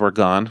possessions were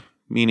gone,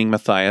 meaning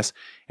Matthias,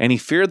 and he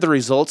feared the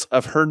results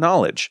of her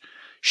knowledge.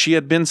 She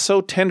had been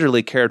so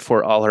tenderly cared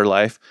for all her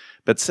life,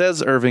 but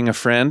says Irving, a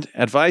friend,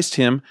 advised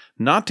him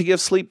not to give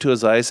sleep to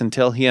his eyes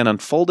until he had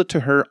unfolded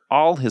to her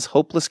all his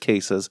hopeless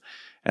cases,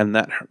 and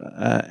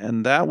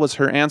that was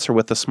her answer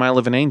with the smile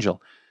of an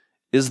angel.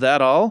 Is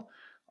that all?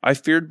 I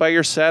feared by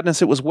your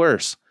sadness it was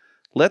worse.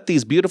 Let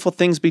these beautiful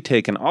things be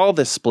taken, all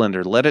this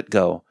splendor, let it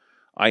go.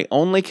 I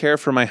only care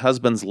for my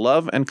husband's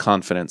love and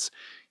confidence.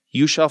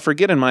 You shall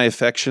forget in my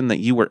affection that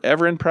you were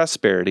ever in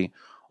prosperity.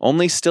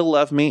 Only still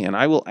love me, and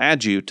I will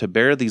add you to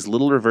bear these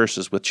little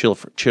reverses with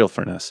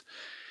cheerfulness.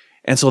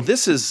 And so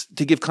this is,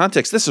 to give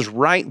context, this is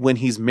right when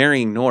he's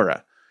marrying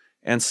Nora.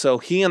 And so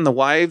he and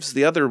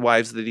the other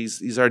wives that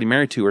he's already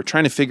married to, are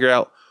trying to figure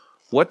out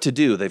what to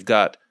do. They've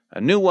got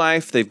a new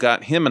wife, they've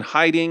got him in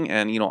hiding,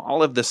 and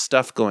all of this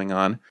stuff going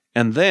on.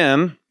 And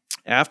then,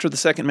 after the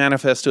Second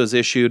Manifesto is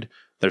issued,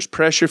 there's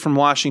pressure from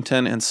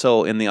Washington, and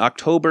so in the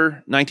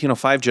October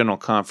 1905 General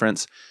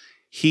Conference,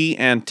 he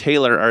and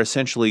Taylor are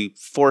essentially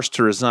forced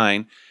to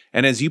resign.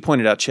 And as you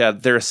pointed out,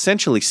 Chad, they're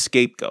essentially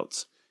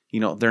scapegoats.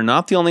 They're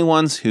not the only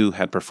ones who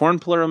had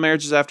performed plural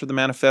marriages after the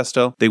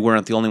Manifesto. They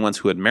weren't the only ones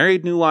who had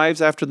married new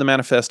wives after the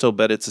Manifesto,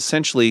 but it's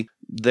essentially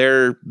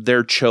they're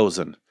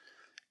chosen.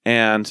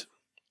 And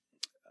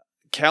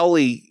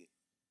Cowley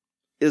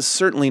is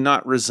certainly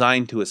not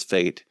resigned to his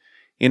fate.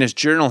 In his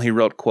journal, he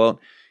wrote, quote,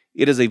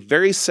 It is a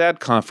very sad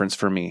conference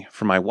for me,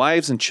 for my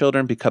wives and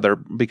children,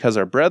 because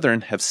our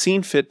brethren have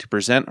seen fit to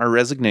present our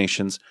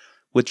resignations,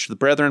 which the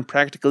brethren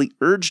practically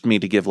urged me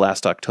to give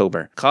last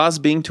October, cause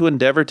being to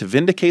endeavor to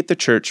vindicate the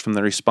church from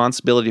the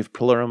responsibility of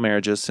plural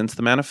marriages since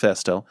the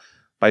Manifesto,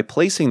 by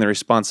placing the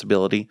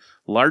responsibility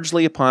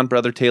largely upon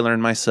Brother Taylor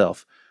and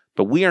myself.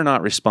 But we are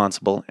not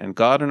responsible, and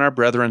God and our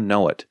brethren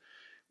know it.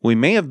 We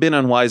may have been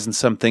unwise in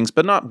some things,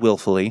 but not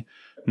willfully,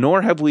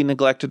 nor have we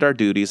neglected our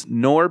duties,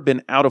 nor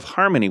been out of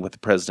harmony with the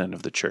president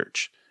of the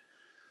church.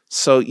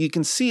 So you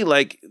can see,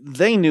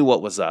 they knew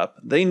what was up.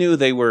 They knew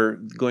they were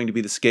going to be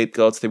the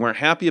scapegoats. They weren't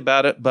happy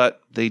about it,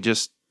 but they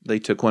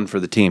took one for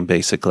the team,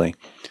 basically.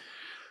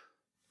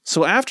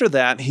 So after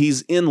that,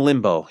 he's in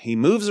limbo. He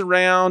moves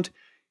around.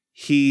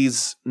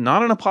 He's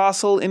not an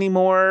apostle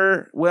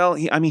anymore. Well,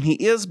 he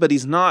is, but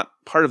he's not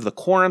part of the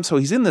quorum. So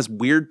he's in this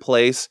weird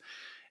place.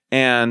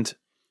 And,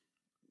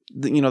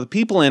 the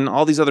people in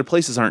all these other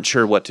places aren't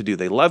sure what to do.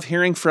 They love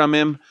hearing from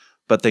him,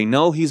 but they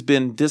know he's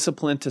been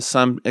disciplined to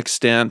some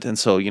extent. And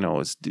so,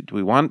 do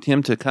we want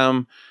him to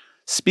come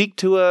speak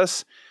to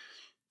us?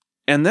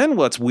 And then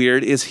what's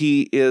weird is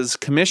he is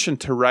commissioned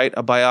to write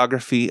a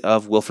biography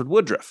of Wilford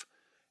Woodruff.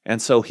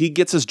 And so he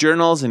gets his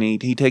journals and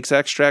he takes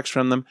extracts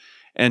from them.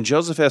 And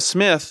Joseph S.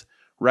 Smith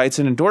writes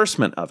an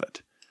endorsement of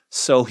it.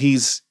 So he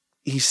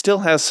still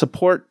has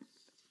support,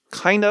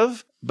 kind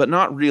of, but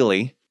not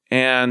really.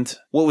 And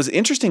what was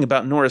interesting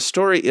about Nora's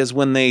story is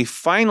when they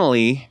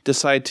finally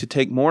decide to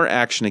take more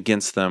action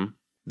against them,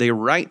 they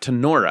write to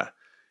Nora.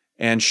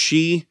 And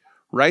she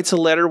writes a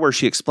letter where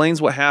she explains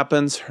what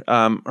happens.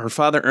 Her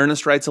father,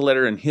 Ernest, writes a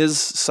letter in his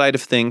side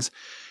of things.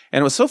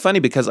 And it was so funny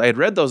because I had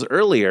read those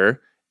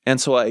earlier,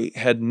 and so I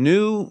had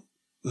knew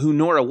who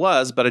Nora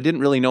was, but I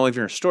didn't really know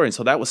even her story. And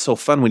so that was so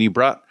fun when you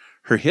brought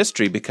her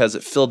history because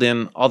it filled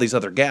in all these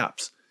other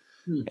gaps.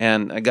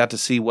 And I got to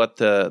see what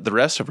the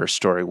rest of her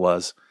story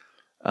was.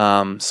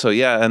 And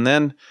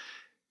then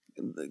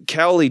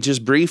Cowley,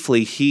 just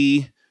briefly,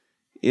 he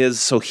is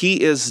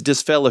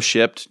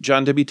disfellowshipped.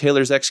 John W.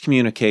 Taylor's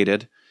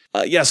excommunicated.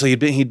 So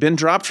he'd been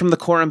dropped from the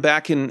quorum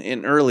back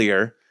in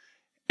earlier.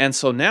 And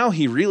so now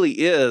he really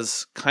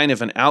is kind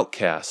of an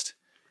outcast.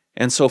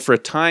 And so for a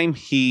time,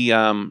 he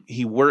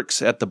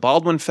works at the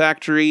Baldwin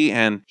factory,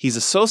 and he's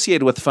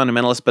associated with the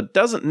fundamentalists, but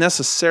doesn't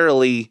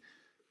necessarily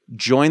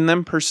join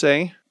them per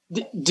se.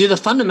 Do the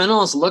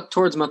fundamentalists look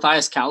towards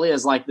Matthias Cowley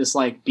as like this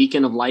like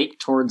beacon of light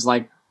towards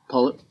like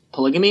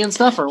polygamy and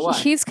stuff, or what?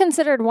 He's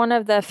considered one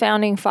of the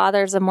founding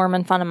fathers of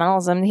Mormon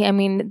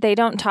fundamentalism. They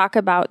don't talk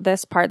about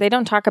this part. They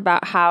don't talk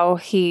about how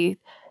he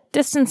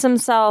distanced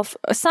himself.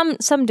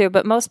 Some do,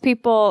 but most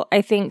people,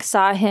 I think,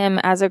 saw him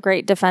as a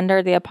great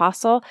defender, the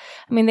apostle.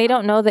 They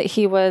don't know that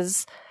he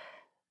was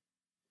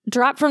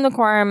dropped from the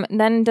quorum,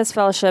 then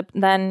disfellowship,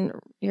 then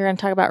you're going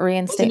to talk about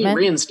reinstatement. Wasn't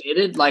he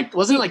reinstated?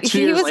 Wasn't it like 2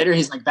 years later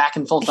he's like back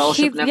in full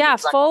fellowship?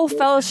 Full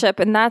fellowship,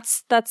 and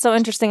that's so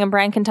interesting, and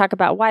Brian can talk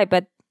about why,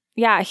 but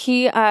yeah,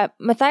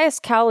 Matthias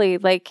Cowley,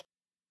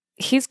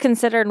 he's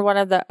considered one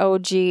of the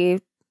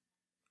OG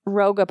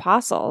rogue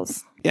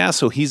apostles. Yeah,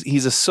 so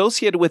he's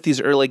associated with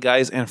these early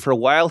guys, and for a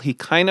while he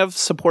kind of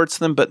supports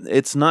them, but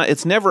it's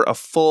never a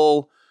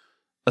full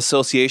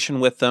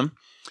association with them.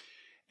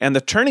 And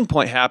the turning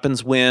point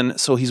happens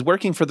so he's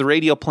working for the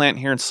radio plant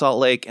here in Salt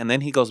Lake, and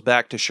then he goes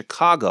back to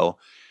Chicago.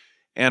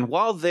 And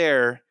while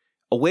there,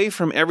 away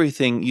from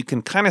everything, you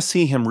can kind of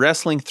see him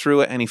wrestling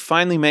through it, and he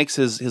finally makes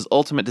his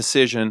ultimate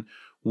decision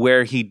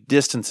where he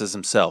distances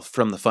himself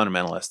from the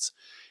fundamentalists.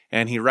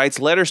 And he writes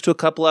letters to a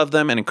couple of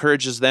them and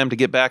encourages them to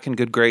get back in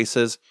good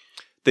graces.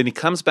 Then he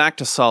comes back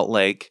to Salt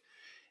Lake,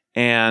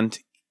 and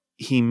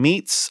he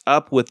meets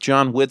up with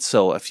John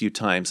Widtsoe a few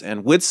times.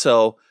 And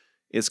Widtsoe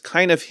is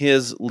kind of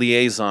his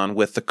liaison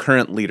with the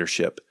current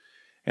leadership.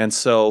 And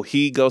so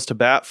he goes to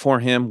bat for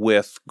him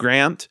with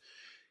Grant.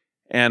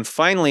 And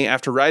finally,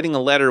 after writing a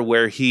letter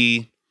where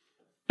he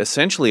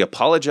essentially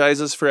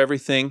apologizes for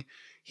everything,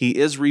 he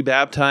is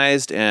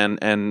rebaptized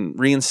and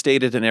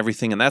reinstated and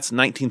everything. And that's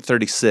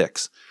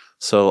 1936.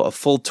 So a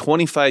full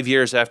 25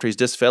 years after he's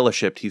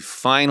disfellowshipped, he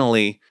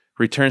finally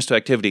returns to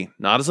activity,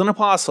 not as an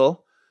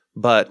apostle,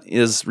 but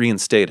is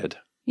reinstated.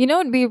 You know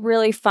what would be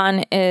really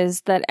fun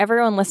is that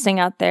everyone listening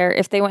out there,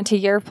 if they went to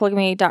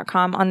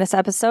yearofpolygamy.com on this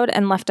episode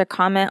and left a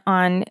comment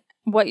on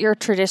what your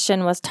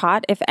tradition was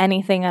taught, if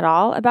anything at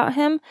all, about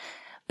him,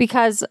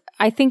 because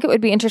I think it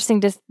would be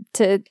interesting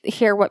to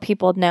hear what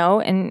people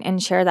know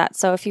and share that.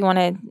 So if you want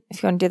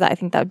to do that, I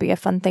think that would be a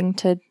fun thing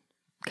to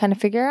kind of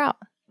figure out.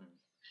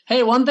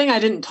 Hey, one thing I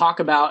didn't talk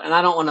about, and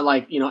I don't want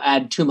to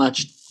add too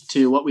much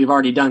to what we've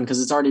already done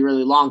because it's already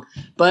really long,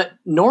 but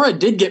Nora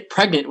did get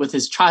pregnant with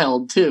his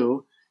child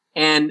too.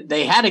 And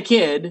they had a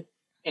kid,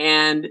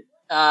 and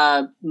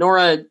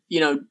Nora,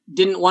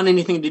 didn't want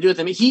anything to do with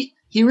him.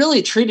 He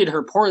really treated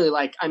her poorly.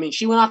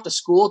 She went off to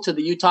school to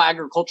the Utah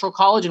Agricultural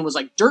College and was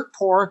dirt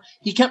poor.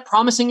 He kept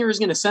promising her he was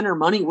going to send her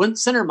money, wouldn't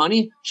send her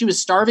money. She was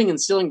starving and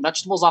stealing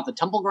vegetables off the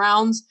temple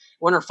grounds.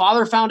 When her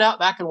father found out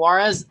back in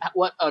Juarez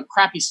what a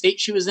crappy state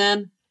she was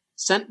in,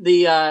 sent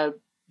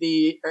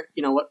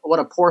what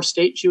a poor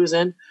state she was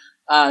in,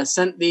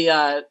 sent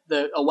a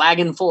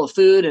wagon full of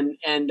food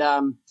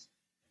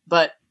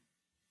but.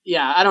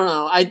 Yeah, I don't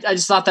know. I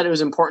just thought that it was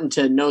important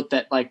to note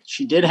that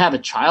she did have a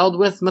child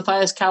with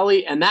Matthias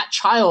Cowley, and that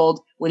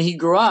child, when he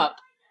grew up,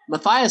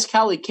 Matthias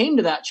Cowley came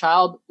to that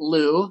child,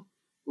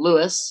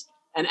 Lewis,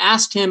 and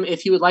asked him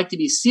if he would like to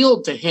be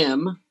sealed to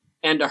him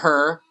and to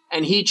her,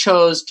 and he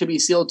chose to be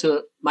sealed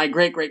to my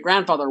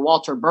great-great-grandfather,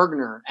 Walter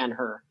Bergner, and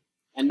her,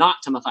 and not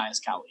to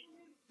Matthias Cowley.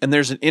 And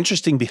there's an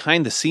interesting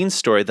behind-the-scenes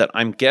story that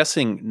I'm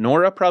guessing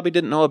Nora probably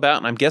didn't know about,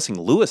 and I'm guessing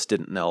Lewis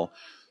didn't know.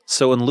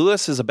 So when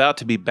Lewis is about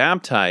to be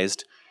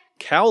baptized,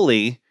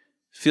 Cowley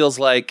feels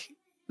like,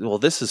 well,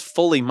 this is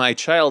fully my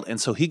child.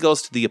 And so he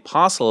goes to the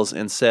apostles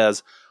and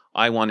says,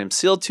 I want him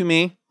sealed to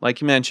me.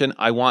 Like you mentioned,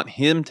 I want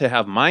him to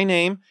have my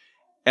name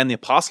and the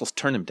apostles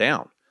turn him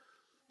down.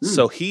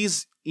 So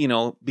he's,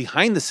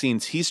 behind the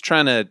scenes, he's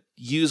trying to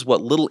use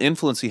what little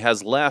influence he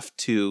has left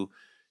to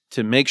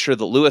make sure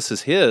that Lewis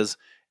is his,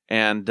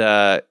 and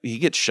he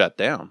gets shut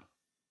down.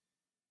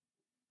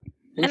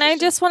 And I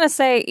just want to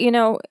say,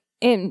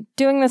 in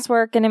doing this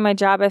work and in my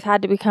job, I've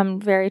had to become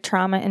very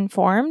trauma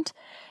informed.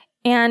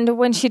 And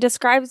when she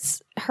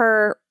describes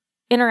her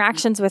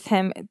interactions with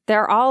him,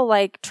 they're all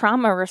like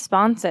trauma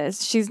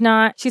responses. She's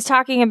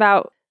talking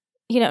about,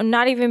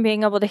 not even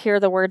being able to hear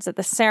the words at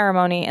the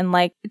ceremony and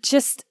like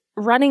just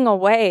running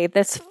away.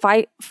 This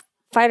fight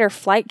or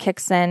flight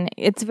kicks in.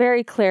 It's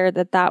very clear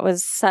that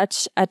was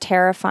such a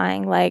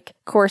terrifying, like,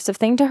 coercive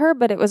thing to her,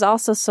 but it was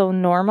also so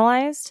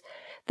normalized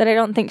that I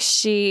don't think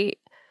she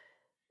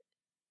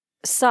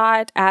saw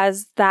it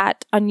as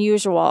that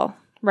unusual,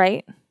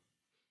 right?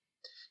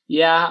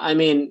 Yeah, I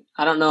mean,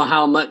 I don't know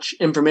how much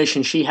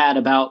information she had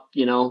about,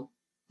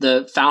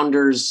 the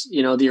founders,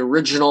 the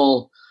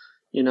original,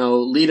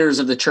 leaders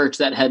of the church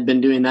that had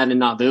been doing that in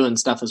Nauvoo and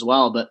stuff as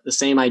well. But the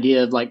same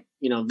idea of like,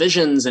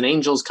 visions and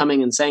angels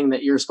coming and saying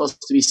that you're supposed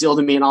to be sealed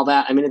in me and all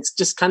that. I mean, it's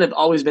just kind of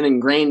always been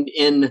ingrained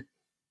in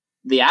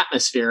the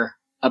atmosphere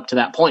up to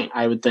that point,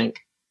 I would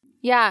think.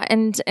 Yeah.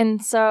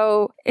 And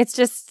so it's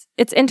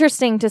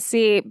interesting to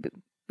see,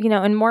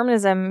 in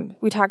Mormonism,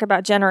 we talk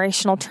about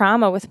generational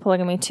trauma with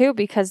polygamy too,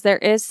 because there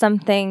is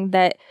something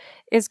that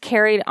is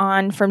carried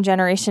on from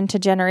generation to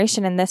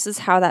generation. And this is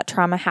how that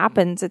trauma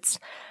happens. It's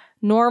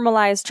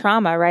normalized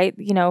trauma, right?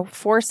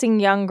 Forcing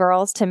young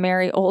girls to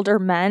marry older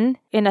men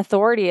in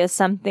authority is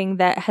something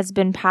that has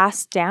been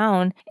passed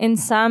down in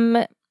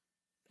some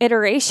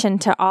iteration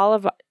to all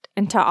of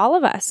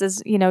us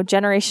as,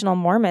 generational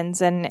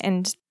Mormons.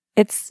 And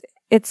it's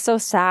so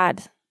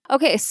sad.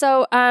 Okay.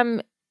 So,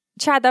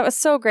 Chad, that was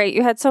so great.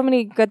 You had so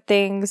many good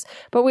things,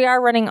 but we are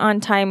running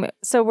on time.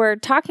 So we're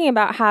talking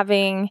about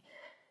having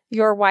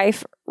your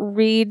wife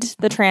read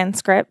the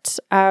transcript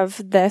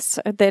of this,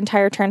 the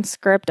entire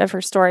transcript of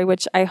her story,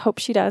 which I hope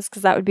she does,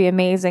 because that would be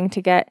amazing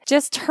to get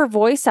just her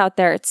voice out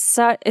there. It's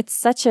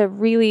such a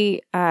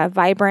really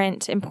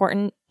vibrant,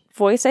 important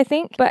voice, I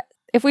think. But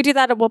if we do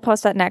that, we'll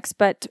post that next.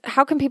 But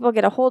how can people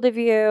get a hold of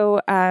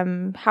you?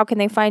 How can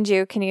they find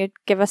you? Can you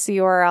give us the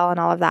URL and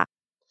all of that?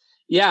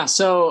 Yeah,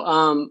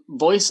 so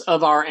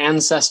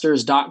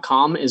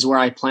voiceofourancestors.com is where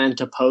I plan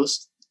to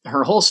post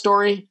her whole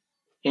story.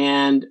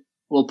 And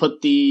we'll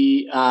put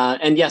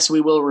and yes,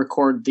 we will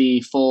record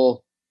the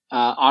full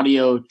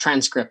audio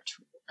transcript,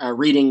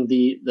 reading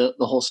the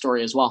whole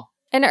story as well.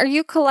 And are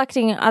you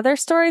collecting other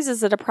stories?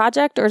 Is it a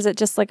project, or is it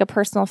just like a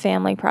personal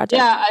family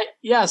project?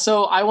 Yeah.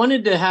 So I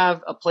wanted to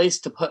have a place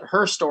to put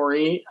her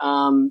story,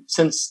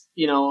 since,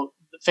 the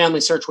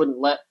Family Search wouldn't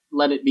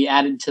let it be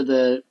added to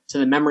the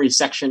memory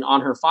section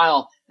on her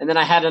file. And then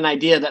I had an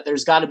idea that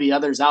there's got to be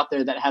others out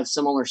there that have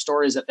similar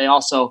stories that they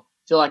also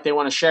feel like they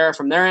want to share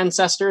from their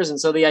ancestors. And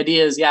so the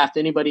idea is, if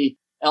anybody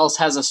else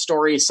has a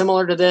story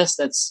similar to this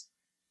that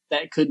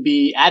could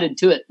be added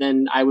to it,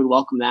 then I would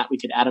welcome that. We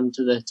could add them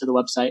to the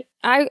website.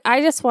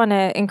 I just want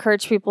to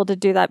encourage people to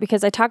do that,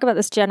 because I talk about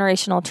this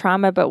generational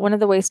trauma, but one of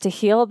the ways to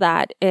heal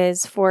that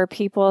is for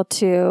people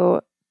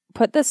to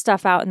put this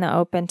stuff out in the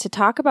open, to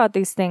talk about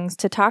these things,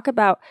 to talk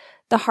about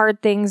the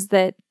hard things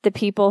that the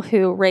people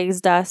who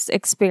raised us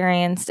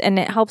experienced. And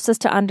it helps us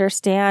to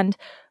understand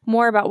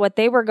more about what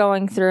they were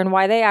going through and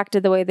why they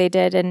acted the way they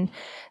did. And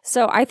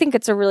so I think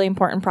it's a really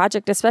important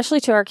project, especially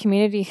to our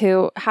community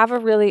who have a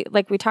really,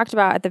 like we talked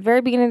about at the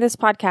very beginning of this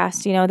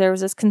podcast, there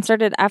was this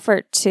concerted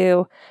effort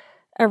to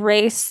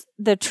erase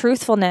the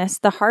truthfulness,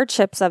 the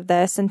hardships of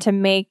this, and to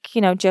make,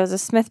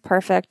 Joseph Smith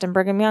perfect and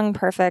Brigham Young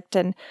perfect.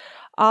 And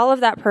all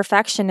of that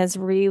perfection has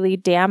really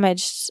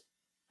damaged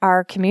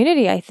our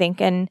community, I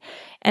think. And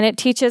it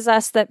teaches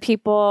us that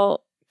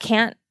people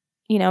can't,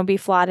 be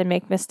flawed and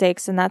make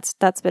mistakes. And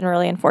that's been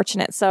really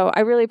unfortunate. So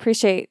I really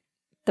appreciate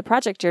the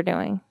project you're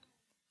doing.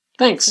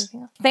 Thanks.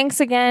 Thanks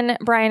again,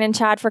 Brian and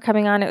Chad, for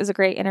coming on. It was a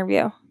great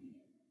interview.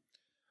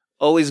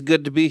 Always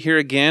good to be here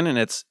again.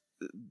 And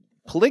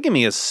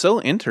polygamy is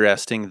so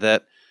interesting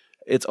that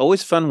it's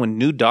always fun when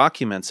new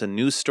documents and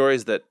news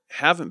stories that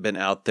haven't been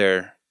out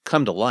there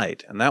come to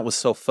light. And that was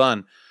so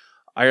fun.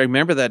 I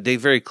remember that day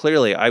very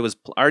clearly. I was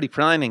already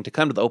planning to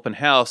come to the open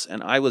house,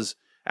 and I was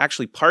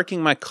actually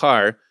parking my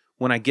car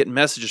when I get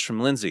messages from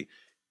Lindsay.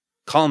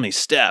 Call me,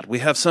 Stat. We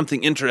have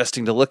something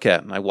interesting to look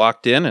at. And I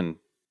walked in, and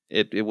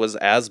it was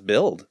as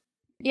billed.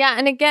 Yeah,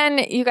 and again,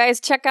 you guys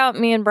check out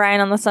me and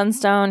Brian on the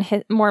Sunstone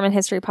Mormon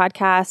History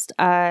Podcast.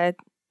 I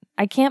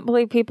can't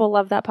believe people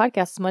love that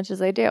podcast as much as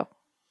they do,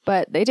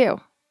 but they do.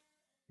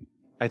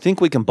 I think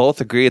we can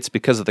both agree it's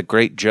because of the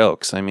great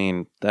jokes. I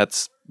mean,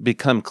 that's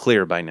become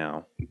clear by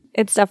now.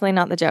 It's definitely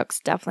not the jokes.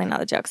 Definitely not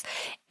the jokes.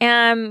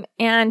 And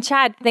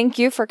Chad, thank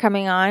you for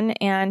coming on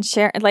and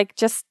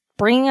just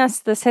bringing us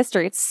this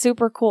history. It's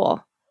super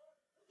cool.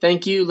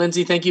 Thank you,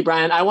 Lindsay. Thank you,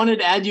 Brian. I wanted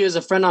to add you as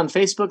a friend on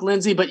Facebook,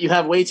 Lindsay, but you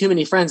have way too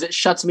many friends. It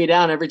shuts me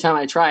down every time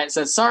I try. It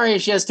says, sorry,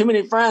 she has too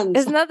many friends.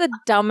 Isn't that the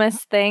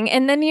dumbest thing?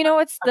 And then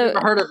I've never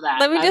heard of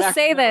that. Let me just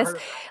say this.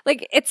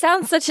 Like, it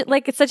sounds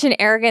it's such an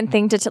arrogant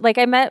thing to, like,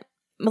 I met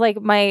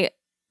like my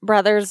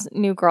brother's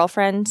new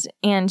girlfriend,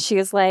 and she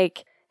was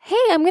like, hey,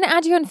 I'm going to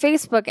add you on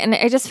Facebook. And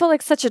I just feel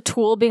like such a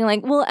tool being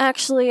like, well,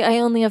 actually, I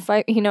only have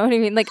 5, you know what I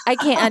mean? Like, I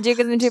can't add you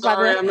because I'm too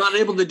popular. I'm not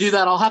able to do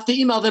that. I'll have to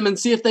email them and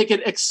see if they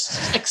could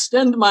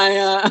extend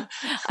my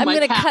I'm going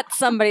to cut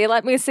somebody.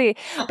 Let me see.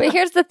 But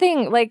here's the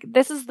thing. Like,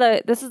 this is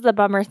the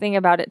bummer thing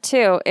about it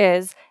too,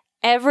 is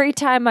every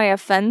time I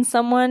offend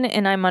someone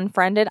and I'm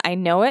unfriended, I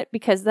know it,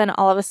 because then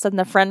all of a sudden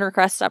the friend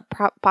requests start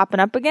popping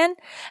up again.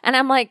 And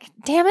I'm like,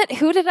 damn it,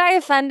 who did I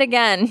offend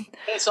again?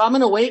 Okay, so I'm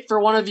going to wait for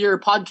one of your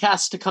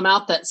podcasts to come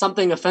out that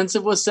something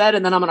offensive was said,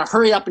 and then I'm going to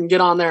hurry up and get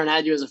on there and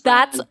add you as a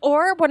friend.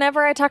 Or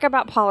whenever I talk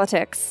about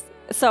politics.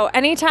 So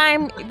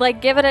anytime,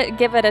 like, give it a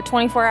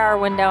 24-hour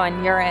window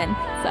and you're in.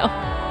 So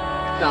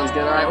sounds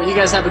good. All right. Well, you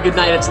guys have a good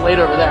night. It's late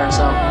over there,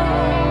 so.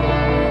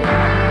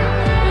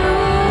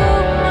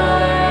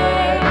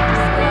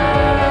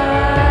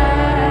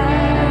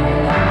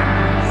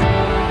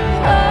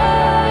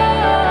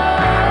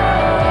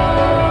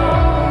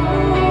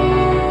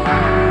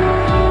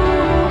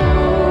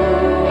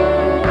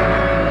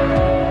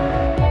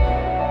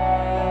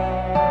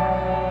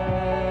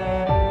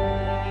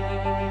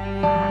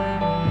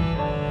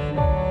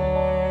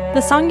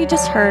 The song you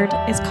just heard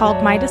is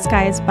called My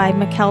Disguise by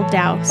Mikkel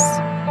Dowse.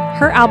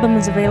 Her album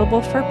is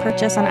available for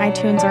purchase on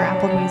iTunes or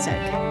Apple Music.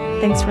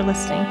 Thanks for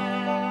listening.